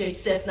سیریش جای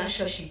صفر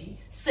نشاشیدی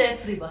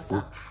صفری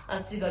باسم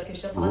از سیگار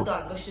کشتا فقط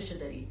دانگاشتشو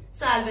داری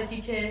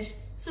سلبتی کش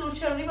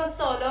سورچرونی با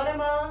سالار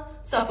من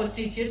صف و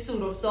سیتی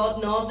سور و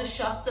ساد ناز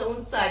شست اون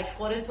سگ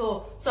خوره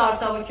تو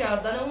سرسوا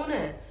کردن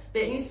اونه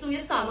به این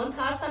سوی سلمان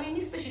ترسم این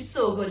نیست بشی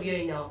سوگلی و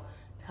اینا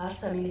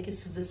ترسم اینه که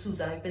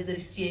سوزنک بذاری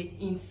سیه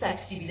این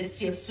سکسی بیله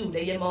سیه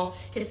سوله ما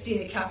که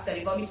سینه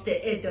کفتری با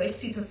میسته ادعای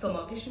سیت و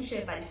سماکش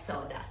میشه ولی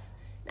ساده است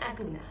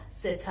نگو نه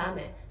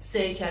ستمه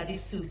سه کردی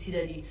سوتی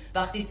دادی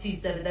وقتی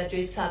 13 در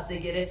جای سبزه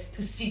گره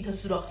تو سی تا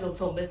سوراخ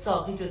جلتون به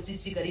ساقی جزی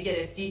سیگاری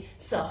گرفتی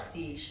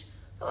ساختیش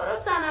دارا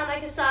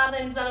سننه که سر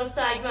نمیزن و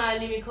سگ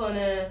معلی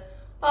میکنه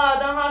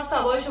آدم هر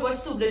سبایشو باش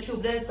سوبله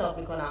چوبله حساب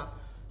میکنم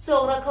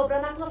سغرا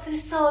کبرا نپافل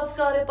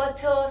سازگاره با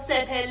تو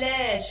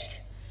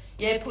سپلشک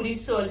یه پولی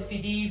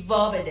سلفیدی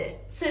وا بده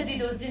سزی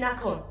دوزی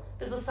نکن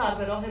بذار سر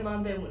به راه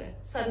من بمونه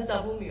سر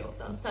زبون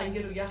میافتم سنگ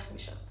رو یخ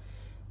میشم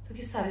تو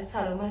که سرت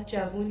سلامت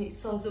جوونی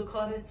ساز و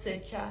کارت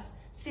سکه است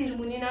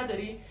سیرمونی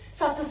نداری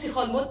صد تا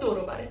سیخال ما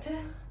دورو برته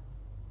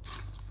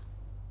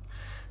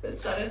به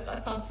سرت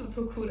قسم سوت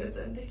و کور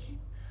زندگی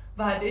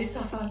وعده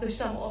سفر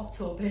داشتم آب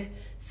توبه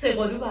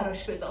سقالو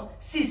براش بزام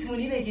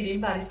سیسمونی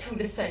بگیریم برای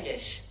طول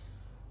سگش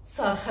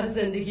سرخر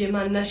زندگی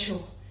من نشو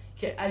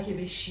که اگه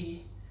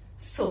بشی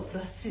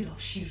سفره سیراب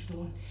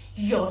شیردون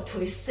یا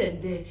توی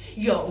سنده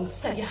یا اون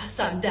سگ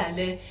حسن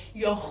دله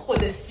یا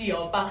خود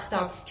سیاه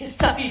بختم که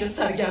سفید و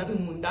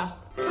سرگردون موندم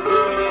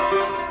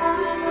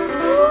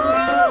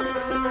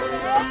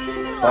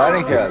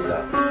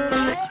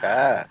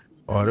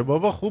آره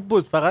بابا خوب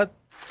بود فقط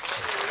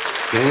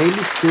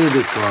خیلی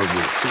ساده کار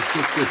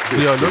بود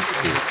دیالوگ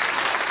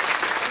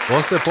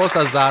با سپاس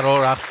از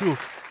زهرا رخشو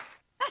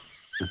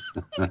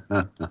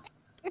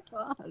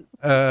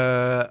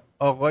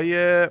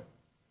آقای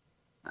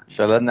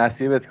انشالله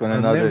نصیبت کنه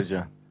نادر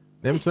جان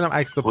نمیتونم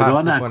عکس رو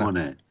خدا پخش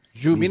نکنه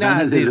جوبین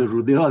عزیز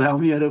روده آدم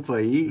میاره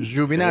پایی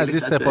جوبین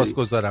عزیز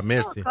سپاسگزارم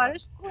مرسی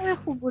کارش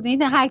خوب بود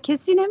این هر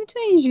کسی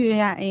نمیتونه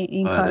اینجوری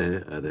این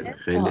کار آره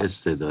خیلی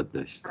استعداد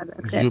داشت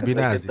جوبین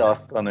عزیز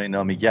داستان و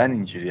اینا میگن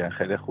اینجوری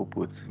خیلی خوب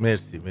بود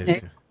مرسی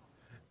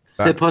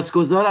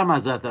سپاسگزارم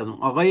ازتون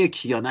آقای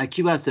کیان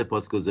کی باید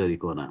سپاسگزاری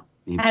کنم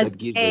این شب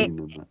گیر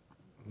داریم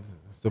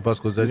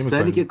سپاسگزاری میکنم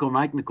میکنم که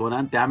کمک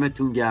میکنن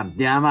دمتون گرم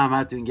دم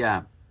همتون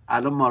گرم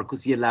الان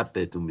مارکوس یه لب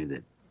بهتون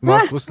میده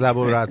مارکوس لب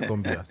رو رد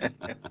کن بیاد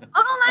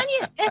آقا من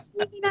یه اسم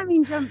میبینم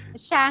اینجا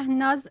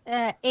شهناز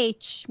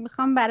ایچ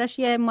میخوام براش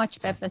یه ماچ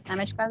بفرستم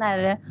اشکال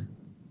نداره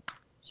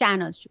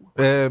شهناز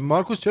جون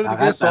مارکوس چرا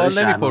دیگه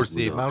سوال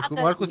نمیپرسی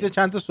مارکوس یه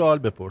چند تا سوال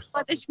بپرس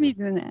خودش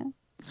میدونه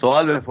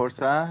سوال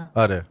بپرسم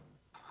آره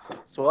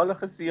سوال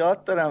خیلی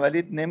زیاد دارم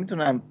ولی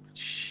نمیتونم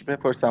چی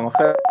بپرسم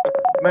آخه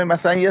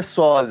مثلا یه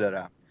سوال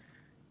دارم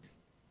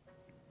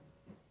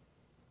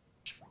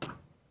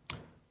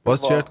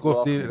باز چرت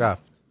گفتی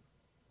رفت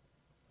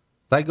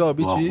سگ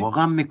آبی چی؟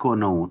 واقعا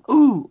میکنه اون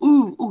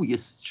او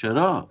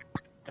چرا؟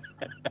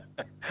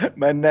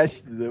 من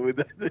نشنیده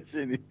بودم تو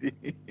شنیدی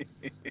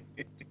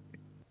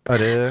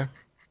آره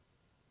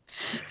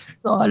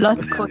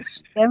سوالات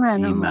کشته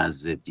منو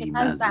بیمزه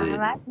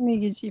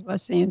میگی چی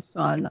واسه این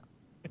سوالا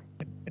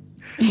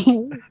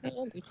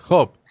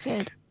خب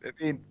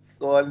ببین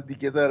سوال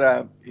دیگه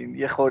دارم این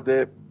یه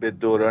خورده به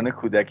دوران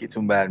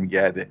کودکیتون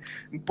برمیگرده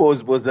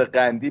بزبز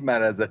قندی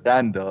مرض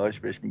قند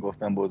داشت بهش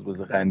میگفتن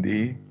بزبز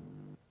قندی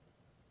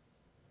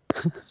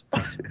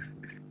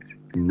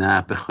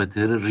نه به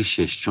خاطر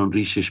ریشش چون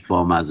ریشش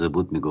بامزه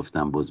بود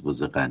میگفتن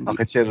بزبز قندی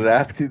آخه چه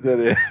ربطی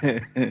داره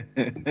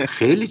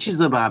خیلی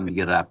چیزا به هم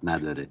دیگه ربط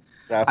نداره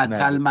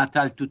اتل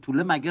متل تو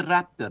طوله مگه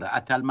ربط داره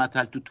اتل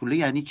متل تو طوله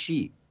یعنی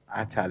چی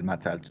اتل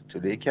متل تو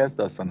طوله یکی از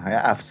داستان‌های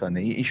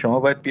افسانه‌ای این شما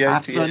باید بیاید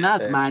افسانه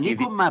است معنی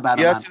کن من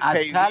برام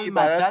اتل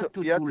متل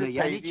تو طوله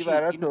یعنی چی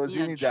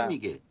توضیح میدم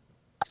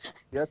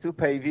یا تو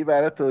پیوی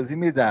برای توضیح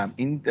میدم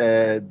این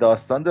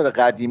داستان داره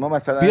قدیما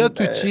مثلا بیا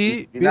تو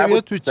چی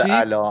بیا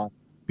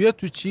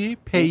تو چی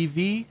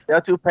پیوی یا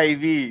تو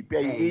پیوی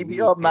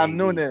بیا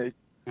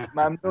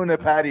ممنونه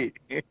پری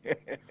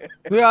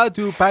بیا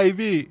تو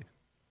پیوی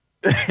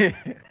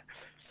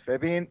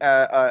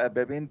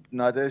ببین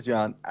نادر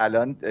جان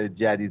الان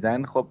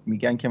جدیدن خب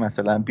میگن که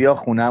مثلا بیا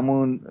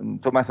خونمون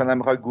تو مثلا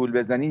میخوای گول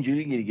بزنی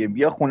اینجوری گیری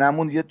بیا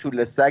خونمون یه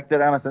طول سگ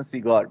داره مثلا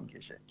سیگار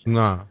میکشه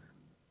نه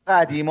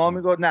قدیما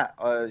میگفت نه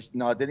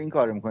نادر این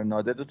کارو میکنه،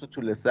 نادر تو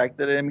طول سگ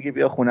داره میگه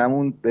بیا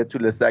خونمون به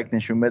طول سگ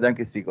نشون بدم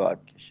که سیگار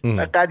بکشه.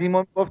 و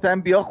قدیما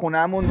میگفتن بیا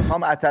خونمون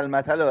میخوام اتل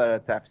متل رو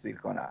برات تفسیر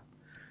کنم.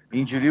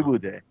 اینجوری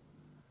بوده.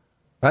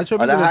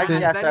 بچه‌ها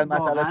میدونستین اتل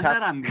متل رو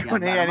تفسیر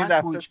کنه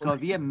یعنی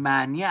کنجکاوی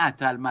معنی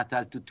اتل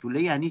متل تو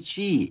طوله یعنی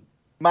چی؟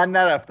 من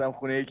نرفتم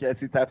خونه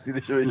کسی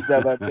تفسیرش رو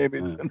بشنوم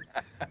نمیتونم.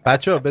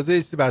 بچه‌ها بذارید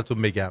یه چیزی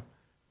براتون بگم.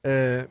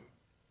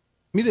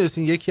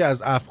 میدونستین یکی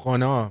از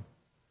افغانا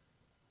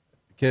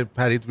که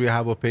پرید روی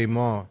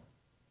هواپیما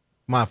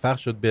موفق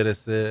شد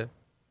برسه؟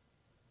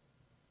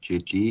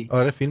 چی؟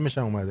 آره فیلمش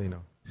هم اومده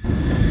اینا.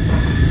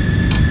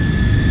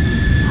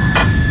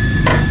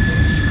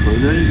 چیکار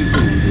داری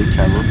میکنه؟ یه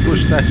کباب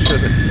کشته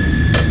شده.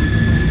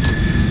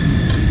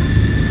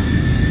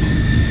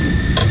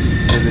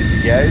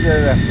 جگری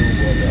داره رفته اون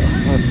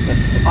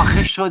بالا.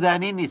 آخه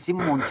شدنی نیست،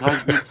 این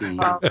مونتاژ نیست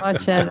این.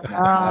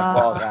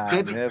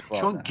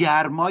 چون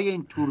گرمای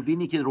این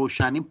توربینی که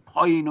روشنی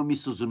پای اینو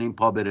میسوزونه این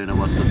پا برنه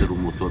واسطه رو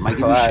موتور مگه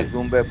میشه؟ از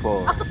اون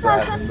بپرس. آخه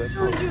از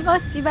اون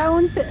واسطی و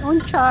اون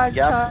چار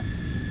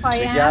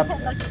پایه هم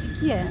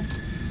پلاستیکیه.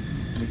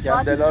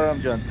 میگم دلارام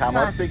جان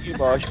تماس بگیر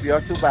باهاش بیار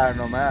تو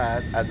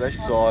برنامه ازش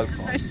سوال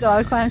کن.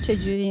 سوال کنم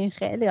چجوری این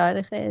خیلی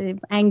آره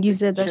خیلی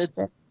انگیزه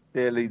داشته.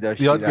 دلی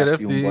داشتی یاد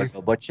گرفتی؟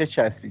 با چه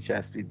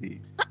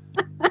چسبیدی؟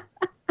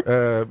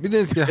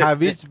 میدونید که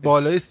هویج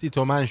بالای 30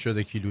 تومن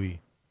شده کیلویی.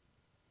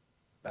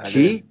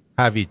 چی؟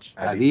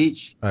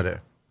 هویج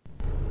آره.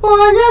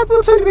 باید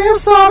بتونی بهم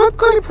ثابت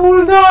کنی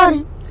پول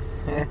داری.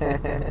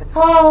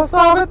 ها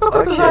ثابت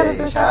بکن تو زنت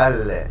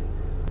بشن.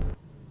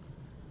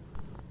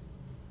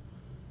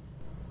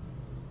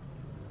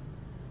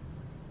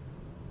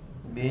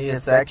 بیا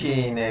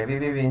سکینه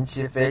ببین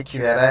چی فکری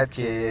برات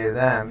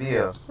کردم.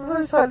 بیا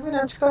روی سال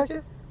بینم چیکار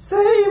کرد.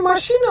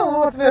 ماشین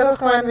آورد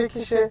وراخ من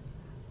بکشه.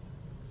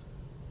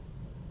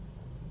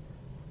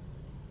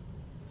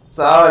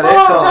 سلام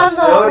علیکم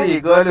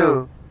چطوری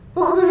گلو؟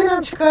 بگو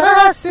ببینم چیکاره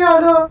هستی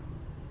حالا.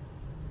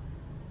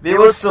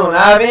 بیبوستون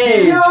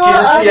هویج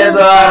کیلو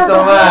 30,000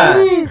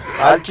 تومن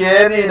حال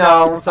کردی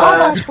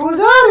ناموسانه. آبش پول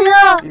داری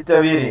یا؟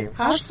 بیتا بیریم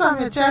هستم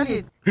یا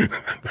جلید.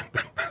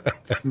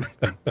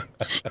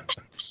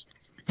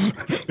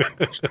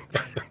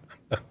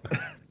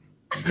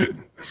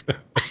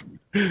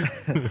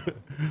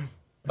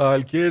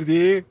 حال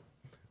کردی؟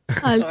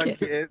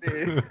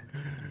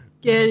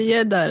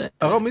 گریه داره.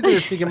 آقا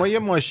میدونستی که ما یه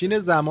ماشین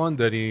زمان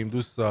داریم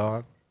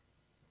دوستان؟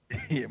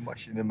 یه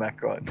ماشین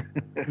مکان.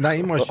 نه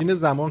این ماشین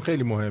زمان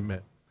خیلی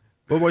مهمه.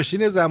 با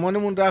ماشین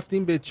زمانمون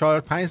رفتیم به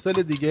 4-5 سال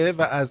دیگه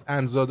و از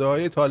انزاده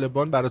های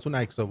طالبان براتون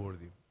عکس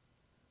آوردیم.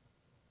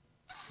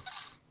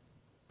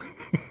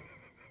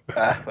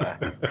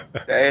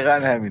 دقیقا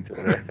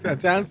همینطوره.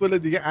 چند سال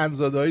دیگه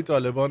انزاده های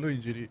طالبان رو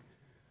اینجوری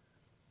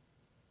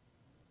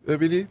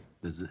ببینید.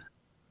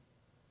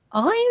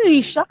 آقا این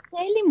ریشا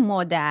خیلی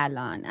مده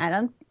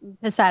الان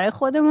پسرای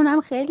خودمون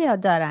هم خیلی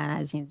دارن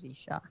از این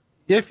ریشا.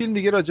 یه فیلم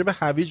دیگه راجع به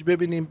هویج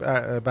ببینیم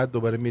بعد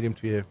دوباره میریم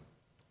توی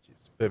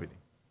چیز ببینیم.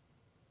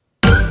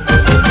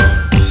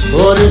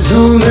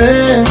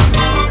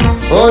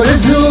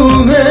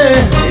 آرزومه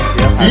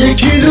 1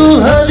 کیلو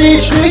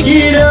هویج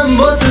بگیرم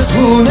واسه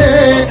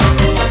خونه،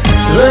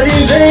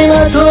 ولی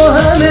قیمت و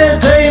همه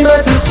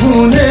قیمت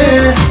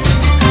خونه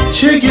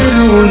چه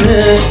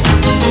گرونه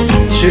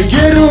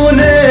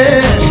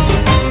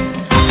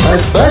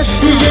از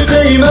بس دیگه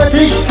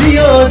قیمتش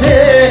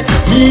زیاده،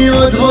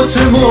 میاد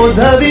واسه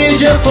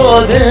موزویج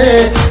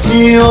فاده،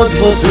 میاد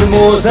واسه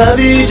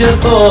موزویج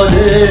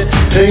فاده.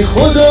 ای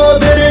خدا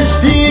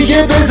برس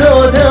دیگه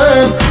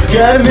بدادم،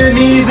 گرم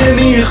میوه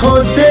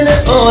میخواد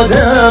دل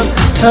آدم،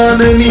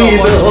 همه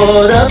میوه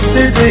ها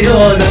رفته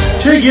زیادم.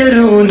 چه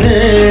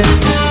گرونه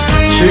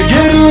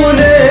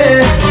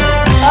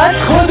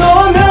از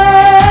خدا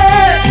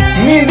من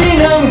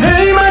میبینم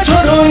قیمت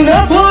رو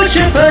نپاش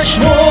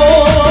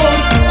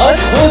پشمان، از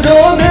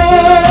خدا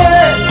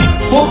من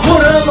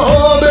بخورم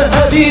آب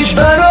هویج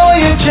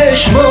برای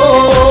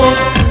چشمان،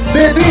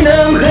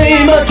 ببینم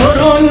قیمت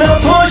رو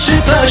نپاش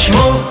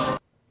پشمان.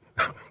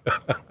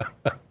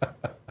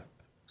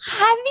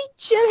 هویج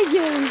چرا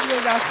گرون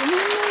شده؟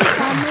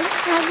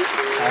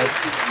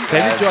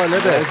 خیلی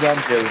جالبه.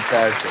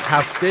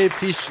 هفته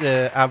پیش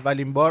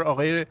اولین بار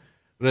آقای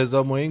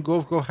رضا معین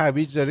گفت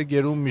هویج داره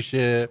گرون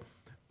میشه،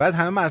 بعد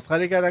همه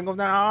مسخره کردن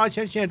گفتن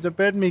چه چرت و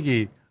پرت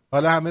میگی،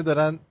 حالا همه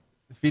دارن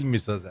فیلم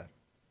میسازن.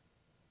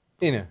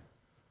 اینه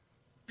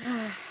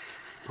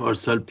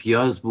پارسال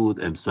پیاز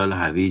بود امسال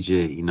هویج.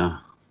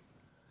 اینا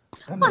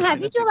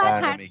هویج رو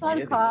باید هر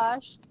سال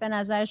کاشت به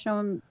نظر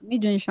شما؟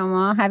 میدونی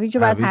شما هویج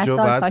رو باید هر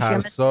سال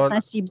کاشت مثلا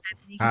سیب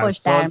زمینی خوش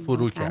در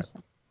فرو کرد.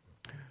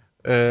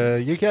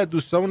 یکی از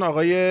دوستامون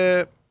آقای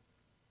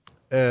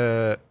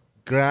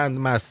گرند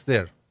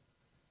مستر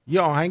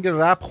یه آهنگ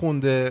رپ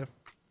خونده.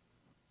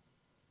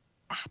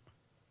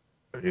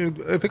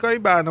 فکر کنم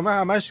این برنامه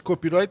همش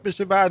کپی رایت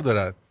بشه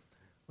بردارن.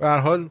 به هر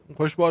حال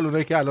خوشبال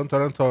اونایی که الان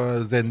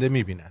تا زنده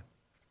میبینن.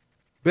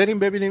 بریم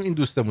ببینیم این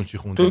دوستمون چی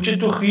خونده. تو که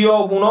تو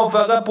خیابونا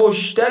فقط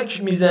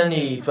پشتک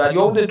میزنی،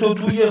 فریاد تو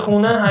توی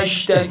خونه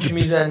هشتک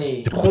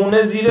میزنی.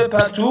 خونه زیر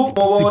پتو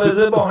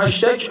مبارزه با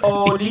هشتک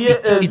عالی،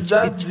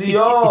 عزت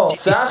زیاد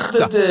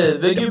سختته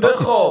بگی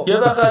بخواب یه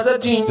وقت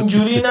ازت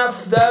اینجوری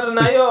نفدر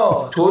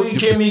نیا. تویی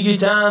که میگی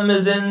طعم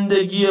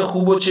زندگی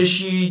خوب و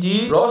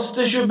چشیدی،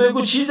 راستشو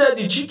بگو چی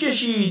زدی چی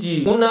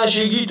کشیدی. اون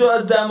نشگی تو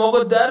از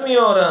دماغ در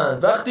میارن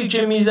وقتی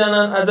که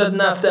میزنن ازت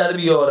نفدر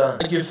بیارن.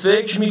 اگه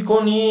فکر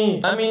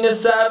میکنی همین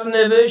سر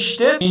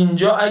نوشته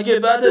اینجا اگه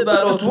بده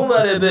براتون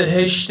بره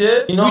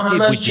بهشته، اینا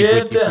همش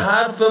چرت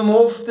حرف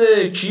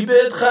مفته. کی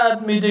بهت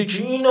خط میده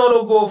کی اینا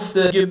رو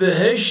گفته؟ اگه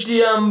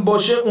بهشتی هم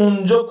باشه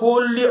اونجا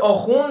کلی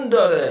آخوند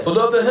داره،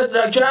 خدا بهت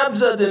رکب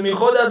زده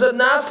میخواد ازت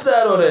نفت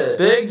دراره.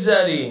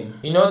 بگذریم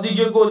اینا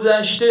دیگه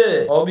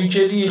گذشته، آبی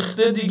که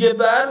ریخته دیگه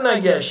بر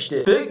نگشته.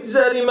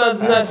 بگذریم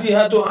از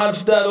نصیحت و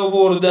حرف در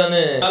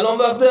آوردنه، الان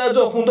وقت از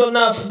آخوندا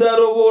نفت در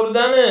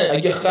آوردنه.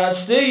 اگه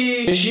خسته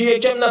ای بشی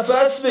یکم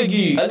نفس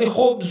بگی، ولی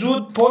خب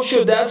زود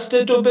پاشو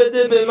دستتو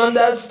بده به من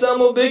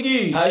دستمو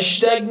بگی.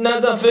 هشتگ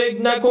نزن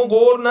فکر نکن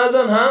قور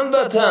نزن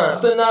هموطن،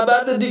 وقت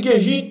نبرد دیگه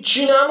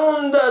هیچی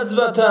نموند از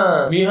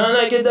وطن. میهن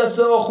اگه دست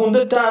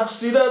آخونده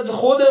تقصیر از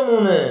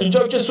خودمونه،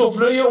 اینجا که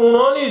سفره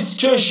اونا نیست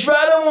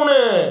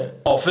کشورمونه.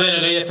 ما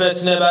فرقه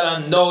فتنه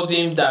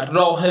براندازیم در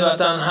راه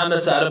وطن همه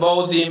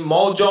سربازیم.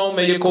 ما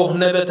جامعه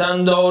کهنه به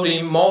تن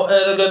داریم، ما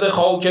ارق به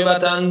خاک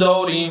وطن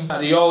داریم.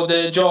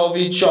 فریاد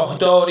جاوید شاه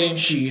داریم،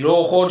 شیر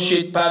و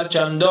خورشید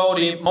پرچم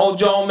داریم. ما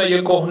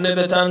جامعه کهنه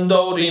به تن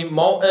داریم،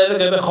 ما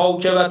ارق به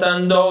خاک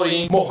وطن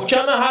داریم.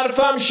 محکم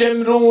حرفم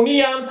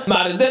شمرونیم،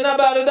 مرد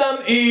نبردم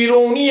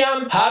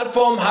ایرونیم.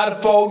 حرفم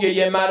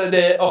حرفای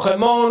مرده، آخه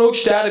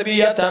مانوک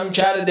تربیتم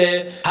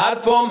کرده.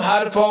 حرفم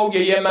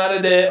حرفای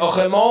مرده،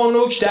 آخه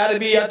مانوک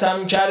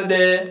تربیتم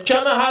کرده.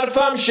 کم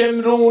حرفم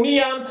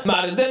شمرونیم،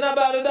 مرد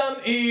نبردم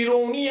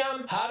ایرونیم.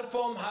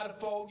 حرفم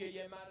حرفای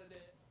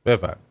مرده.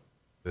 بفرم.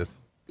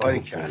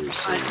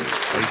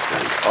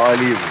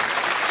 عالی بود.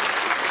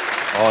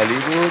 عالی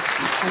بود.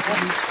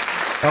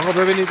 آقا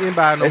ببینید این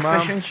برنامه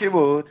اسمشون چی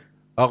بود؟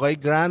 آقای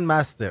گرند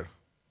مستر.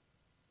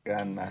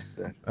 گرند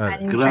مستر.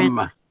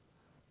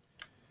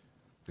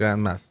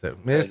 گرند مستر.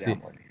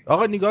 مرسی.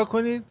 آقا نگاه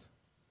کنید،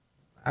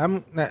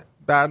 هم نه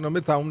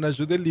برنامه تموم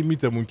نشده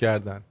لیمیتمون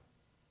کردن.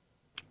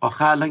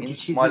 آخه الان که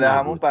چیزی مال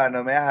همون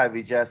برنامه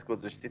هویجه است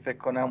گذاشتی فکر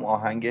کنم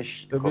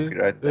آهنگش کپی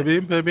رایت.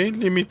 ببین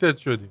لیمیتد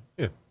شدیم.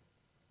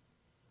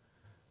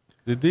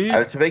 دیدی؟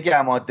 البته بگم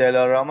اما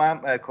دلارام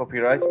هم کپی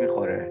رایت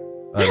میخوره.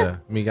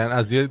 آره میگن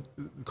از یه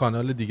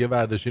کانال دیگه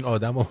برداشتین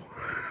آدمو.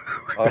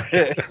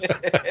 آره.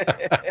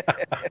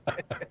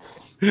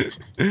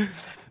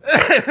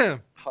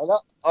 حالا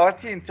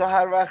آرتین تو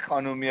هر وقت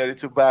خانوم میاری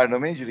تو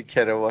برنامه اینجوری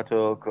کراوات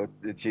و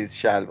چیز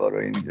شلوار و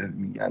این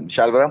میگن،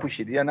 شلوارم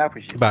پوشیدی یا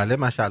نپوشیدی؟ بله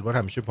من شلوار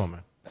همیشه پامه.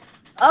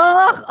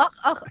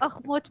 آخ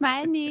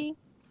مطمئنی؟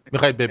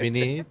 میخواید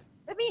ببینید؟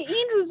 ببین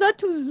این روزا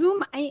تو زوم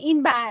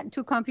این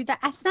تو کامپیوتر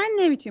اصلا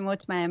نمیتونی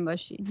مطمئن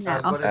باشی. نه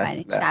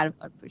آفرین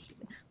شلوار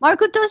پوشیده.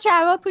 مارکو تو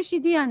شلوار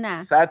پوشیدی یا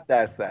نه؟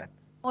 100%.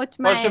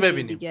 مطمئن باشه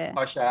ببینیم دیگه.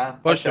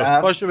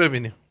 باشه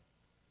ببینیم.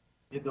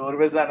 یه دور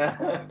بزنه.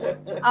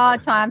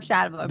 تو هم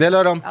شلوار.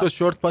 دلارام تو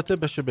شورت پاته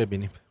بشه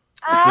ببینیم.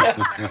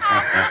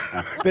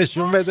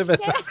 بهشون بده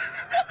بسن.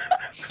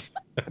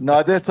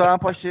 نادر تو هم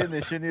پاشه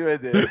نشونی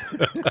بده.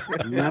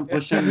 من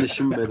پاشم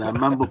نشون بدم،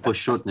 من با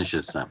پاشورت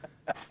نشستم.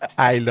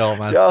 ایلام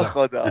هستم یا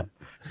خدا.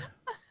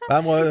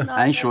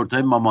 این شورت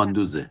های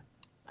ماماندوزه.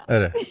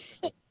 آره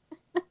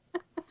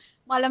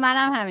مال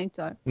منم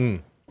همینطور.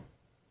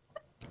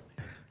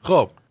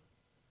 خب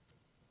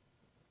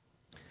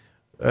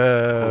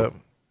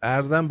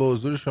عرضم به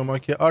حضور شما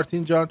که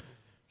آرتین جان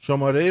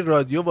شماره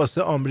رادیو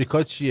واسه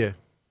آمریکا چیه؟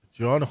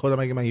 جان خودم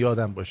اگه من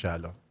یادم باشه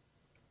الان.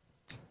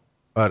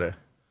 آره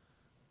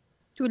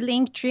تو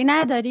لینک تری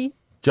نداری؟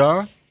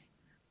 جان؟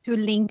 تو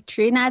لینک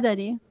تری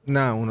نداری؟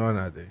 نه اونو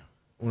نداری.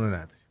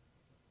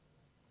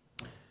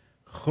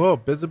 خب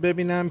بذار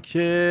ببینم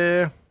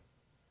که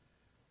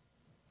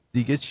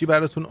دیگه چی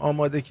براتون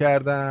آماده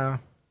کردم.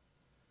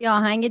 یه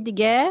آهنگ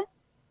دیگه؟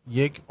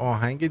 یک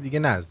آهنگ دیگه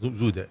نه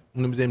زوده،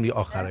 اونو میذاریم دیگه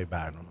آخرای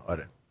برنامه.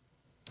 آره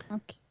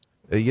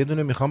یه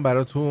دونه میخوام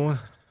براتون.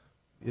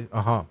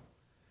 آها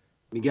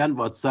میگن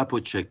واتساپ رو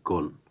چک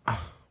کن.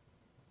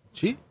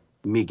 چی؟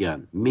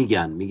 میگن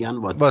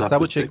واتساپ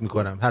رو چک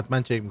میکنم.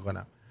 حتما چک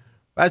میکنم.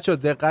 بچه ها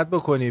دقت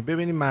بکنی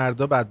ببینی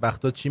مردا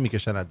بدبختا چی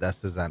میکشن از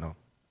دست زنا.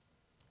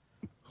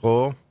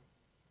 خب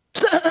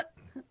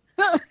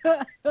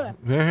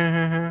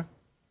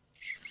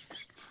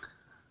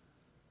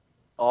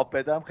آب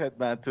بدم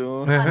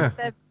خدمتون.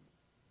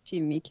 چی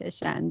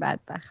میکشن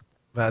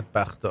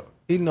بدبختا.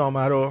 این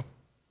نامه رو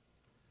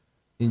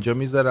اینجا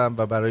میذارم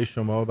و برای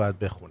شما باید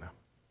بخونم.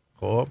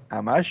 خب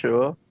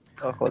همشو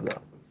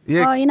خدا.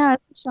 این هم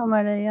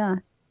شماره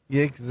هست.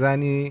 یک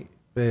زنی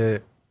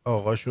به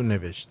آقاشون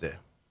نوشته.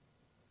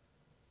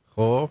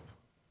 خب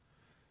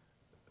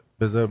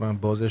بذار من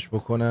بازش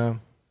بکنم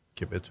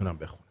که بتونم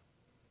بخونم.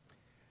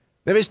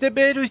 نوشته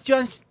بهروز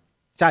جان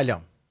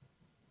سلام،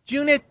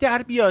 جونت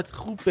در بیاد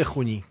خوب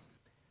بخونی.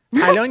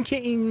 الان که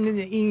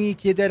این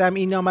که دارم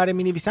این نامه رو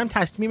می‌نویسم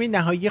تصمیم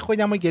نهایی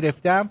خودم رو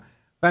گرفتم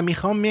و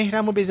میخوام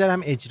مهرم رو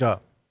بذارم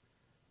اجرا.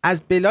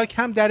 از بلاک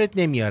هم درت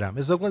نمیارم.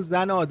 حساب کن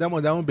زن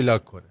آدمو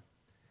بلاک کنه.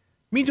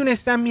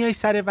 میدونستم میای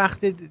سر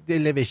وقت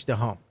نوشته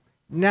هام.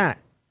 نه،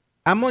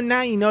 اما نه،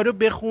 اینا رو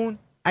بخون.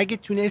 اگه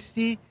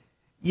تونستی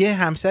یه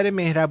همسر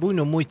مهربون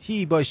و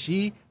مطیعی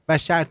باشی و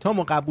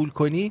شرطامو قبول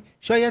کنی،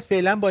 شاید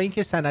فعلا با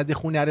اینکه سند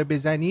خونه رو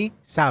بزنی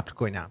صبر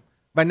کنم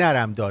و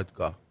نرم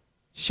دادگاه.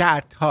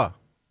 شرط ها: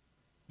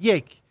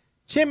 1.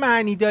 چه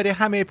معنی داره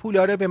همه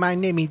پولا رو به من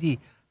نمیدی؟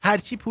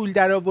 هرچی پول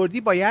در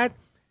آوردی باید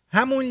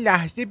همون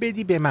لحظه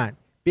بدی به من.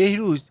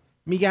 بهروز،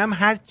 میگم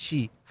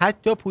هرچی،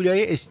 حتی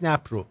پولای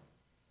اسنپ رو.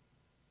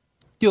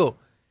 2.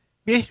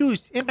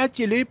 بهروز، اینقدر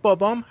جلوی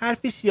بابام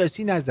حرف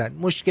سیاسی نزن.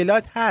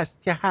 مشکلات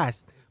هست که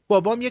هست.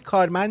 بابام یه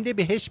کارمنده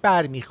بهش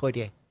بر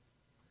میخوره.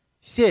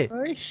 3.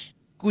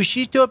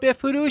 گوشی تو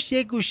بفروش،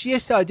 یه گوشی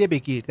ساده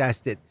بگیر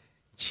دستت.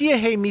 چیه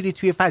هی میری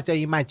توی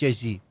فضای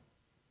مجازی؟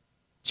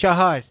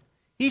 4.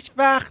 هیچ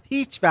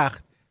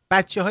وقت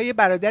بچه های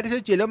برادرتو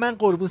جلو من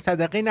قربون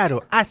صدقه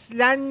نرو.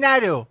 اصلا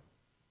نرو.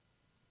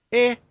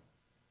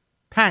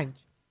 5.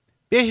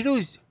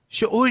 بهروز،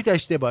 شعور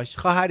داشته باش.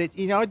 خواهرت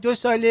اینا 2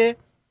 ساله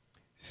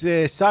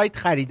سایت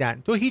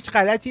خریدن، تو هیچ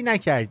غلطی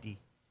نکردی.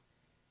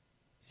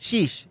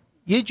 6.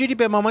 یه جوری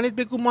به مامانت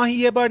بگو ماهی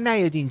یه بار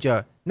نیاد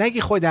اینجا.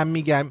 نگی خودم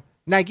میگم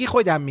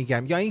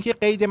یا اینکه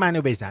قید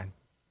منو بزن.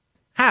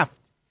 7.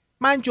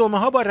 من جمعه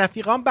ها با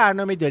رفیقام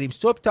برنامه داریم،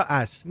 صبح تا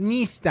عصر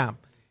نیستم.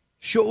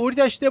 شعور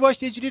داشته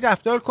باش، یه جوری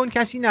رفتار کن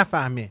کسی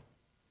نفهمه.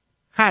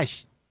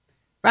 8.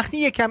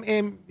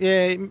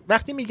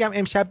 وقتی میگم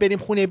امشب بریم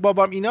خونه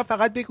بابام اینا،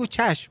 فقط بگو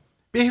چشم.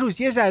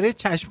 بهروز، یه ذره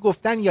چشم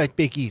گفتن یاد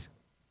بگیر.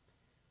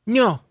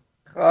 9.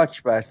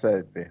 خاک بر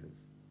سرت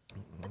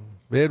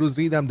بهروز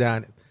ریدم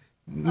دهنت.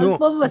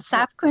 بابا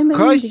صبر کنیم.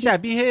 کاش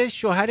شبیه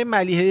شوهر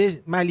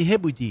ملیحه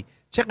بودی.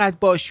 چقدر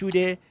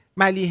باشوره.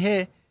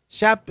 ملیحه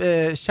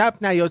شب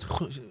نیاد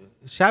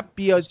شب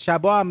بیاد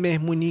شبا هم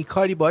مهمونی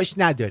کاری باش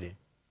نداره.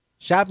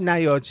 شب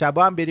نیاد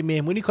شبا هم بری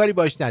مهمونی کاری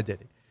باش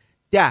نداره.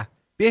 10.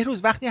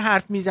 بهروز، وقتی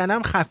حرف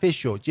میزنم خفه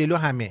شو جلو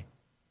همه.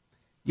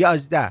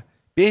 11.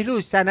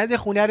 بهروز، سند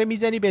خونه رو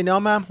میزنی به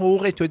نامم،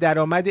 حقوق تو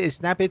درآمد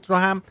اسنپت رو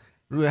هم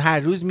هر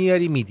روز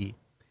میاری میدی.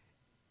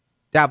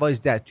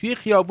 12. توی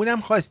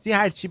خیابونم خواستی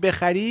هرچی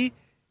بخری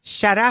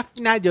شرف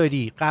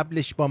نداری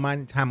قبلش با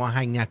من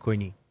هماهنگ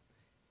نکنی.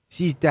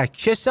 13.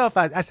 کثافت،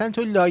 اصلا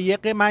تو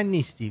لایق من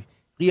نیستی.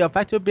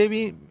 قیافتو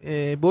ببین،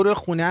 برو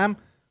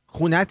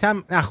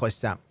خونتم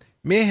نخواستم.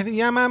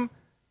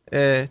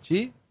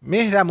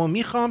 مهرمو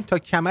میخوام تا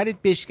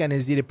کمرت بشکنه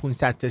زیر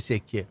 500 تا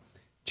سکه.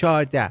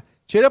 14.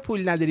 چرا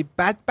پول نداری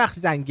بدبخت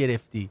زن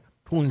گرفتی.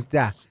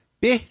 15.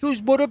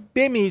 بهروز، برو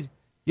بمیر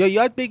یا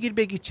یاد بگیر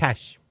بگی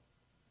چشم.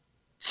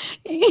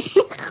 این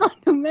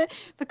خانومه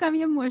بکنم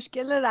یه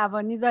مشکل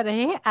روانی داره،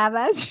 هی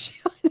عوض شده.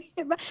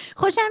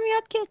 خوشم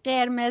میاد که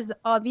قرمز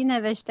آبی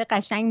نوشته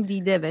قشنگ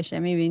دیده بشه،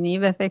 میبینی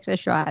به فکر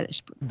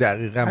شوهرش بود.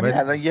 دقیقاً.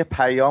 الان یه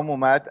پیام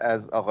اومد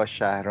از آقا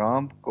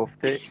شهرام،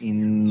 گفته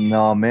این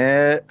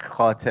نامه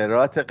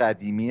خاطرات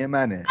قدیمی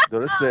منه.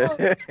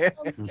 درسته؟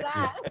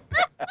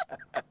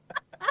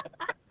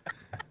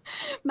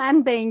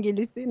 من به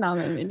انگلیسی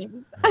نامه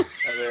می‌نویسم.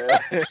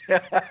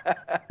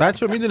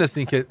 بچه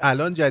میدونستین که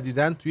الان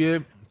جدیدن توی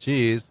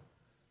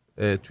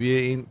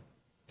این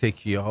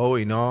تکیه ها و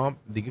اینا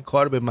دیگه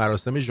کار به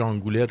مراسم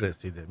ژانگولر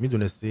رسیده.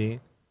 میدونستی؟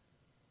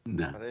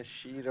 نه.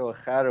 شیر و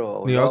خر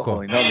و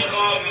اینا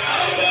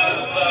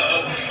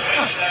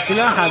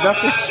اینا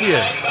هدفش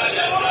چیه؟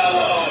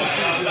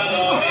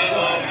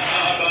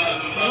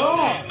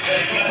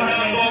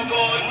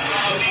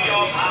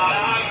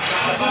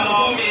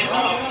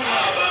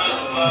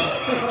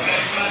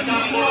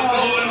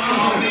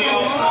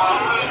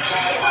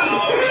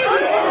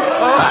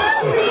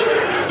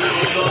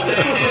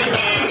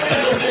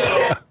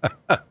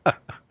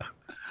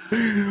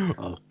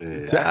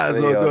 چه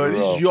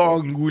عزاداری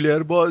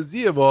ژانگولر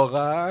بازیه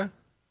واقعا.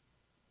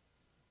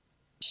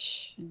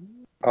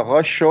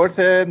 آقا شورت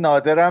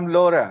نادرم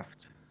لو رفت.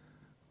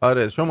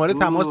 آره، شماره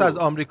تماس از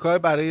آمریکا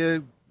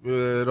برای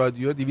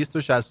رادیو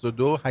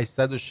 262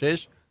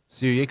 806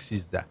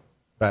 3113.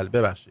 بله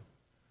ببخشید.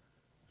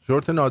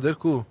 شورت نادر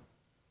کو؟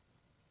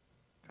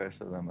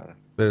 فرستادم برات.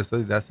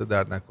 فرستادی، دست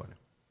درد نکنه.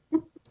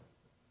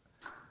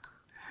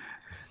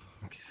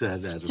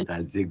 در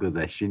قضیه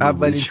گذشته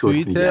اولین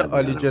توییت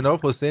عالی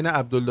جناب حسین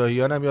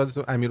عبداللهیان هم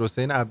یادتون، امیر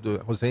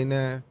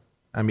حسین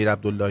امیر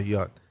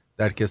عبداللهیان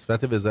در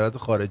کسوت وزارت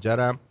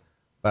خارجه هم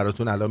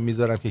براتون الان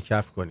میذارم که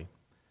کف کنیم.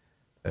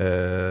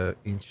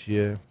 این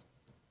چیه؟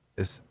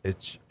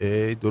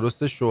 SHA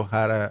درسته،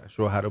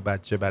 شوهر و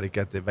بچه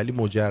برکته ولی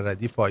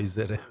مجردی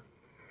فایزره.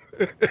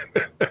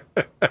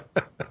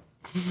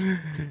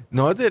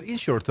 نادر این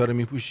شورتا رو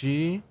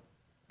میپوشی؟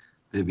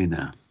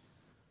 ببینم.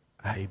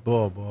 ای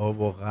بابا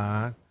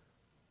واقعا.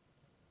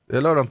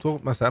 دلارام تو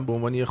مثلا به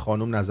عنوان یه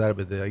خانم نظر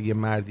بده، اگه یه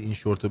مرد این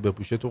شورتو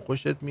بپوشه تو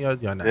خوشت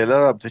میاد یا نه؟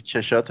 دلارام تو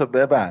چشاتو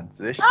ببند،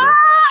 زشته.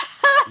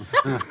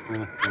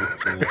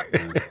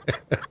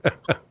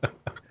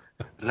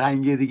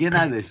 رنگ دیگه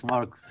نداشت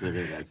مارکوس به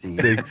غیر از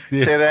این.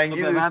 چه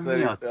رنگی به من دوست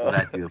میاد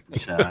صورتی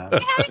بپوشم؟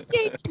 هم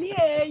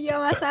شکلیه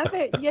یا مثلا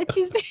یه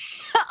چیزی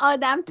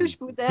آدم توش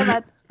بوده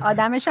و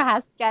آدمشو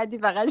حذف کردی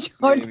فقط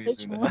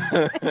شورتش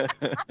مونده.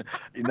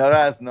 اینا رو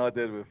از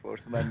نادر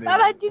بپرس. من و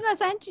بعد دید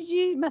مثلا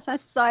چیزی مثلا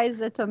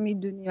سایز تو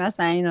میدونی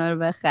مثلا اینا رو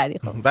بخری.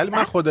 خب ولی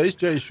من خداییش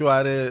جای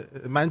شوهر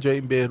من جای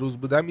این بهروز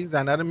بودم این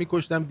زنه رو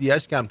میکشتم،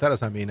 دیش کمتر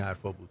از همه این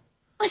حرفا بود.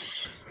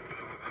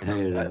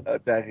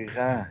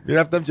 دقیقاً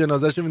میرفتم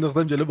جنازه‌شو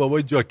مینداختم جلو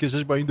بابای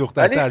جاکشش با این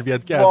دختر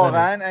تربیت کردن.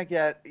 واقعا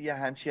اگر یه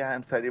همچین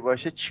همسری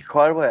باشه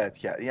چیکار باید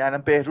کرد؟ یعنی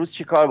بهروز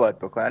چیکار باید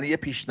بکنه؟ یه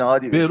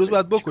پیشنهادی بهروز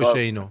باید بکشه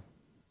اینو.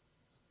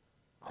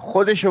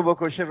 خودشو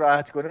بکشه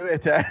راحت کنه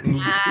بهتر.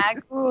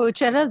 نگو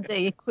چرا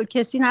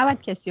کسی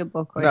نباید کسی رو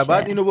بکشه.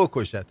 نباید اینو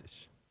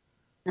بکشتش.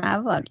 نه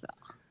والا.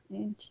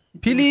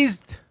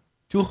 Pleased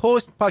to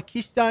host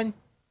Pakistan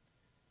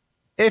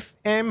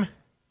FM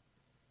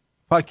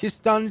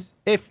Pakistan's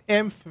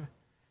FM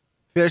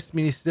First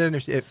Minister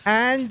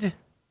and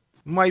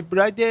my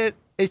brother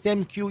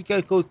SMQ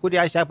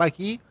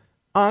Kuriashapaki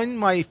on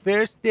my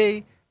first day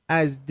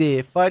as the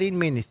foreign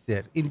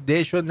minister. این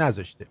دیشو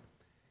نذاشته.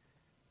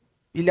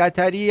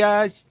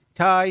 Bilateral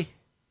tie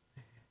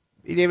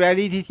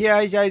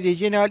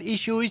regional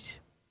issues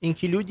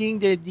including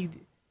the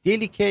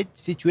delicate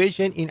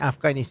situation in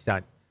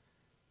Afghanistan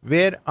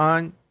were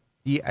on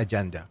the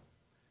agenda.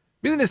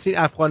 میدونستین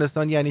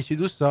افغانستان یعنی چی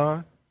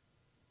دوستان؟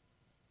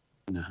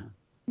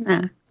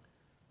 نه.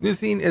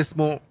 میدونستین این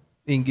اسمو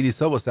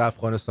انگلیس ها واسه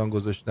افغانستان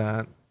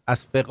گذاشتن؟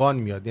 از فغان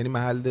میاد، یعنی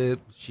محل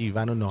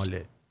شیون و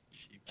ناله.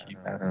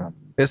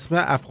 اسم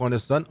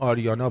افغانستان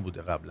آریانا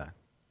بوده قبلا.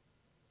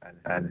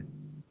 بله.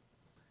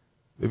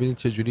 ببینید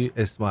چجوری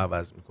اسمو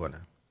عوض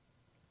میکنن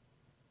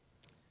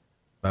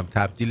و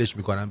تبدیلش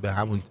میکنن به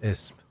همون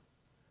اسم.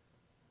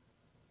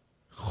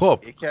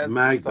 خب یکی از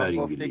دوستان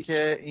گفته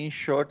که این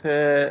شورت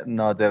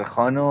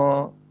نادرخان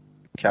و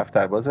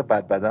کفترباز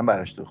بدبدن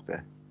براش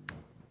دوخته.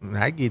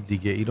 نگید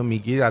دیگه، اینو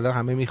میگید الان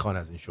همه میخوان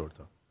از این شورت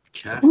ها.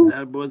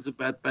 کفترباز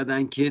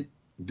بدبدن که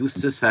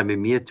دوست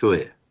صمیمی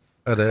توه.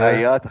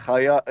 خیاط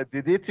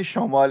دیدی تو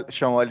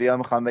شمالی ها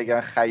میخوان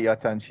بگن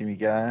خیاطن چی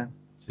میگن؟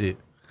 چی؟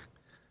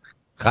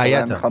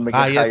 خیاطم.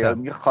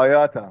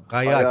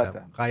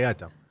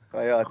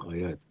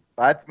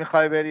 بعد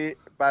میخوای بری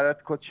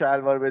برات کت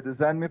شلوار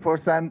بدوزن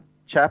میپرسن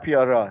چپ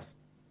یا راست،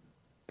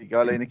 دیگه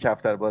حالا اینو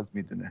کفترباز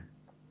میدونه.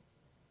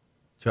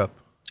 چپ.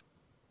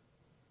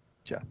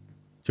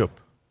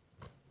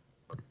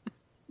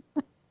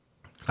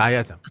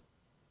 خیاطم.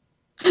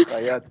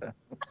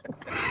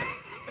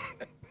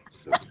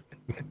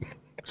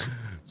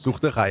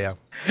 سوخت خیام.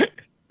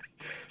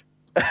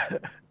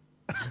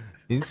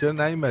 این چرا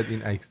نیومد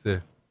این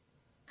عکسه؟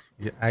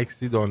 یه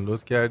عکسی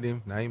دانلود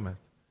کردیم نیومد.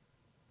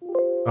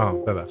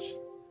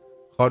 ببخشید.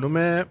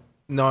 خانم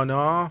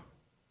نانا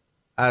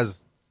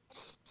از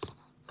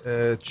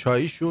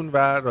چایشون و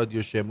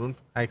رادیو شمرون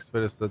عکس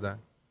فرستادن.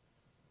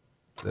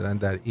 دارن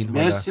در این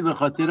حال. مرسی به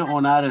خاطر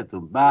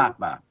هنرتون. به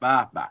به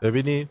به به.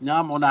 ببینید. نه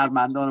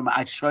هنرمندان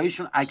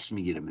چایشون عکس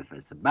میگیره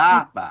میفرسته. به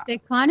به.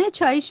 استکان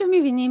چایشو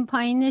میبینیم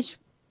پایینش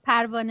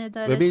پروانه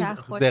داره. ببین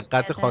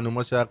دقت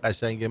خانوما چقدر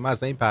قشنگه. من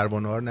اصلا این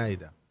پروانه ها رو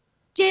ندیدم.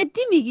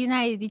 جدی میگی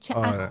ندیدی؟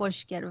 چقدر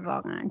خوشگل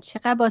واقعا،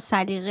 چقدر با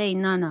سلیقه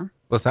اینا. نه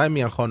واسه همین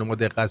میان خانوما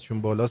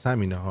دقتشون بالاست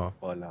همینه ها.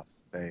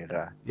 بالاست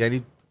دقیقاً.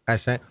 یعنی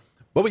قشنگ.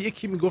 بابا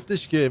یکی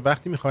میگفتش که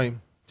وقتی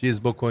میخوایم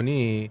چیز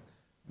بکنی،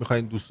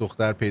 میخواین دوست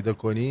دختر پیدا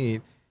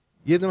کنید،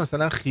 یه دو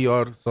مثلا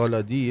خیار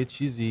سالادی یه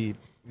چیزی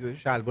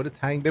شلوار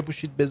تنگ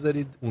بپوشید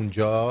بذارید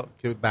اونجا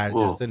که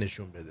برجسته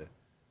نشون بده.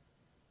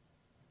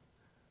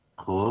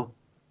 خب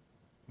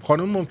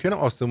خانم ممکنه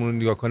آسمون رو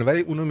نگاه کنه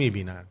ولی اونو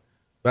میبینن،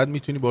 بعد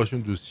میتونی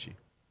باشون دوست شی.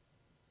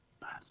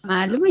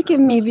 معلومه که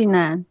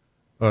میبینن.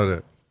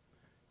 آره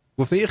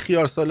گفتن یه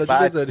خیار سالادی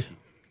بذاری.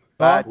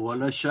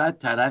 والا شاید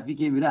طرفی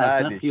که میره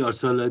اصلا خیار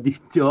سالادی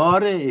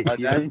داره.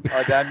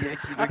 آدم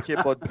یکی رو که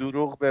با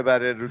دروغ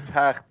ببره رو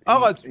تخت.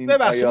 آقا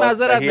ببخشید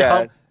معذرت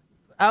میخوام.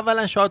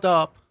 اولا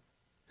شاداب.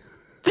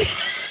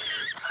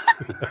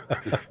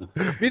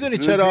 میدونی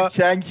چرا؟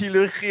 چند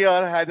کیلو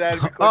خیار هدر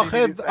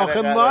میکنی؟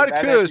 آخه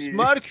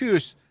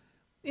مارکوس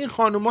این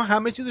خانوما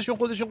همه چیزشون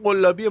خودشون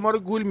قلابیه، ما رو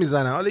گول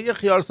میزنن. حالا یه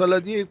خیار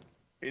سالادی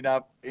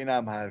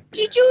اینم حرف.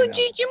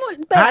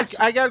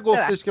 اگر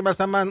گفتش که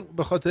مثلا من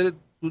به خاطر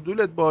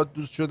دودولت با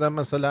دوست شدم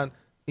مثلا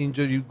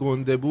اینجوری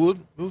گنده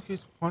بود، که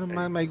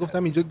خانم من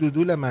گفتم اینجا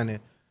دودول منه،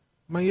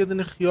 من یه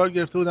دونه خیار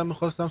گرفته بودم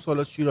میخواستم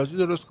سالاد شیرازی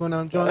درست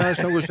کنم، جا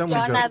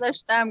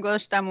نداشتم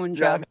گوشتم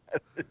اونجا.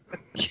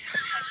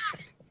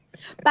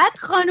 بعد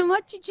خانوما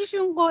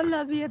چیشون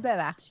قلابیه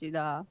ببخشید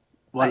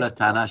والا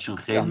تنشون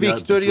خیلی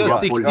ویکتوریا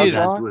سیکتیر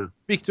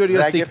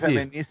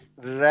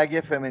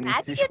رگ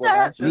فمینیستیش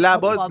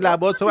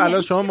لباتو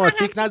الان شما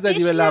ماتیک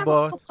نزدی به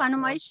لبات؟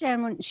 خانمای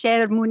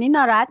شرمونی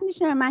ناراحت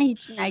میشه من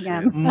هیچ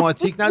نگم.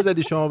 ماتیک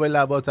نزدی شما به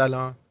لبات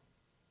الان؟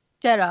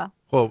 چرا؟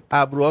 خب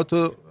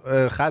ابروهاتو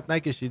خط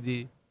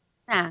نکشیدی؟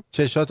 نه.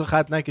 چشاتو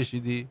خط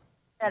نکشیدی؟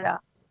 چرا؟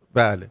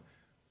 بله.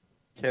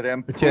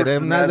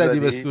 کرم نزدی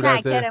به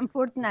صورت؟ نه کرم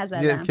پورت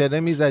نزدم.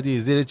 کرم میزدی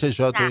زیر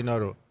چشات و اینا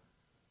رو؟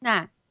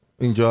 نه.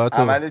 اینجا تو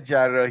عمل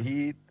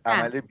جراحی،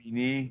 عمل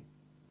بینی؟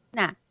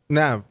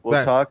 نه.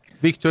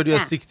 بوتاکس؟ ویکتوریا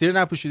سیکتیر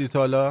نپوشیدی تا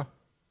حالا؟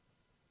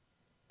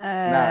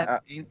 نه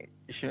این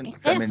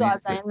خیلی سوال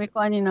دارین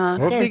میکنین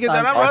ها. دیگه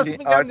دارم راست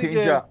میگم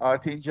دیگه.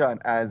 آرتین جان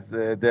از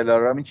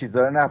دلارام این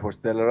چیزا رو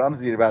نپرس. دلارام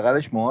زیر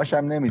بغلش موهاش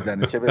هم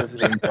نمیزنه، چه برسه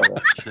به این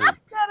کارا. چرا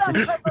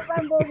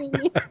من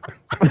ببینی؟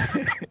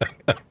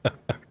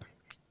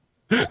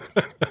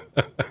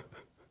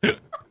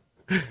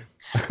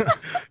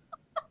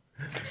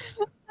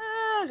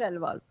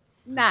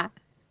 نه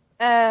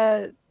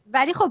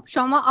ولی خب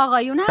شما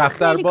آقایون هم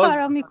خیلی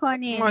کارا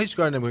میکنین. ما هیچ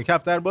کار نمیکنیم.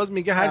 کفترباز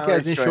میگه هر کی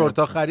از این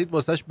شورتا خرید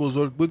واسش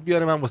بزرگ بود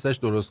بیاره من واسش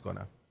درست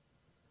کنم.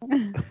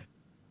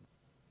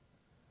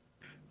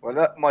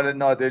 والا مال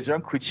نادر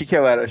جان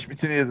کوچیکه براش،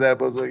 میتونی یه ذره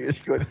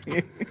بزرگش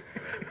کنی.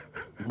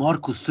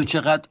 مارکوس تو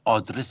چقدر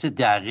آدرس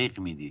دقیق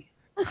میدی؟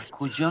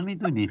 کجا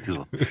میدونی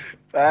تو؟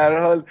 به هر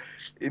حال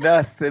اینا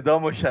از صدا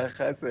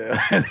مشخصه.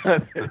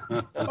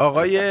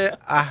 آقای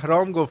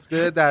اهرام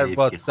گفته در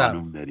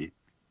واتساپ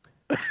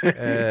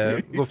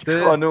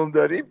گفته خانم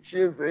داریم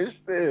چیه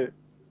زشته.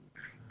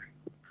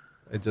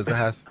 اجازه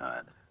هست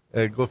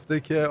گفته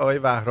که آقای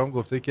وهرام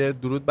گفته که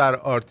درود بر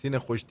آرتین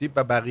خوشتیپ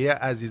و بقیه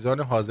عزیزان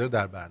حاضر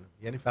در برنامه.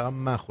 یعنی فقط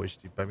من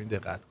خوشتیپم، این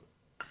دقت کن.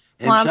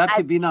 امشب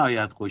که بی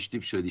نهایت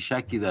خوشتیپ شدی،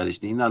 شکی درش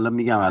نیست. این الان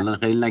میگم الان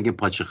خیلی نگه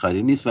پاچه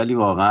خاری نیست ولی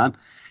واقعا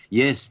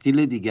یه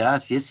استیل دیگه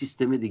است، یه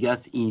سیستم دیگه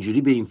است.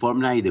 اینجوری به این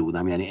فرم ندیده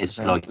بودم، یعنی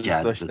اصلاح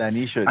کرده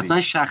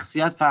اصلا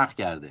شخصیت فرق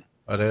کرده.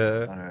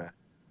 آره.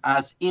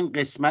 از این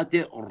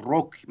قسمت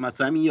روک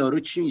مثلا این یارو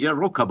چی اینجا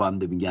روکا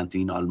بانده میگن تو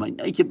این آلمان،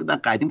 اینایی که بودن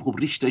قدیم خوب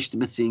ریش داشت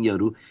مثل این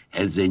یارو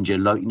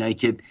هلزنجلا، اینایی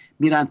که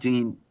میرن تو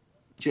این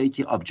جایی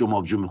که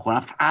آبجو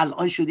میخورن.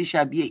 الان شدی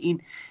شبیه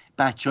این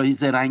بچهای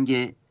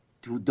زرنگ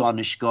تو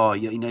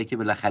دانشگاه یا اینایی که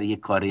بالاخره یه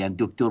کاری یعنی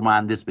دکتر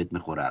مهندس بهت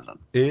میخوره. الان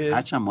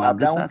هرچند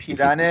مهندس اون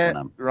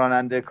پیرن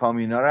راننده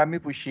کامینا رو هم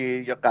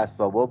میپوشی یا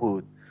قصابا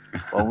بود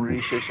با اون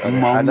ریشش. آره.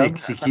 ما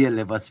مکزیکی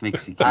لباس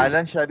مکزیکی.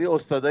 الان شبیه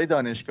استادای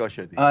دانشگاه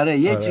شدی. آره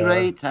یه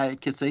جورایی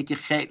کسایی که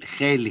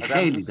خیلی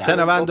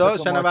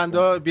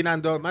شنوندا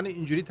بینندا من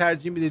اینجوری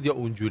ترجیح میدید یا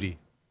اونجوری؟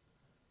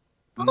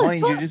 ما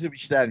اینجوری تو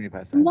بیشتر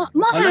میپسندیم. ما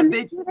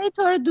همه جوره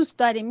تو رو دوست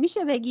داریم.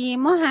 میشه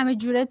بگیم ما همه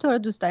جوره تو رو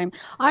دوست داریم.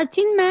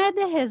 آرتین مرد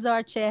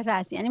هزار چهره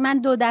است. یعنی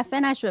من 2 دفعه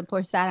نشده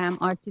پشت سرم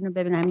آرتین رو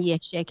ببینم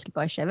یک شکل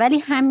باشه ولی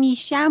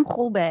همیشه هم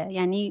خوبه.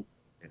 یعنی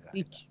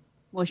هیچ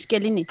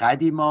مشکلی نیست.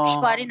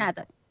 اشکاری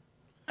نداره.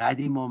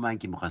 قدیما من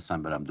که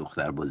میخواستم برم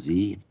دختر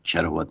بازی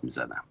کراوات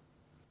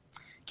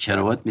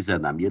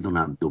میزدم یه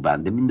دونم 2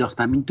 بنده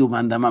مینداختم. این 2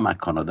 بنده هم از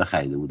کانادا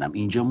خریده بودم.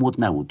 اینجا مد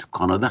نبود، تو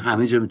کانادا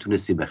همه جا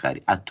میتونستی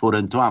بخری. از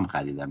تورنتو هم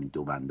خریدم این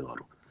 2 بنده ها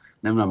رو.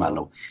 نمیدونم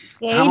الان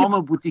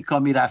تمام بوتیکا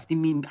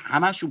میرفتیم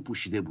همشون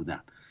پوشیده بودن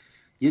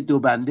یه 2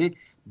 بنده.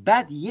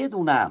 بعد یه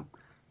دونم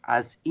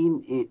از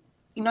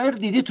اینا رو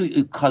دیدی تو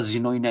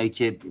کازینو، اینایی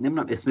که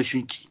نمیدونم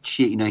اسمشون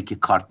چیه، اینایی که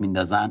کارت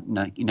میندازن،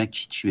 اینا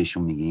چی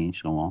بهشون میگین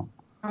شما؟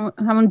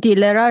 همون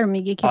دیلرها رو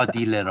میگی که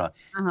دیلرها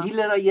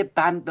یه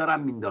بند دارن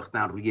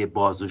مینداختن روی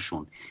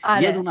بازشون.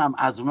 آره. یه دونم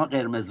از اونا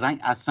قرمز رنگ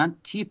اصلا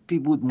تیپی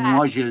بود،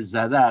 موها ژل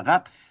زده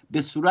عقب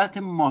به صورت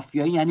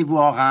مافیایی، یعنی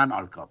واقعا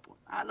آلکاپون.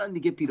 الان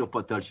دیگه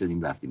پیروپاتال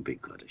شدیم رفتیم پی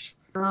کارش.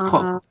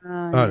 خب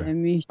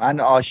من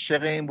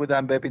عاشق این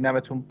بودم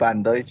ببینمتون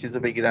بندای چیزو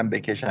بگیرم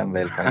بکشم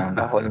ول کنم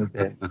و حال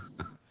میده.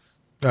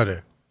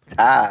 آره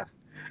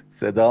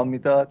صدا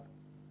میداد.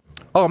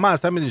 آقا من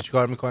اصلا میدونی چی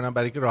کار میکنم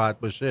برای که راحت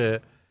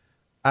باشه؟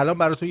 الان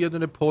براتون یه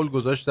دونه پول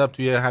گذاشتم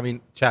توی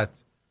همین چت.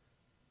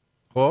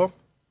 خب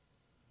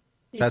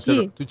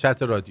تو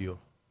چت رادیو.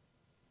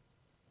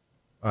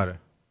 آره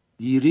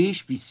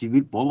دیریش بی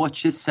سیبیل بابا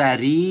چه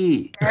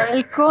سریع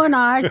کن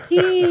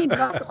آرتین.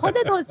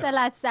 خودت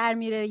حوصله‌ات سر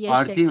میره یه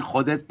آرتین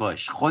خودت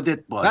باش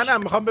نه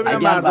میخوام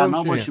ببینم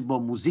مردم چیه. با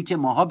موزیک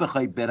ماها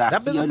بخوای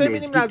برقصی یا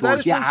ببینیم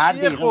نظرتون هر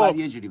چیه. خب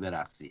یه جوری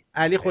برقصی.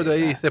 علی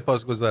خدایی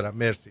سپاسگزارم،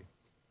 مرسی.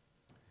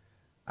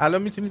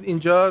 الان میتونید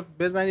اینجا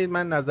بزنید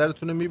من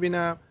نظرتون رو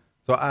میبینم.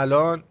 تا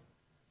الان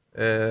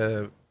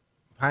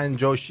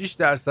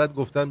 56%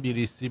 گفتن بی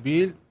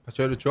ریسیبیل،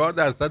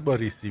 44% با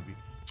ریسیبیل.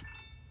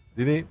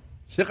 دیدین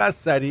چقدر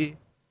سریع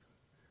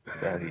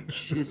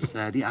چه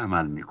سریع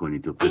عمل میکنی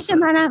تو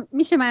پسر.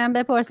 میشه منم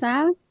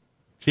بپرسم؟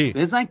 کی؟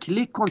 بزن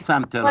کلیک کن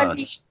سمت راست. با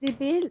ریش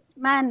سیبیل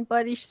من با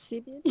ریش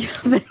سیبیل یا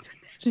بدون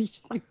ریش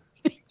سیبیل؟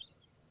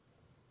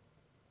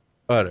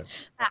 آره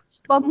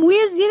با موی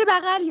زیر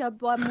بغل یا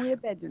با موی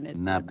بدونه؟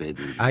 نه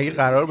بدون. اگه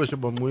قرار باشه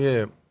با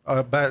موی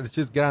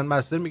چیز گرند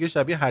مستر میگه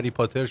شبیه هری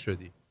پاتر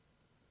شدی.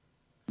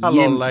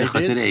 به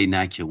خاطر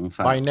عینک اون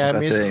فرق. My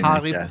name is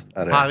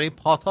هری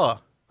پاتر.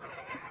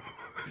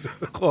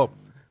 خب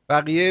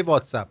بقیه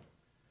واتساپ.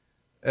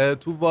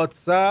 تو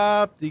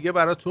واتساپ دیگه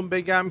براتون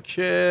بگم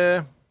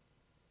که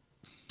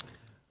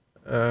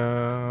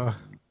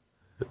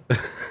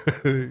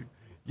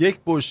یک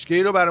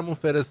بشکه‌ای رو برامون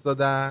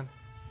فرستادن.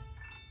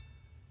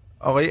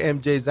 آقای ام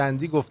جی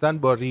زندی گفتن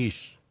با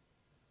ریش.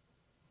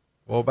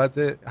 بابت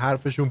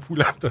حرفشون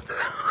پولم دادن.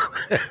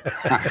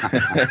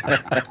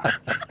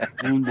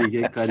 اون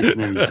دیگه کاریش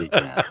نمیشه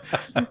کرد.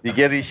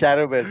 دیگه ریشه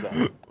رو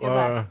بزن.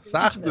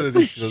 سخت داره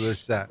ریشه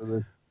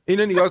داشتن.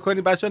 اینو نگاه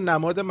کنی بچه،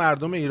 نماد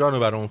مردم ایران رو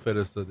برامون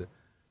فرستاده.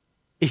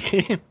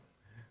 این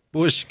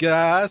بشکه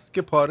است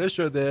که پاره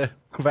شده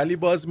ولی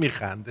باز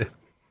میخنده.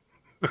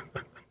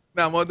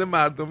 نماد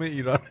مردم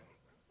ایران.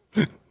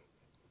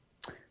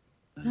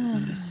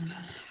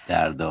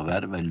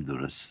 دردآور ولی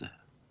درسته.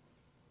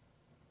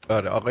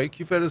 آره آقای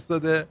کی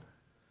فرستاده؟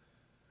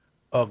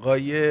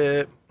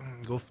 آقای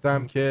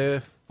گفتم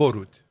که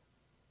فرود.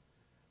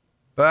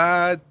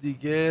 بعد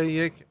دیگه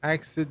یک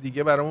عکس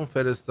دیگه برامون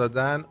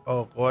فرستادن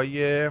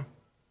آقای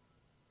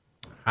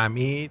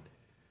حمید.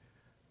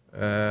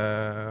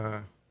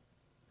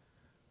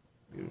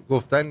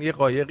 گفتن یه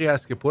قایقی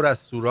هست که پر از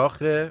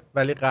سوراخه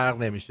ولی غرق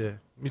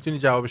نمیشه. میتونی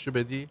جوابشو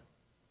بدی؟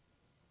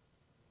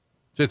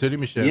 چطوری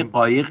میشه؟ یه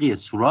قایقی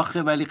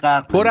سوراخه ولی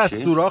غرق پر نمیشه. از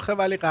سوراخه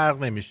ولی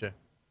غرق نمیشه.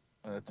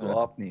 تو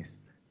آب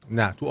نیست.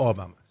 نه تو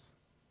آبم هست.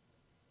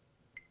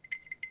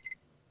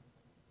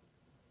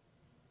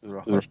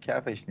 سوراخش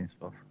کفش نیست.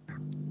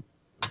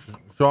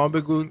 شما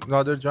بگو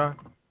نادر جان.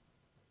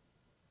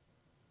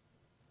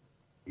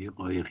 یه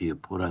قایقی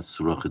پر از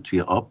سوراخ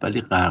توی آب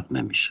ولی غرق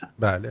نمیشه.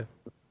 بله.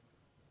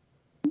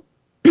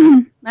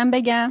 من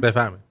بگم؟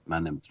 بفرمایید. من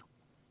نمیدونم.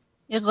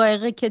 یه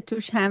قایقی که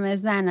توش همه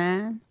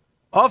زنن.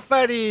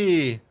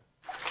 آفرین.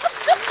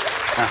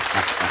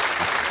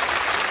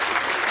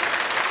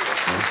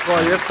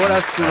 قایق پر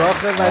از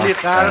سوراخه ولی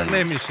غرق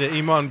نمیشه.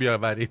 ایمان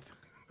بیاورید.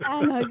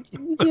 تنها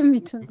چیزی که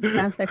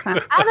میتونستم فکر کنم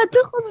البته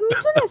خب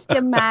میتونست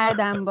که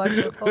مردم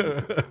باشه. خب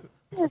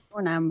میتونست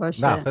اونم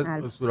باشه.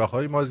 نه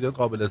سوراخ‌های ما زیاد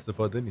قابل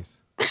استفاده نیست.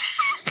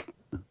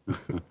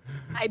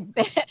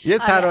 یه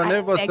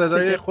ترانه با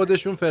صدای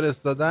خودشون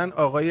فرستادن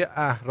آقای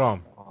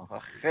اهرام.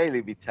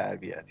 خیلی بی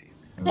تربیتی.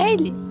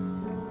 خیلی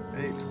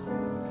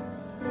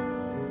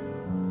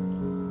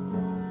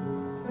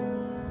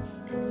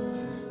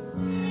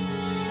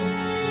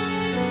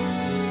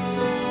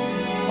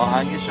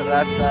آهنگش رو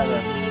رد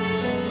کردن.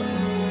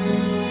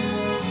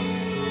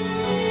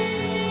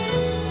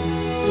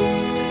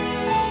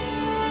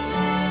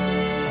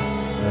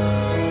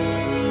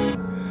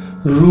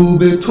 رو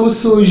به تو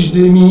سجده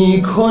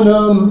می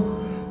کنم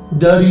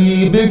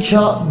دری به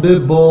کعبه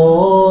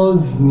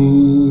باز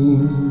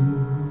نیست،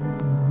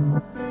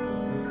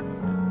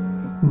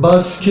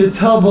 بس که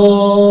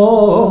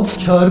طواف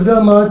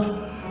کردمت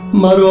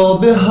مرا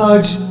به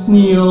حج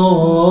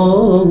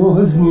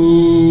نیاز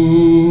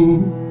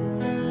نیست.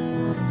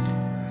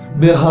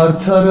 به هر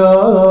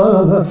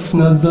طرف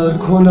نظر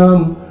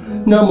کنم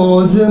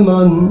نماز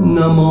من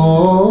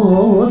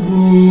نماز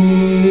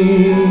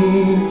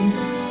نیست.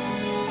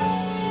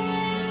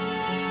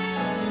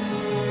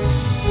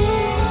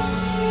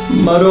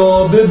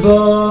 مرا به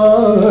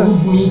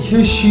بند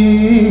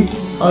میکشی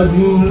از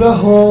این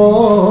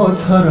رها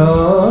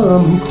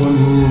ترم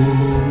کنی،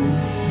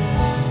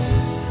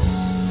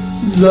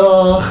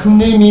 زخم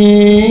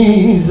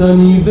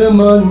نمیزنی به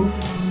من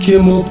که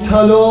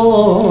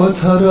مبتلا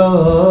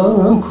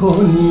ترم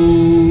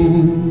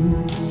کنی.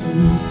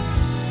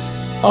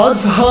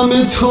 از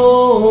همه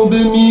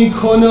توبه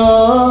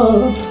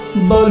میکنم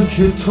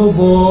بلکه تو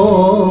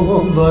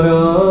باورم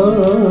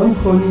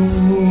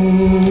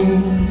کنی.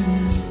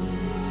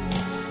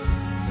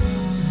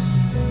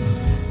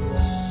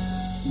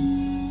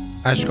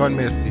 اشکان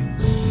مرسی.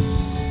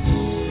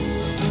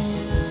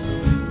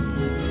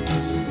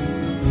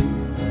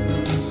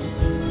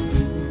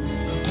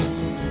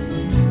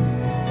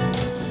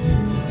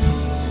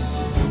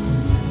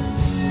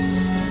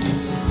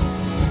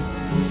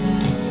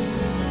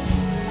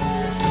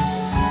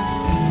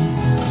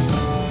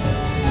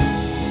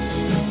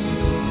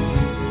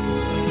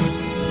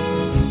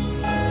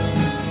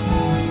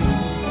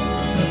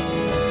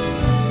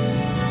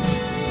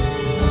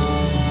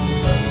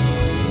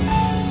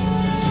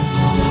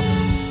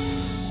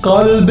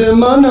 قلب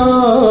من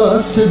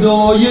از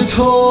صدای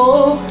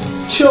تو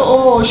چه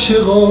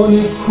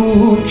عاشقانه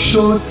کوک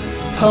شد،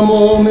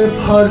 تمام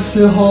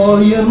پرسه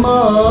های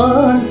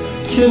من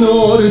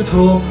کنار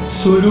تو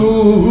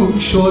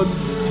سلوک شد.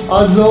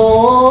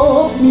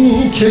 عذاب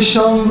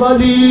میکشم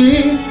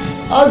ولی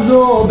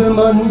عذاب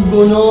من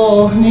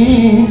گناه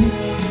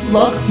نیست،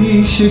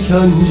 وقتی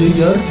شکنجه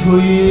گر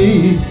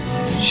تویی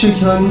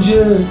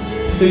شکنجه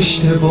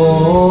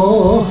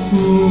اشتباه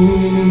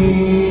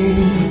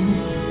نیست.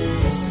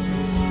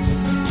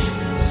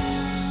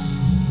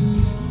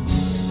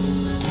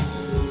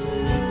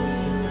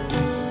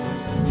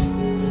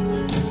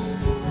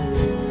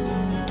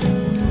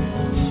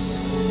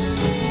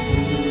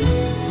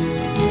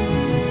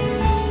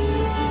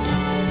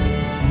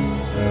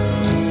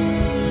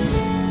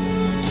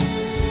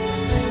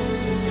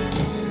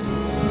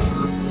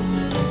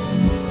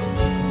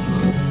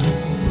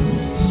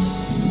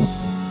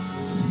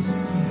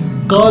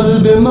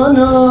 قلب من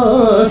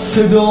از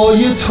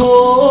صدای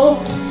تو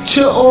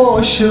چه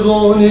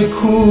عاشقانه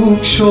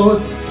کوک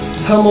شد،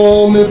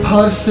 تمام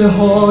پرسه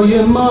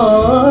های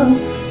من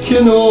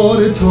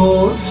کنار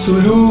تو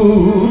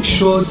سلوک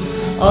شد.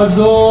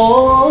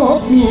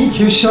 عذاب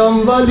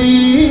میکشم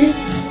ولی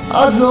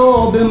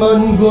عذاب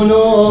من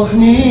گناه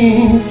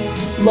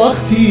نیست.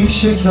 وقتی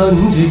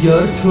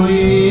شکنجه‌گر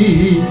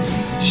تویی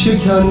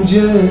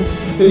شکنجه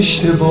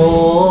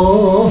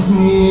اشتباه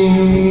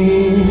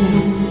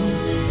نیست.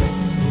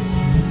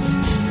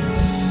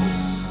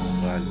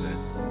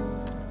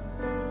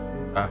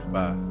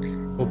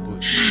 خوب بود.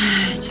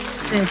 چه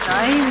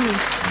صدایی بود.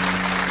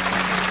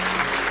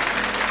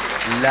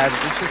 لرزش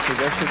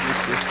صداش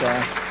دوست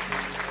داشتم.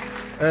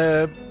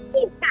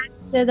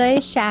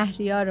 صدای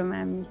شهریار رو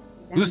من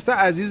می‌شنیدم. دوست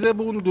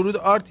عزیزمون درود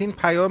آرتین،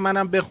 پیام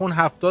منم بخون.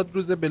 70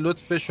 روز به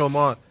لطف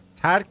شما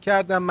ترک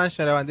کردم. من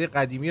شنونده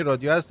قدیمی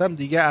رادیو هستم،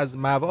 دیگه از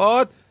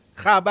مواد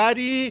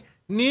خبری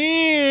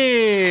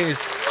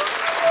نیست.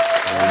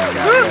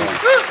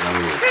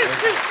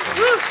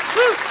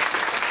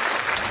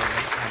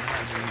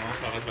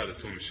 فقط برای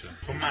تو میشه.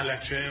 تو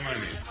ملکه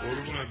منی،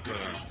 قربونت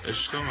برم،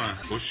 عشق من،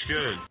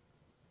 خوشگل.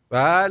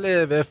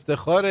 بله به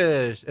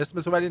افتخارش.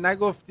 اسم تو ولی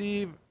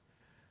نگفتی.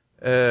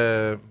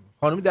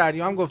 خانم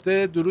دریا هم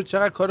گفته درود،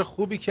 چقدر کار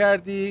خوبی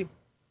کردی.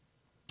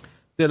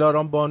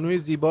 دلارام بانوی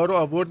زیبا رو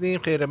آوردیم،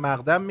 خیر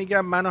مقدم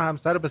میگم. من و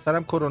همسر و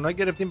پسرم کرونا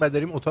گرفتیم و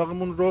داریم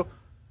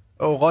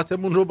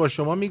اوقاتمون رو با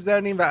شما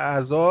میگذرونیم و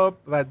عذاب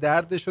و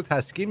دردش رو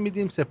تسکین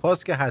میدیم.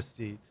 سپاس که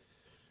هستید.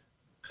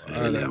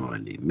 خیلی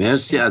عالی.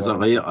 مرسی از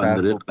آقای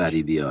آندره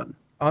غریبیان.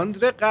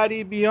 آندره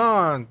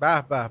غریبیان،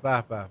 به به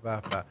به به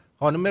به به.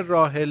 خانم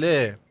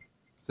راهله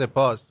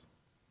سپاس.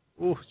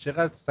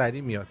 چقدر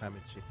سریع میاد همه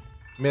چی.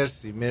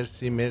 مرسی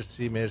مرسی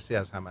مرسی مرسی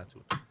از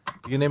همتون.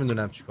 دیگه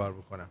نمیدونم چی کار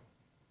بکنم،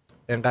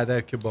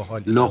 انقدر که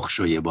باحالی. لخ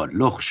شو یه بار،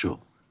 لخ شو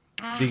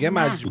دیگه.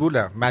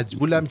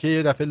 مجبولم که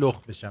یه دفعه لخ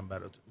بشم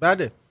براتون.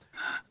 بله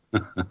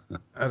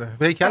آره،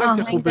 هیکلم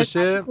که خوب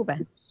بشه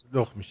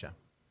لخ میشم.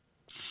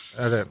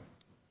 آره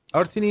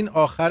آرتین این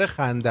آخر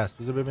خنده است،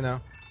 بذار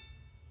ببینم.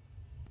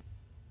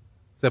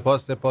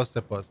 سپاس سپاس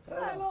سپاس.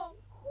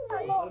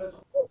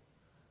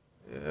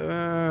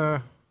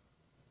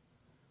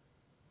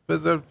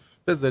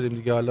 بذاریم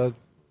دیگه، حالا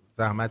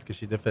زحمت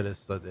کشیده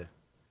فرستاده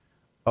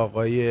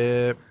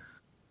آقای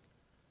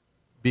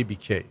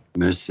BBK.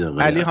 مرسی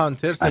آقای علی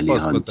هانتر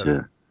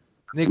سپاسگزارم.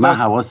 من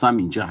حواسم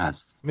اینجا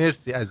هست.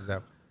 مرسی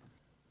عزیزم،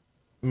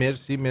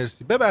 مرسی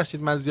مرسی.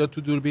 ببخشید من زیاد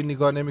تو دوربین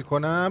نگاه نمی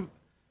کنم،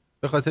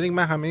 به خاطر اینکه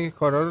من همه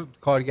کارا رو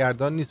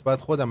کارگردان نیست،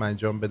 باید خودم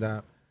انجام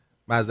بدم.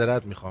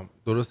 معذرت میخوام.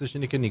 درستش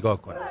اینه که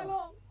نگاه کنم.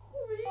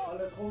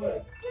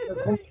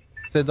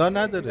 صدا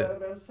نداره.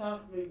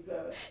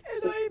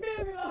 الهی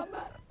بمیرم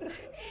من.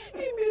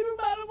 این بیرون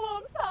برای ما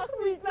هم سخت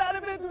میگذره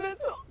بدون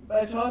تو.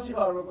 بچه ها چی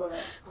کار میکنن؟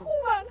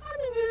 خوبن،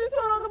 همینجوری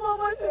سراغ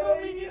باباشون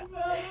رو میگیرن.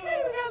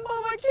 میگن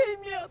بابا کی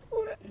میاد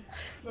خونه.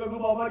 بگو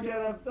بابا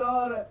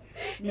گرفتاره.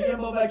 میگم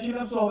با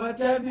وکیلم صحبت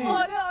کردی؟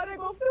 آره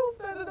گفته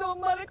افتاده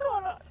دنبال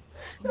کارا.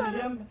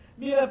 میگم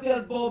میرفتی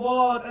از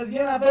بابات از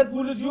یه نفر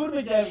پول جور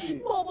میکردی.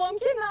 بابام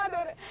که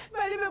نداره،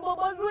 ولی به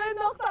بابام رو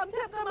انداختم،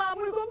 طبق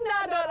معمول گفت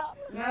نداره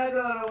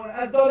اون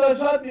از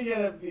داداشات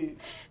میگرفتی.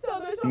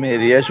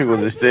 مریهشو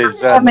گذاشته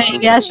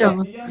مریهشو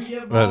میگم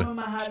یه وام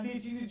محلی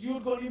چیزی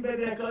جور کنیم،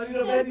 بدهکاری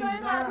رو بدیم.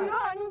 قبلی رو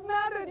هنوز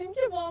ندادیم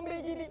که وام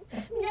بگیریم.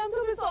 میگم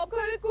تو به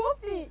صاحبکارت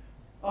گفتی.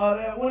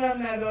 آره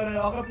اونم نداره.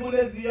 آقا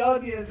پول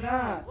زیادیه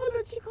زن.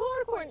 حالا چی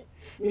کار کنی؟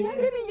 میگم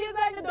ببین یه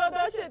زن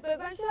داداشت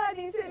بزن، شاید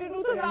این سری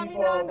رو تو زمین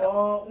نداره.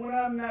 بابا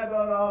اونم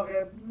نداره. آقا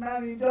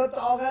من اینجا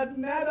طاقت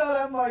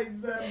ندارم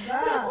وایسم.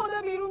 نه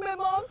خدا بیرون به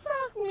ما هم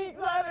سخت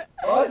میگذره.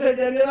 باشه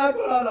گریه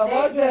نکن حالا.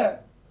 باشه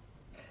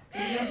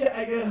میگم که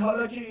اگه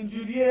حالا که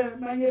اینجوریه،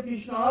 من یه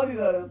پیشنهادی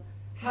دارم.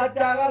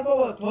 حداقل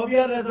بابا تو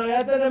بیا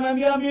رضایت بده من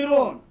بیام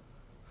بیرون.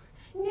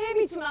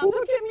 نمیتونم،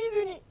 تو که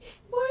میدونی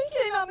با این که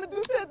این همه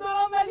دوست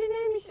دارم ولی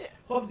نمیشه.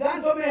 خب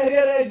زن تو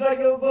مهریه رو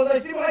اجرا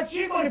گذاشتی، باید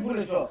چی کنی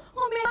پولشو؟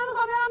 خب من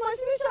میخوام برم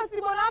ماشین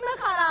شاسی بلند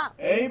بخرم.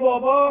 ای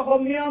بابا خب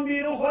میام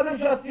بیرون خودم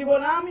شاسی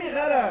بلند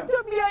میخرم.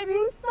 تو بیای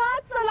بیرون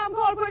 100 سالم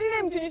کار کنی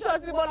نمیتونی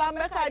شاسی بلند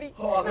بخری.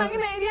 خب مگه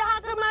مهریه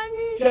حق من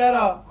نیست؟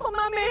 چرا؟ خب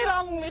من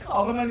مهرمون میخوام.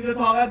 آقا من اینجا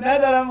طاقت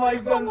ندارم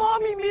وایسم. خب ما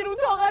همین بیرون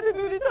طاقت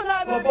دوری تو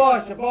نداری.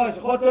 خب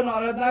باشه خودتو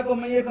ناراحت نکن،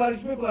 من یه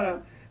کاریش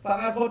میکنم.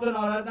 فقط خودتو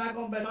ناراحت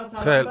نکن. بلا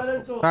سلام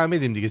برسون.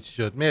 فهمیدیم دیگه چی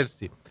شد.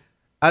 مرسی.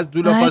 از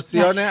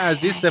دولاپاسیان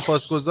عزیز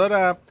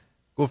سپاسگزارم.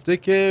 گفته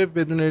که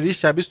بدون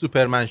ریش شبیه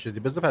سوپرمن شدی.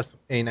 بذار پس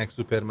عینک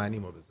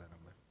سوپرمنیمو بزنم.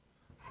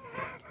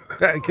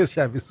 که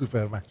شبیه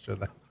سوپرمن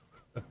شدم.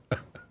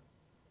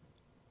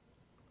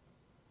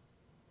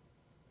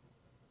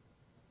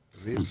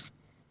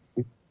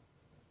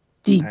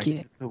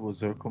 دیگه تو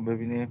بزرگ کن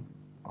ببینیم.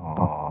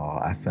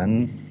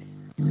 اصلا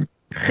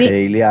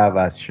خیلی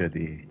عوض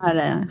شدی.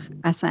 آره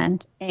اصلا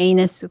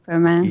عین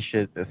سوپرمن.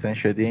 اصلا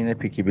شدی این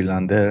پیکی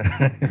بلاندر.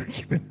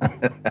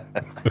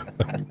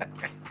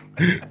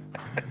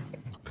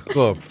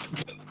 خب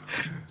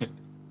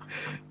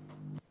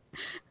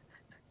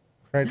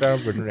خیلی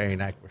بدون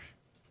عینک باشه.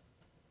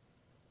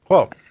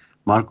 خب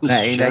مارکوس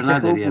شعر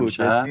نداری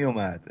امشب؟ می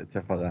اومد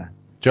اتفاقا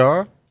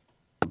جان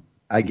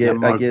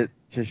اگه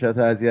چشات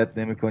اذیت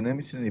نمیکنه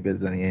میتونی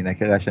بزنی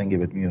عینک قشنگه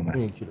بهت می اومد.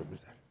 این کی رو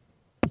بزن.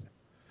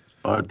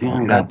 آرتین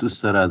انقدر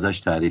دوست داره ازش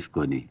تعریف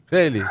کنی.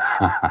 خیلی.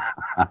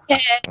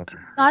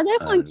 نادر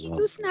خان کی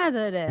دوست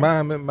نداره؟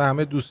 من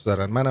همه دوست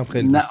دارن، منم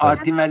خیلی نه دوست دارم.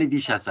 آرتین ولی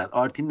بیش از حد.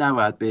 آرتین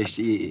نباید بهش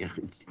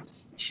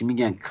چی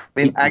میگن؟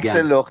 این عکس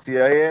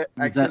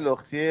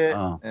لختی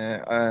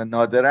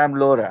نادرم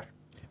لو رفت.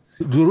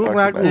 دروغ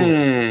نگو.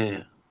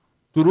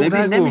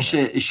 ببین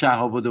نمیشه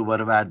شهابو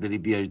دوباره برداری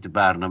بیاری تو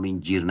برنامه، این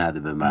گیر نده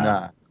به من.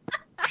 نه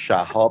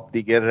شهاب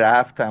دیگه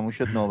رفت، تموم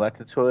شد،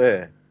 نوبت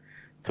توه.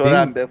 تو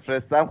هم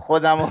بفرستم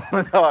خودم و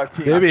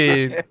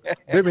آرتین.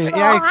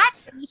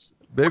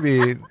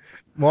 ببین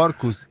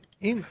مارکوس،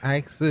 این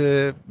عکس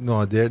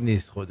نادر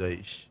نیست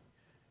خداییش.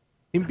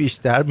 این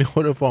بیشتر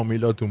میخوره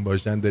فامیلاتون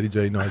باشن داری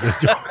جای نادر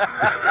جا.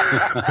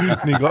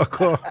 نگاه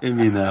کن.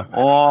 ببینم.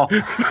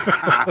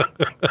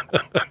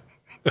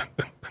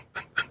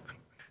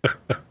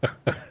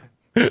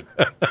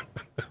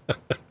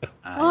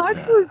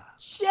 مارکوس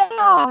چرا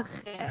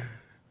آخه؟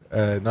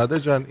 نادر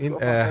جان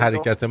این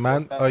حرکت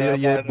من آیا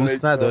یه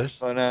بوس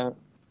نداشت؟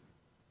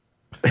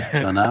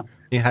 جانم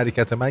این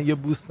حرکت من یه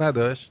بوس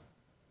نداشت؟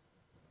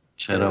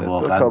 چرا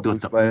واقعا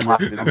دوتا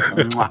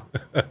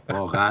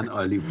واقعا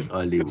عالی بود،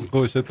 عالی بود.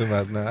 خوشت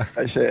اومد؟ نه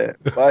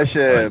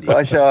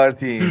باشه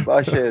آرتین،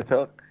 باشه.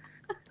 تو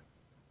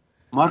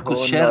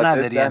مارکوس شعر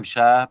نداری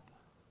امشب؟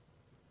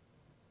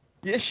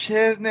 یه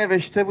شعر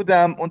نوشته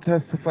بودم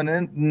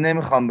متاسفانه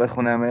نمیخوام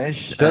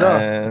بخونمش.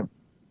 چرا؟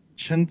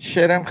 چون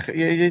شعرم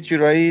یه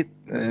جورایی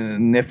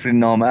نفرین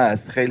نامه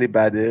است، خیلی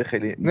بده،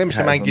 خیلی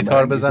نمیشه من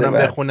گیتار بزنم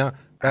بخونم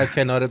بعد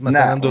کنارت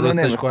مثلا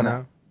درستش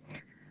کنم؟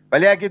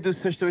 ولی اگه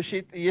دوست داشته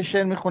باشید یه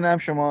شعر میخونم،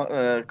 شما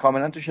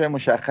کاملا تو شعر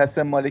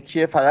مشخصه مال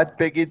کیه، فقط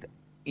بگید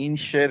این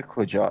شعر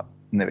کجا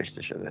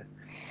نوشته شده.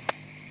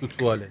 تو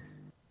توالت.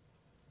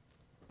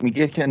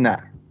 میگه که نه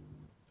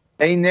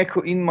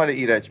این مال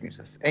ایرج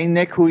میرساست. ای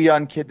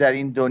نکویان که در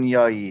این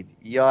دنیایید،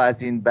 یا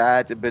از این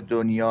بعد به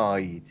دنیا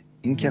آیید.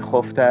 این که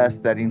خفته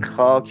است در این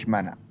خاک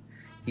منم،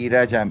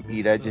 ایرجم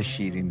ایرج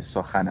شیرین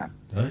سخنم.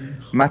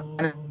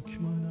 متن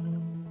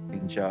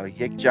اینجا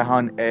یک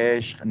جهان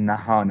عشق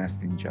نهان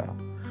است اینجا.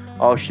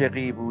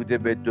 عاشقی بوده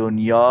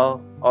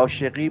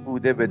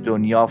به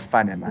دنیا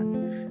فن من.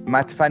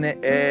 مدفن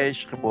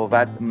عشق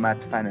بود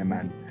مدفن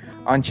من.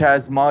 آنچه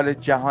از مال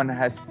جهان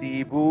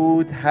هستی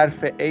بود،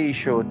 حرف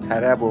عیش و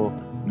طرب و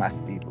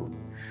مستی بود.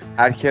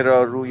 هر که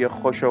را روی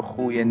خوش و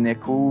خوی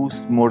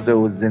نکوست، مرده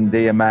و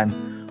زنده من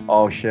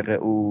عاشق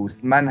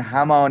اوست. من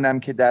همانم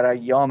که در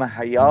ایام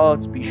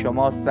حیات، بی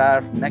شما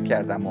صرف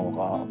نکردم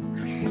اوقات.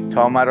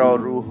 تا مرا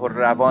روح و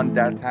روان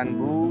در تن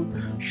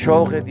بود،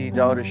 شوق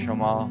دیدار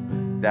شما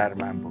در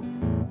من بود.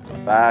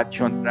 بعد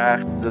چون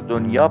رخت ز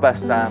دنیا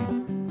بستم،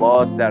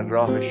 باز در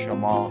راه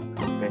شما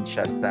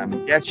بنشستم.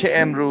 گرچه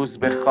امروز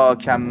به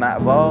خاکم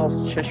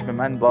مأواست، چشم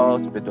من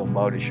باز به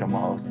دنبال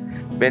شماست.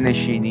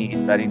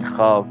 بنشینید بر این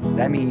خاک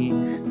دمی،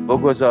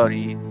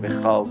 بگذارید به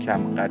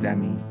خاکم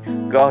قدمی.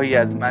 گاهی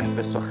از من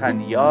به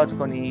سخن یاد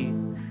کنید،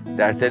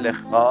 در دل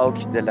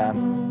خاک دلم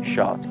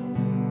شاد کنید.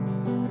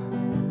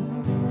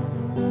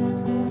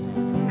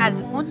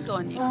 از اون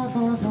دنیا.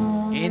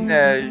 این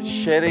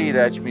شعر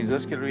ایرج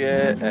میرزاست که روی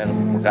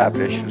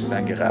قبرش، رو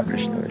سنگ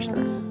قبرش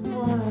نوشتن.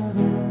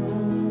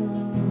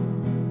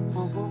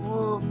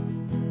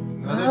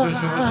 نادر جون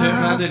شما شعر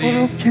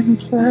نداری؟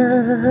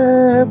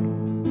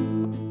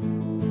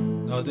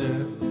 نادر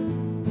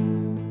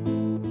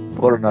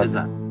برو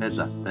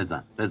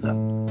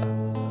بزن.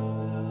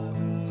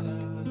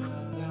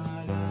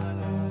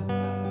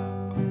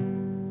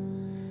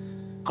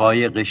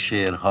 قایق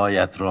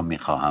شعرهایت را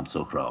میخواهم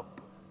سهراب.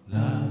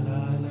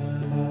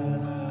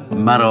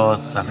 مرا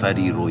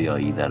سفری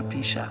رویایی در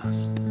پیش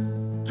است.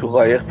 تو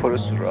قایق پر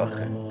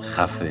سوراخه.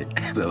 خفه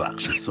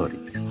ببخش سوری.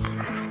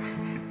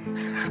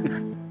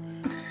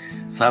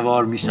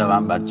 سوار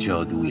میشوم بر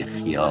جادوی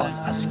خیال،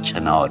 از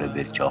کنار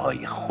برکه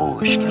های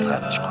خشک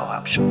ردش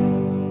خواهم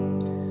شد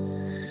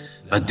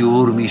و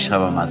دور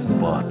میشوم از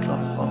بادراه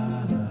ها،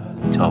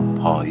 تا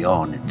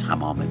پایان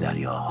تمام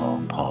دریاها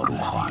پارو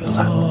خواهم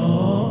زد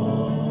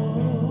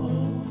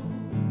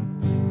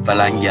و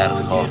لنگر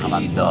خواهم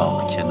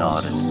انداخت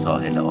کنار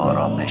ساحل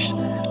آرامش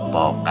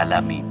با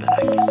قلمی به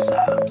رنگ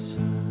سبز.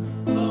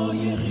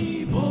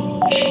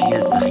 کیه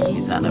زنگ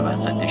میزنه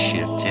وسط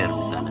شعر، تر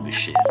میزنه به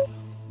شعر.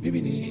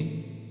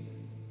 میبینی؟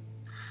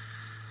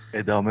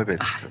 ادامه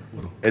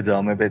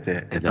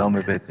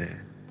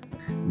بده.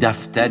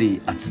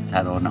 دفتری از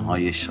ترانه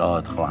های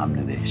شاد خواهم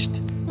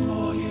نوشت.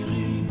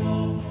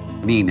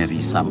 می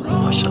نویسم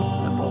رویاشم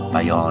با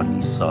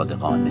بیانی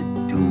صادقانه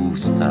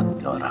دوستت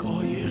دارم.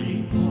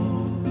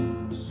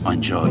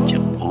 آنجا که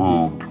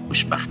عمر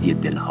خوشبختی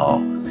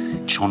دلها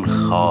چون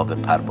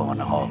خواب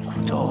پروانه ها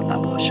کوتاه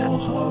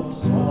نباشد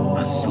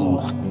و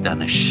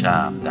سوختن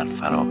شمع در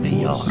فراق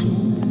یار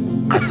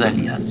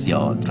غزلی از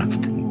یاد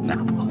رفتن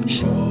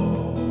نباشد.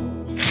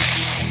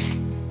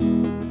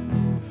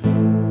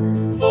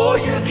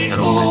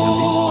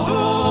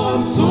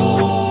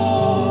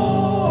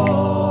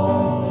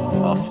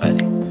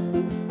 آفرین.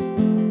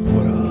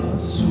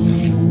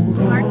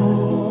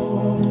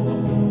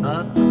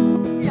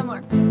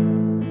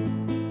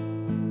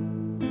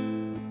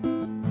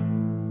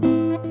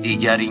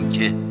 دیگر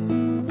اینکه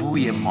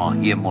بوی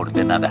ماهی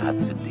مرده ندهد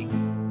زندگی.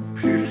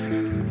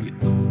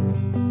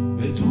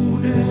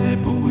 بدون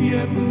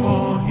بوی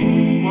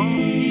ماهی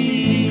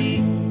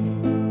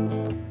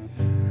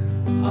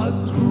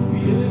از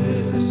روی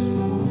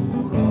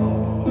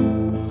سوراخ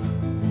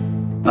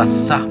و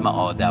سهم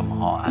آدم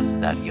ها از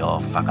دریا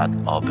فقط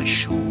آب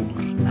شور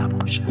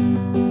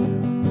نباشد.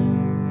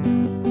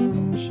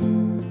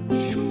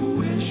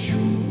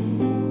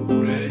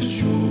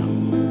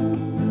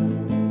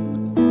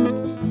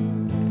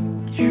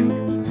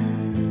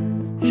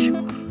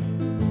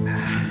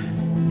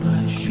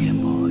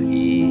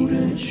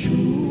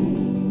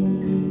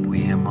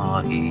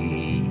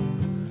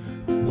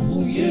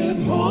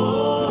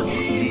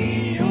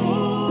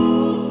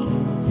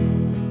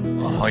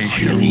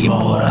 عاشقی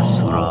پر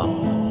از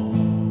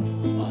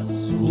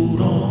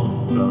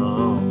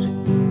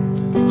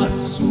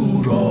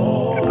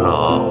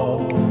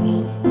سوراخ،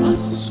 از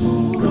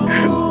سوراخ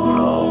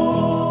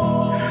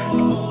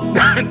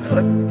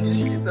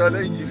کشکی تا حالا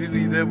اینجوری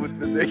ریده بود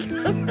به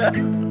ذکرم.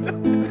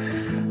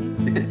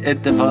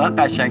 اتفاقا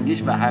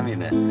قشنگیش به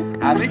همینه،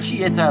 همه چی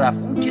یه طرف.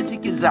 اون کسی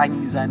که زنگ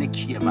میزنه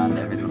کیه من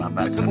نمیدونم،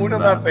 بس اونو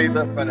من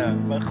پیدا کنم،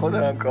 من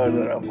خودم هم کار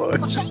دارم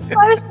باش.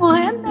 کارش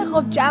مهمه.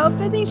 خب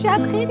جواب بده،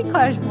 شاید خیلی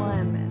کارش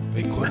مهمه.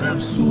 فکر کنم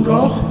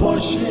سوراخ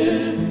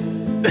باشه،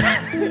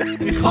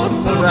 میخواد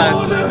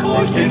سوار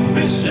قایق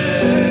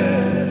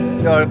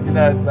بشه، آرتین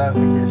از من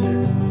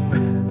میکشه،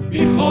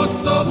 میخواد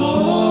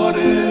سوار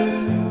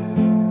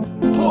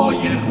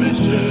قایق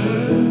بشه.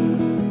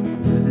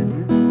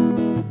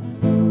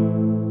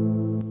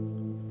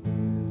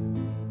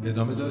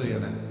 ادامه داره یا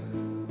نه؟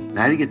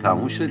 نه دیگه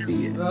تموم شد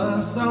دیگه.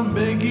 دستم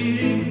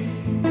بگیر،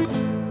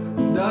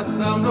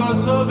 دستم را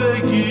تو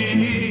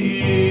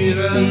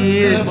بگیر،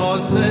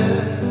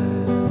 التماسه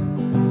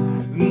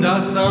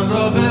دستم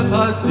را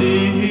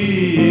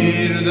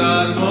بپذیر،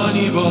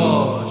 درمانی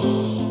باش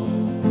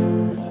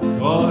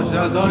کاش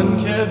از آن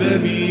که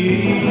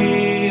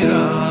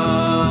بمیرم.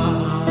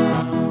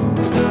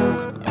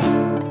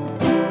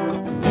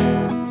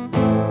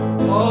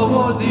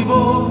 آوازی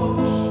باش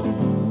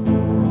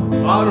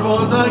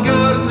پرواز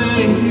اگر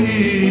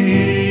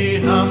نهی،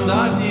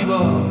 همدردی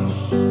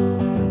باش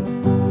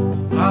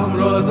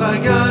همراز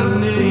اگر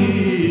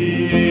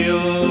نهی،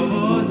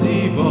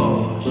 آوازی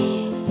باش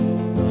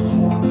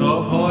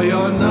تا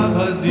پایان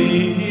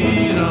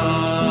نپذیرم.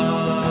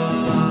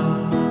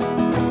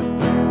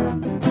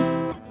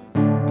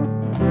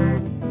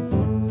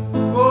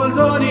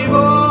 گلدانی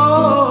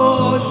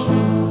باش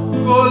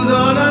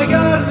گلدان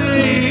اگر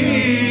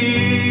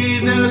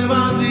نهی،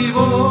 دلبندی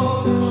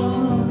باش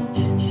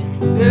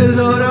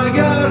دلدار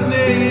اگر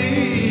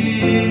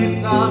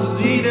نهی،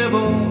 سبزینه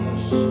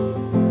باش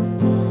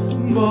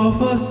با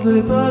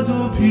فصل بد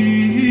و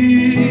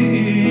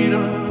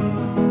پیرم.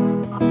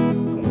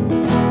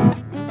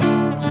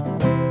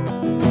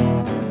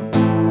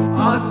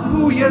 از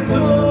بوی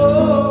تو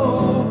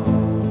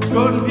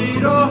چون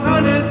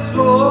پیراهن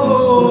تو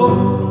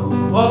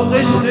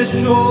آغشته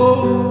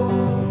شد،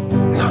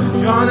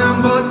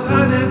 جانم با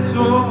تن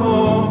تو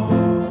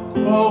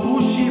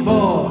آغوشی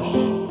باش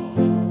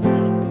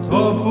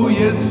تا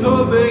بوی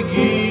تو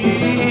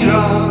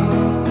بگیرم.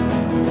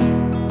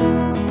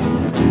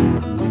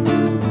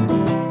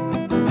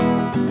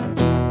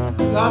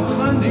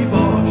 لبخندی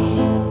باش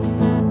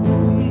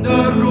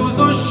در روز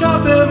و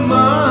شب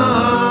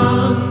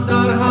من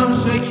در هم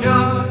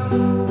شکست،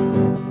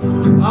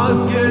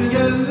 از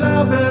گریه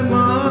لب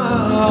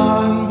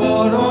من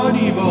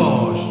بارانی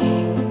باش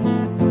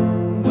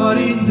بر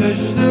این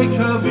تشنه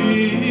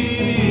کبیرم.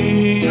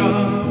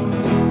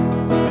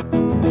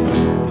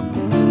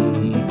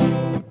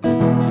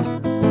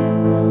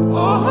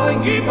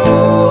 آهنگی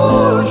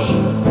باش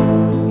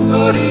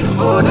در این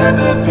خانه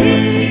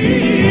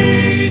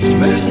بپیچ،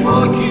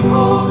 مشواکی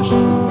باش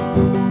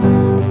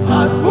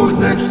از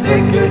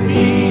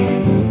بگذشتگی،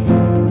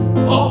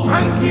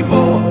 آهنگی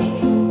باش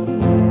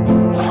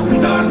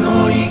در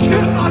نایی که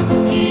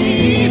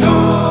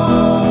اسیرم.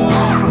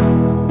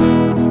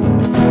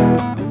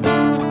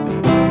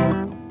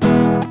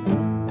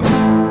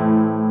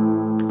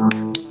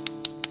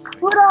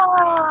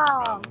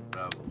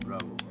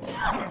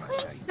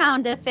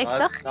 ساوند افکت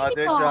ها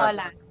خیلی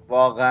باحالن.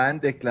 واقعا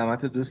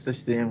دکلمت دوست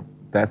داشتیم،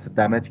 دست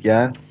دمت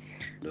گرم.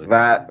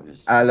 و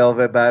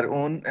علاوه بر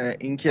اون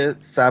اینکه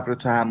صبر و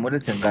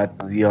تحملت اینقدر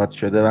زیاد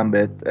شده، من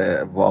بهت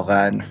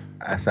واقعا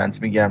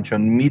احسنت میگم،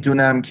 چون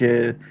میدونم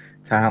که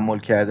تحمل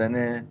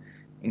کردن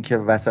اینکه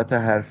وسط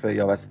حرف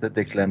یا وسط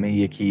دکلمه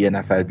یکی یه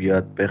نفر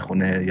بیاد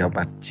بخونه یا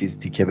بعد چیز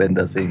تیکه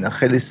بندازه اینا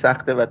خیلی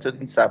سخته و تو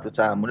این صبر و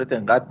تحملت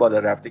اینقدر بالا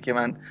رفته که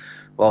من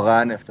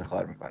واقعا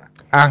افتخار میکنم.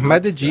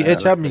 احمد جی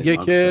اچ هم میگه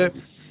که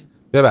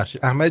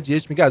ببخشید، احمد جی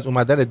اچ میگه از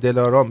اومدن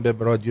دلارام به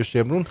رادیو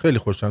شمرون خیلی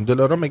خوشم.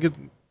 دلارام میگه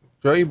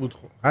جایی بود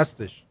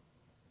هستش.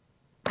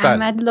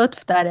 احمد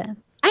لطف داره.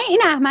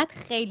 این احمد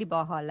خیلی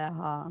باحاله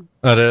ها.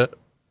 آره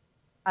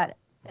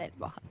خیلی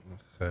باحال.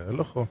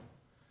 خیلی خوب.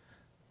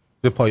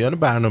 به پایان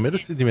برنامه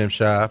رسیدیم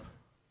امشب.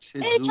 چه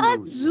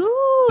زود.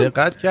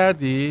 دقت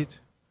کردید؟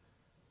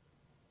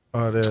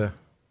 آره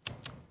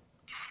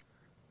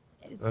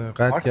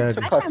قطع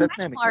کردیم. کاست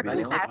نمیگیری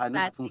ولی خب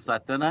هنوز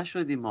 500 تا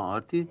نشدیم ما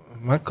آرتین.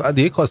 من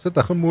دیگه کاست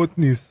داخل مود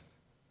نیست.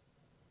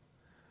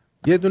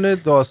 یه دونه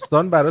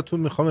داستان براتون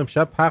میخوام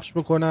امشب پخش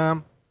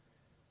بکنم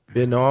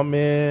به نام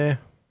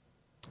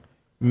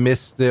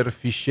مستر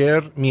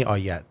فیشر می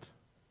آید.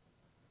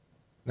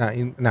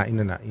 این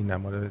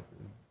مال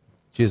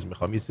چیز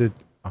میخوام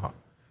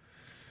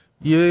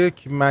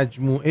یک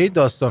مجموعه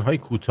داستان‌های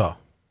کوتاه.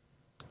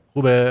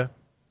 خوبه؟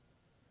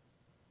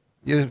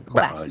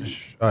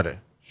 آره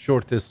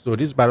شورت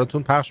استوریز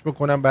براتون پخش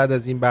بکنم بعد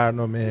از این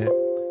برنامه.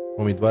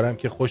 امیدوارم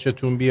که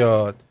خوشتون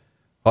بیاد،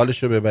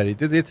 حالشو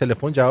ببرید. یه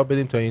تلفن جواب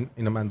بدیم تا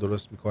اینو من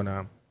درست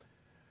میکنم.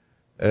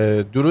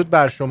 درود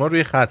بر شما،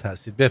 روی خط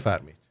هستید،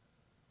 بفرمایید.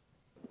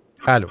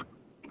 الو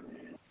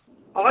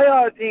آقای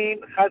آرتین،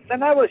 خسته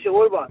نباشه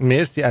قربان.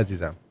 مرسی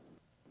عزیزم.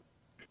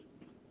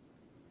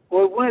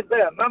 قربونت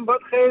برم. من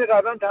باید خیلی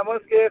قبلا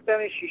تماس گرفتم،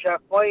 این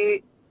 6-7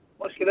 ماهی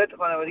مشکلات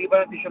خانوادگی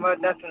برام پیش اومد،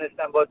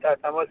 نتونستم با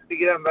تماس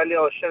بگیرم، ولی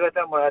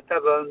عاشقتم،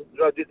 مرتب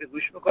رادیو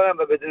گوش میکنم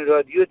و بدون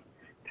رادیو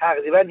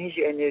تقریبا هیچ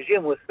انرژی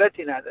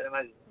مثبتی ندارم.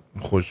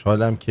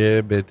 خوشحالم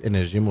که بهت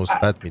انرژی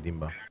مثبت میدیم.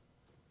 با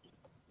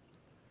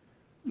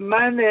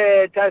من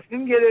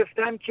تصمیم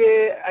گرفتم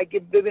که اگه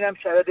ببینم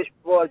شرایطش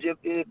واجب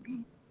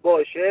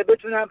باشه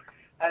بتونم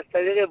از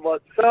طریق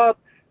واتساپ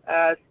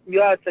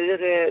یا از طریق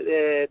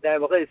در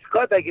واقع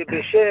اسکایپ اگه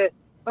بشه،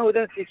 من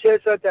بودم 30-40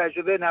 سال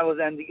تجربه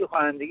نوازندگی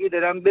خوانندگی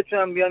دارم،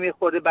 بتونم بیام یه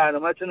خورده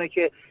برنامه‌تونه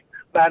که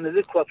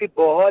برنامه کافی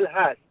باحال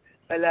هست،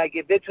 ولی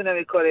اگه بتونم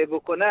یه کاری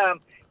بکنم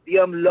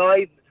بیام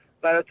لایو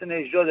براتون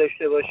اجرا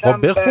داشته باشم.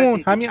 خب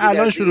بخون، همین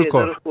الان شروع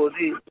کن.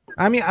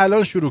 همین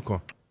الان شروع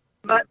کن.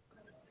 من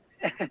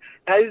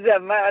عزیزم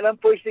من الان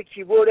پشت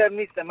کیبوردم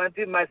نیستم، من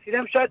توی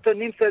مسیرم، شاید تا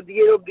نیم ساعت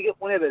دیگه رو دیگه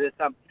خونه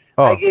برسم.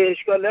 اگه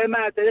اشکال داره من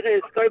از طریق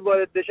اسکایپ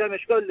وارد بشم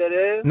اشکال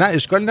داره؟ نه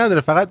اشکالی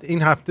نداره، فقط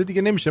این هفته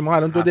دیگه نمیشه، ما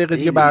الان 2 دقیقه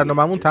دیگه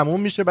برنامه‌مون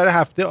تموم میشه، برای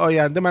هفته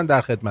آینده من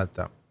در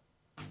خدمتم.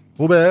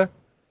 خوبه؟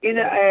 این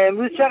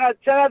امروز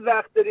چقدر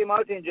وقت داریم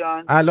آرتین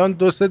جان؟ الان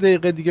 2-3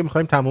 دقیقه دیگه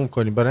میخوایم تموم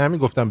کنیم، برای همین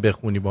گفتم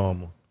بخونی با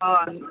همون.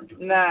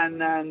 نه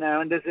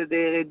من 2-3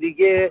 دقیقه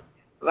دیگه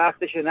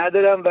وقتشو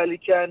ندارم، ولی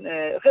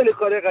خیلی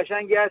کار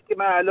قشنگی هست که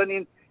من الان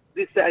این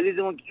دوست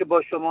عزیزمون که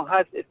با شما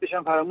هست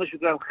اسمشم فراموش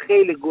میکنم،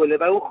 خیلی گله،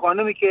 و اون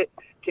خانمی که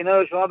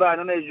کنار شما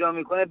برنامه اجرا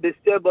میکنه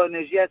بسیار با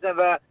انرژی هستن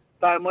و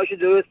فرمایش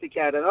درستی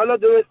کردن. حالا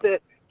درسته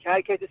که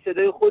هر کسی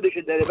صدای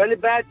خودشو داره، ولی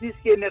بد نیست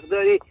که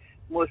مقداری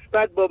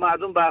مثبت با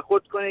مردم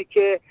برخورد کنه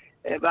که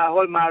به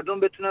حال مردم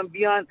بتونن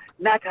بیان،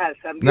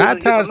 نترسن.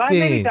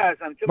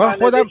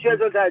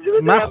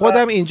 من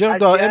خودم اینجا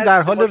دائم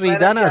در حال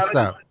ریدن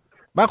هستم.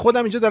 من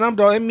خودم اینجا دارم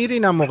دائم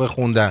میرینم موقع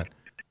خوندن.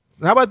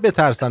 نباید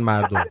بترسن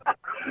مردم.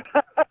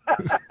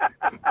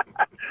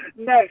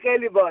 نه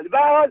خیلی باحال. به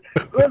هر حال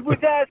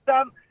گلبوته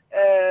هستم،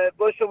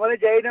 با شماره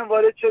جدیدم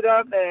وارد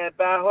شدم،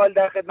 به هر حال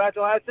در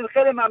خدمتتون هستم.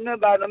 خیلی ممنون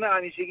برنامه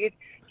همیشگیت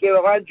که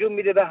واقعا جون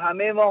میده به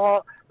همه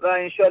ماها و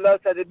انشالله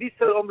 120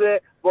 سال عمر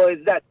با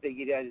عزت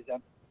بگیری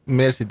عزیزم.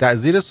 مرسی. در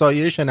زیر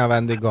سایه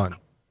شنوندگان.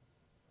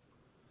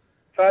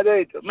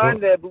 فدای تو.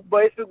 من با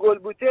اسم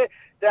گلبوته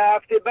در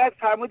هفته بعد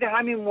فرمود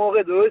همین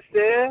موقع،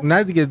 درسته؟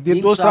 نه دیگه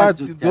 2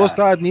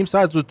 ساعت نیم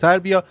ساعت زودتر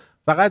بیا،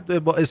 فقط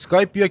با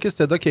اسکایپ بیا که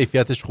صدا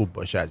کیفیتش خوب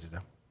باشه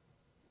عزیزم.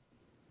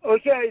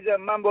 اوکی عزیزم،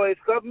 من با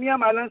اسکایپ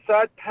میام. الان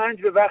ساعت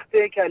 5 به وقت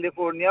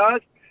کالیفرنیا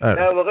است.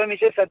 در واقع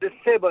میشه ساعت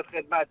 3 باید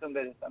خدمتتون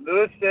برسم،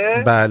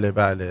 درسته؟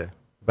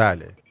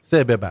 بله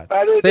 3 به بعد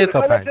 3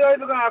 تا 5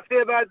 هفته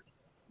بعد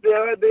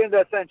بریم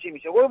داستان چی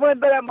میشه. قربونت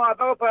برم،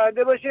 موفق و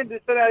پاینده باشین.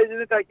 دوستان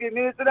عزیزم تکلیف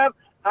میرسونم،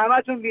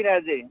 همتون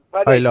بی‌نظیرین.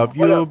 I love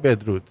you.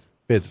 بدرود.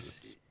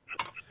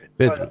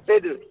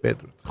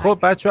 خب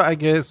بچه‌ها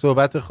اگه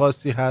صحبت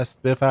خاصی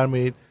هست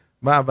بفرمایید.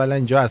 من اولا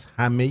اینجا از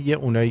همه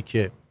اونایی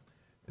که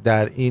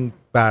در این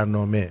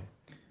برنامه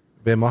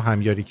به ما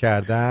همیاری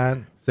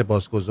کردن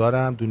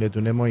سپاسگزارم. دونه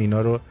دونه ما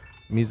اینا رو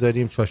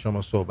میذاریم تا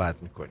شما صحبت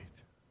میکنید.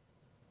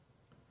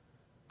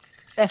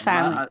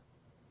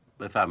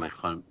 بفرمایید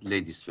خانم.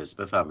 لیدیز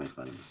فرست. بفرمایید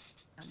خانم.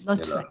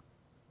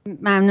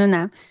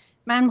 ممنونم.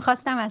 من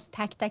میخواستم از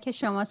تک تک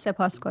شما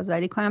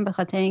سپاسگزاری کنم به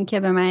خاطر اینکه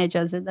به من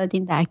اجازه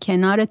دادین در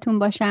کنارتون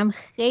باشم.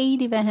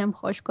 خیلی بهم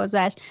خوش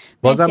گذشت.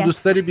 بازم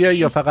دوست داری بیای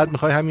یا فقط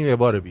میخوای همین یه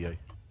بار بیای؟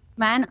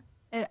 من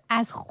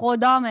از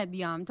خدام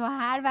بیام، تو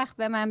هر وقت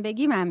به من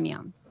بگی من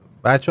میام.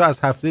 بچه‌ها از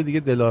هفته دیگه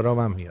دلارام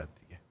هم میاد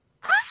دیگه.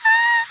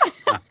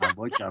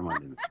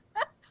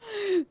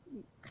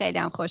 خیلی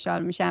هم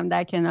خوشحال میشم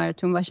در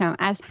کنارتون باشم.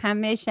 از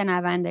همه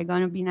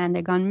شنوندگان و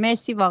بینندگان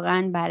مرسی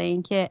واقعا برای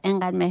اینکه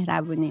انقدر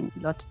مهربونین،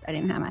 لطف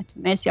دارین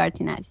همتون. مرسی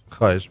آرتین عزیز.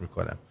 خواهش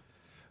میکنم.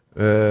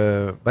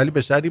 ولی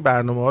به شرطی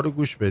برنامه ها رو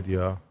گوش بدی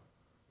ها،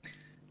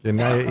 که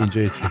نه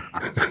اینجا چی.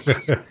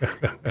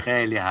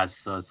 خیلی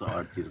حساس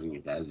آرتین روی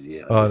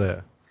قضیه.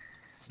 آره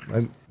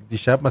من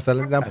دیشب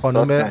مثلا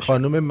دیدم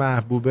خانم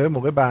محبوبه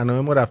موقع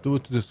برنامه ما رفته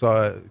بود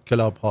تو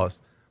کلاب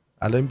هاست.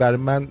 الان این برای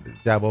من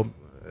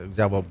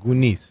جوابگو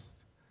نیست.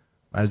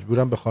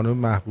 مجبورم به خانم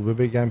محبوبه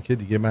بگم که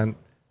دیگه من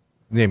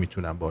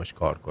نمیتونم باهاش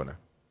کار کنم.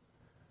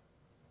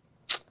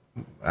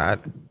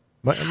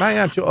 من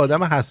همچه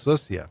آدم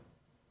حساسیم.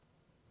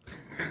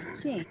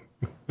 آرتین.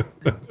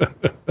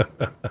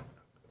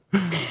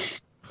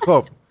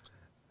 خب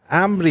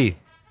امری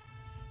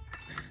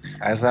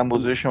ارزم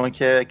بزرگ شما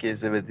که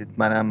اجازه بدید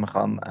منم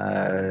میخوام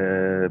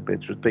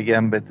بدرود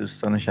بگم به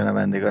دوستان و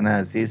شنوندگان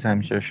عزیز.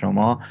 همیشه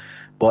شما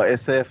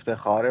باعث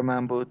افتخار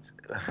من بود،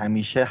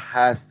 همیشه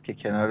هست که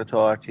کنار تو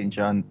آرتین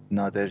جان،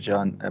 نادر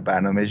جان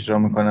برنامه اجرا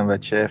میکنم و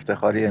چه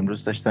افتخاری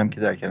امروز داشتم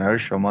که در کنار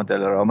شما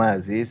دلارام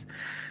عزیز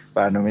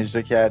برنامه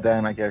اجرا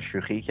کردم. اگر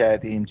شوخی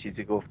کردیم،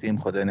 چیزی گفتیم،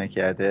 خدا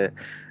نکرده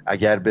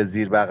اگر به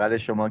زیر بغل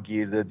شما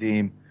گیر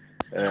دادیم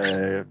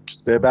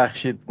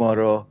ببخشید ما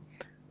رو.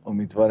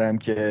 امیدوارم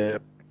که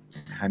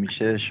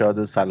همیشه شاد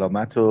و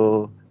سلامت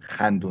و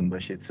خندون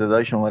باشید.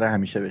 صدای شما رو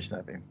همیشه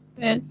بشنویم.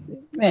 مرسی.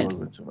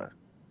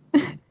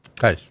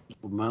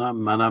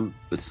 منم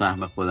به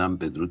سهم خودم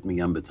بدرود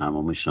میگم به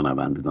تمام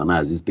شنوندگان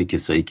عزیز، به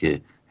کسایی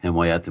که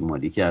حمایت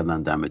مالی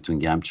کردن. دمتون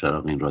گرم.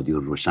 چراغ این رادیو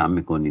روشن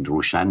میکنین،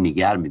 روشن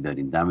نگر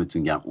میدارین.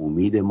 دمتون گرم.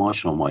 امید ما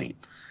شمایین،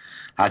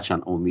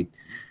 هرچند امید.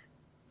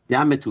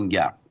 دمتون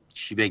گرم.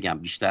 چی بگم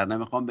بیشتر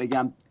نمیخوام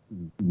بگم.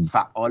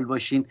 فعال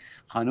باشین.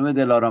 خانم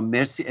دلارام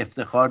مرسی،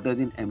 افتخار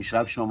دادین.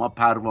 امشب شما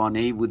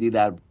پروانه‌ای بودی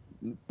در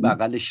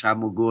بغل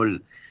شم و گل.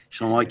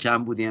 شما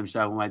کم بودی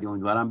امشب اومدی.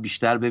 امیدوارم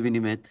بیشتر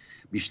ببینیمت،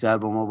 بیشتر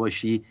با ما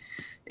باشی.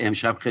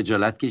 امشب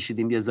خجالت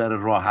کشیدیم یه ذره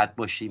راحت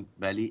باشیم،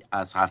 ولی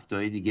از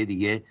هفته‌های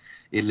دیگه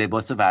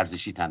لباس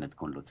ورزشی تنت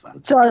کن لطفا.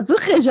 تازه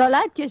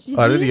خجالت کشیدی؟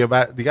 آره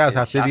دیگه از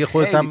هفته دیگه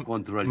خودت هم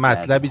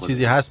مطلبی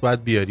چیزی هست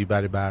باید بیاری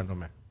برای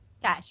برنامه.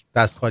 چشم.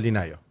 دست خالی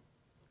نیا.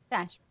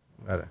 چشم.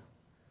 آره.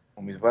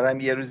 امیدوارم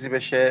یه روزی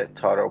بشه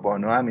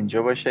تارابانو هم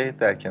اینجا باشه،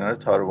 در کنار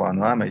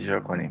تارابانو هم اجرا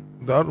کنیم.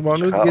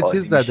 تارابانو دیگه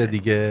چیز زده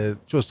دیگه،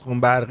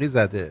 چسخون برقی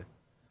زده.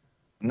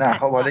 نه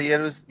خب حالا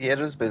یه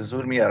روز به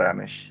زور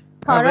میارمش.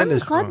 تارا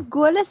میخواد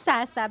گل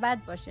سرسبد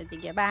باشه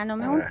دیگه.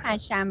 برنامه اون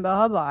پنجشنبه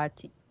ها با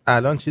آرتین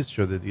الان چیز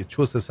شده دیگه،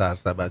 چوس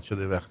سرسبد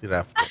شده وقتی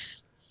رفته.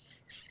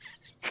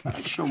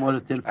 شماره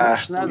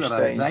تلفنش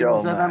ندارم، زنگ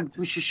می‌زدم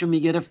گوششو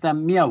میگرفتم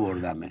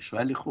میآوردمش،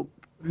 ولی خب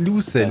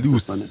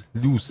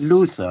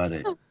لوس.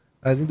 آره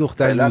از این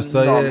دختر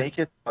لوسای نامه‌ای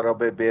که تارا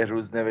به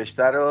بهروز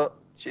نوشته رو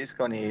چیز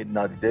کنید،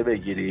 نادیده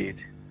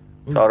بگیرید.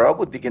 تارا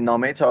بود دیگه،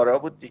 نامه تارا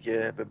بود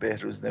دیگه، به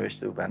بهروز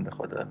نوشته بود بنده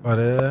خدا.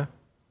 آره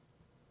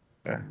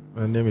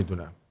من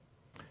نمیدونم.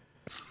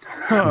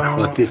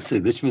 خاطر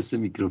صداش مثل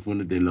میکروفون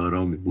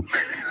دلارامه بود.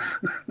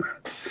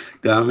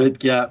 دمت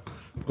گرم.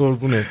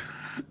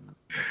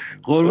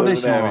 قربونت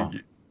شما.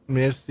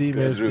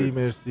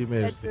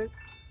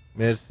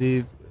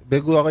 مرسی.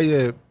 بگو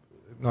آقای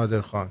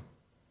نادر خان.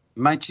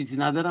 من چیزی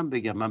ندارم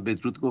بگم، من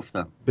بدرود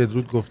گفتم.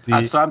 بدرود گفتی.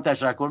 از تو هم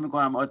تشکر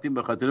میکنم آرتین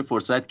به خاطر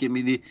فرصت که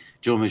میدی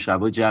جمعه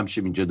شبا جمع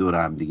شیم اینجا دور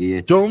هم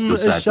دیگه. جمعه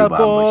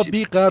شبا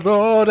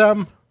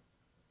بیقرارم،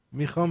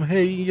 میخوام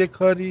یه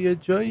کاری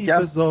جایی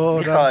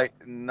بذارم. میخوای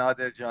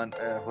نادر جان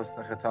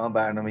حسن ختام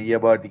برنامه یه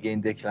بار دیگه این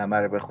دکلمه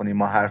رو بخونیم،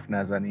 ما حرف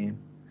نزنیم؟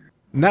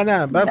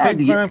 نه من فکر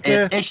میکنم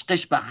که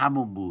عشقش به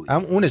همون بود.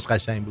 هم اونش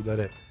قشنگ بود.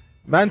 داره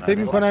من فکر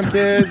میکنم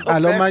که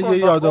الان من یه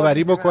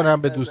یادآوری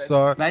بکنم به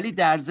دوستان. ولی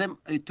در ضمن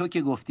تو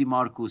که گفتی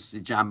مارکوس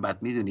جنبت،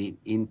 میدونی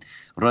این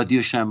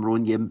رادیو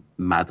شمرون یه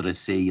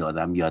مدرسه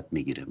آدم یاد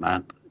میگیره.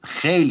 من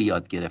خیلی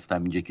یاد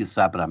گرفتم اینجا که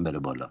صبرم بره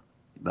بالا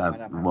و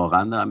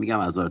واقعا دارم میگم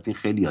از آرتین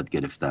خیلی یاد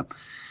گرفتم.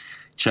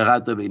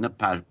 چقدر به اینا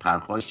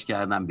پرخاش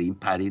کردم، به این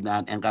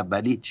پریدن انقدر،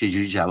 ولی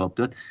چجوری جواب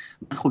داد.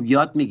 من خب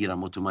یاد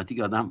میگیرم، اتوماتیک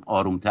آدم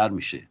آرومتر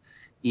میشه.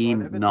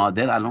 این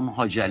نادر الان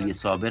حاج علی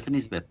سابق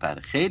نیست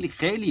بپره.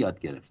 خیلی یاد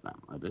گرفتم.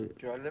 آره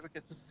جالبه که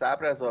تو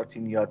صبر از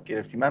آرتین یاد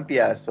گرفتی. من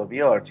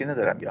بی‌عصبی آرتین رو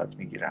دارم یاد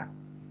میگیرم.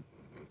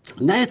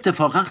 نه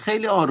اتفاقا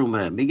خیلی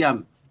آرومه.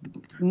 میگم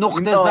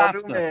نقطه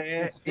ضعف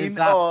داره. این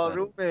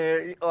آرومه،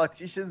 این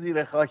آتیش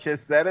زیر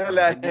خاکستر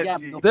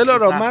لعنتی.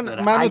 دلارام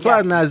من تو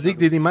از نزدیک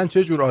دیدی، من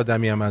چه جور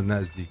آدمی ام از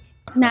نزدیک؟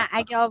 نه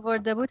اگه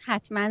آورده بود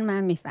حتما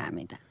من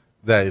میفهمیدم.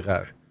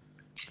 دقیقاً.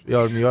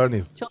 یار میار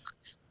نیست. چون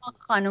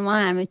خانوما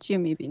همه چی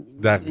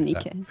میبینیم.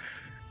 دقیقاً.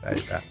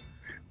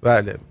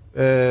 بله.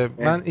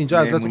 من اینجا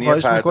ازتون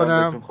خواهش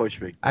میکنم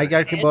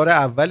اگر که بار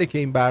اوله که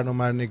این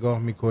برنامه رو نگاه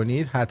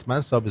میکنید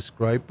حتما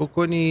سابسکرایب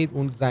بکنید،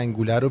 اون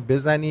زنگوله رو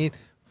بزنید.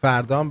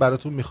 فردا هم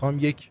براتون میخوام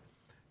یک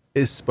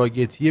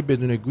اسپاگتی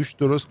بدون گوشت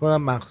درست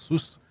کنم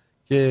مخصوص،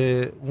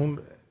 که اون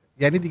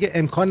یعنی دیگه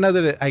امکان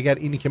نداره اگر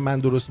اینی که من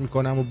درست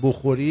میکنم و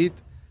بخورید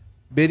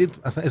برید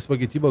اصلا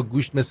اسپاگتی با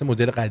گوشت مثل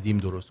مدل قدیم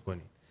درست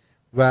کنید.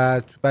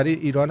 و برای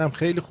ایران هم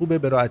خیلی خوبه،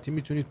 به راحتی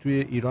میتونید توی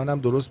ایران هم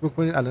درست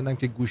بکنید. الان هم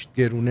که گوشت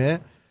گرونه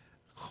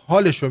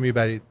حالشو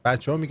میبرید.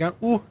 بچه‌ها میگن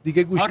اوه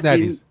دیگه گوشت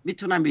نریز.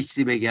 میتونم یه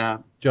چیزی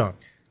بگم جان؟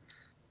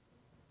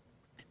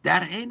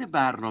 در عین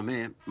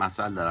برنامه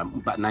مثلا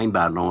دارم، نه این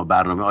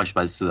برنامه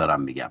آشپزی تو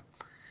دارم میگم،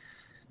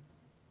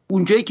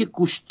 اونجایی که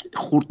گوشت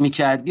خورد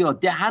میکردی و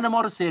دهن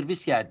ما رو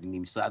سرویس کردی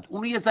نیم ساعت،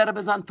 اونو یه ذره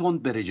بزن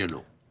تند بره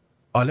جلو.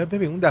 حالا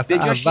ببین اون دفعه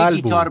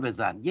اول بود.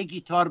 یه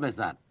گیتار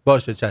بزن.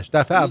 باشه چش.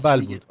 دفعه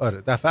اول بود.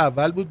 آره دفعه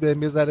اول بود.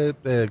 بهم یه ذره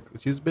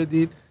چیز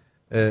بدین،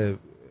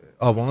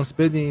 آوانس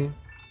بدین،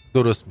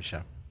 درست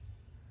میشم.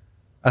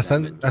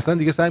 اصلا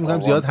دیگه سعی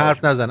میکنم زیاد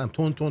حرف نزنم،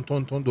 تون تون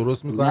تون تون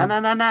درست میکنم.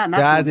 نه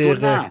 10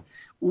 دقیقه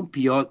اون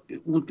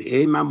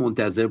من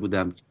منتظر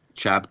بودم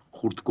چپ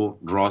خورد کن،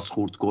 راست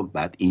خورد کن،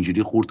 بعد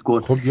اینجوری خورد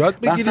کن. خب یاد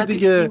بگیری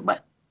دیگه.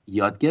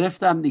 یاد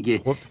گرفتم دیگه.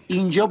 خب.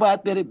 اینجا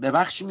باید بره،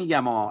 ببخشید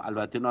میگم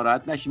البته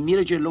ناراحت نشید،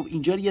 میره جلو،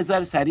 اینجا یه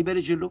ذره سری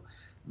بره جلو،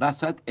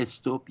 وسط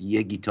استوب،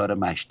 یه گیتار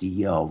مشتی،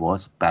 یه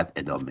آواز، بعد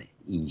ادامه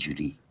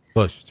اینجوری.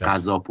 باش.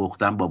 غذا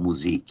پختن با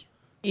موزیک.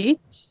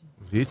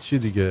 هیچی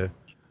دیگه.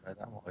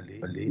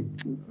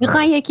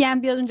 میخوان یکی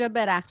هم بیاد اونجا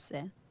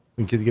برقصه.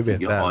 این که دیگه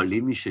بهتر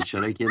عالی میشه،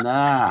 چرا که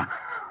نه.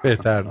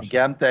 بهتر میشه.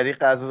 میگم طریق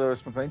غذا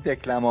درست میکنین،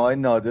 دکلمه های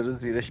نادر رو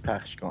زیرش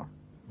پخش کن.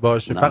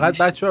 باشه. فقط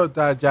بچه‌ها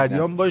در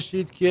جریان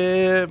باشید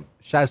که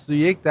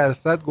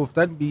 61%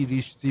 گفتن بی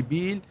ریش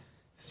سیبیل،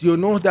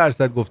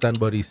 39% گفتن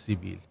با ریش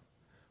سیبیل.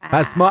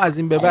 پس ما از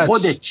این به بعد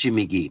خودت چی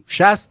میگی؟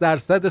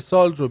 60%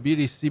 سال رو بی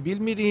ریش سیبیل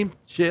میریم،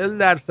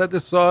 40%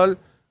 سال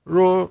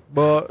رو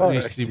با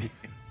ریش سیبیل.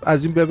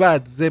 از این به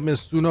بعد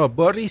زمستونا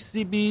با ریش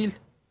سیبیل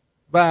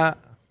و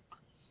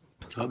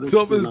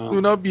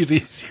تابستونا بی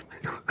ریش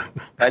سیبیل.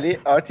 ولی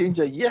آرتین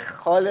اینجا یه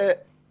خال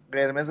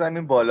قرمز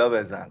همین بالا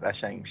بزن،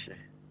 قشنگ میشه.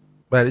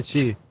 برای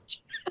چی؟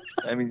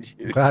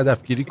 همینجوری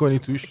هدفگیری کنی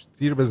توش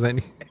تیر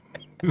بزنی.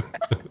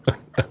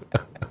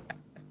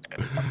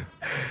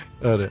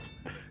 آره.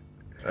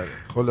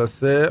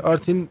 خلاصه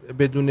آرتین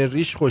بدون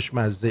ریش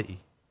خوشمزه ای،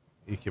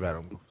 یکی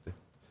برام گفته.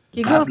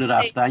 قبل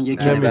رفتن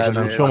یکی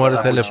نمیدونم شماره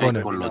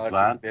تلفنه.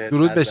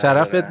 درود به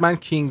شرفت، من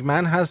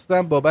کینگمن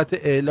هستم، بابت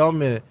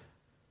اعلام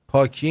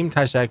پاکیم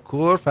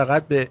تشکر،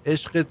 فقط به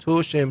عشق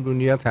تو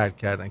شمرونیا ترک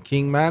کردن.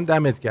 کینگمن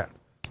دمت گرم.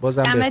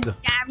 بازم دمت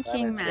گرم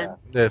کینگمن.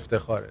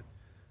 افتخارت.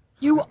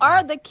 You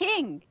are the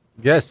king.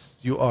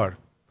 Yes you are.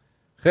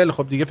 خیلی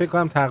خب دیگه فکر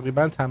کنم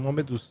تقریبا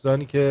تمام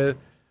دوستانی که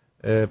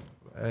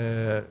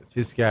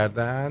چیز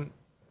کردن،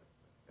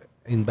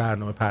 این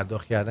برنامه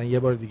پرداخت کردن، یه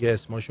بار دیگه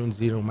اسمشون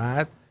زیر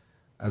اومد،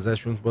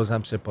 ازشون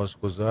بازم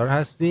سپاسگزار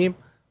هستیم.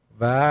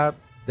 و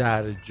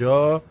در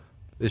جا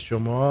به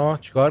شما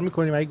چیکار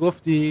میکنیم؟ اگه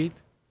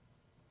گفتید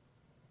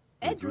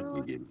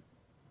بدرود.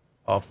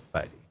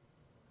 آفرین.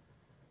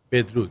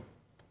 بدرود.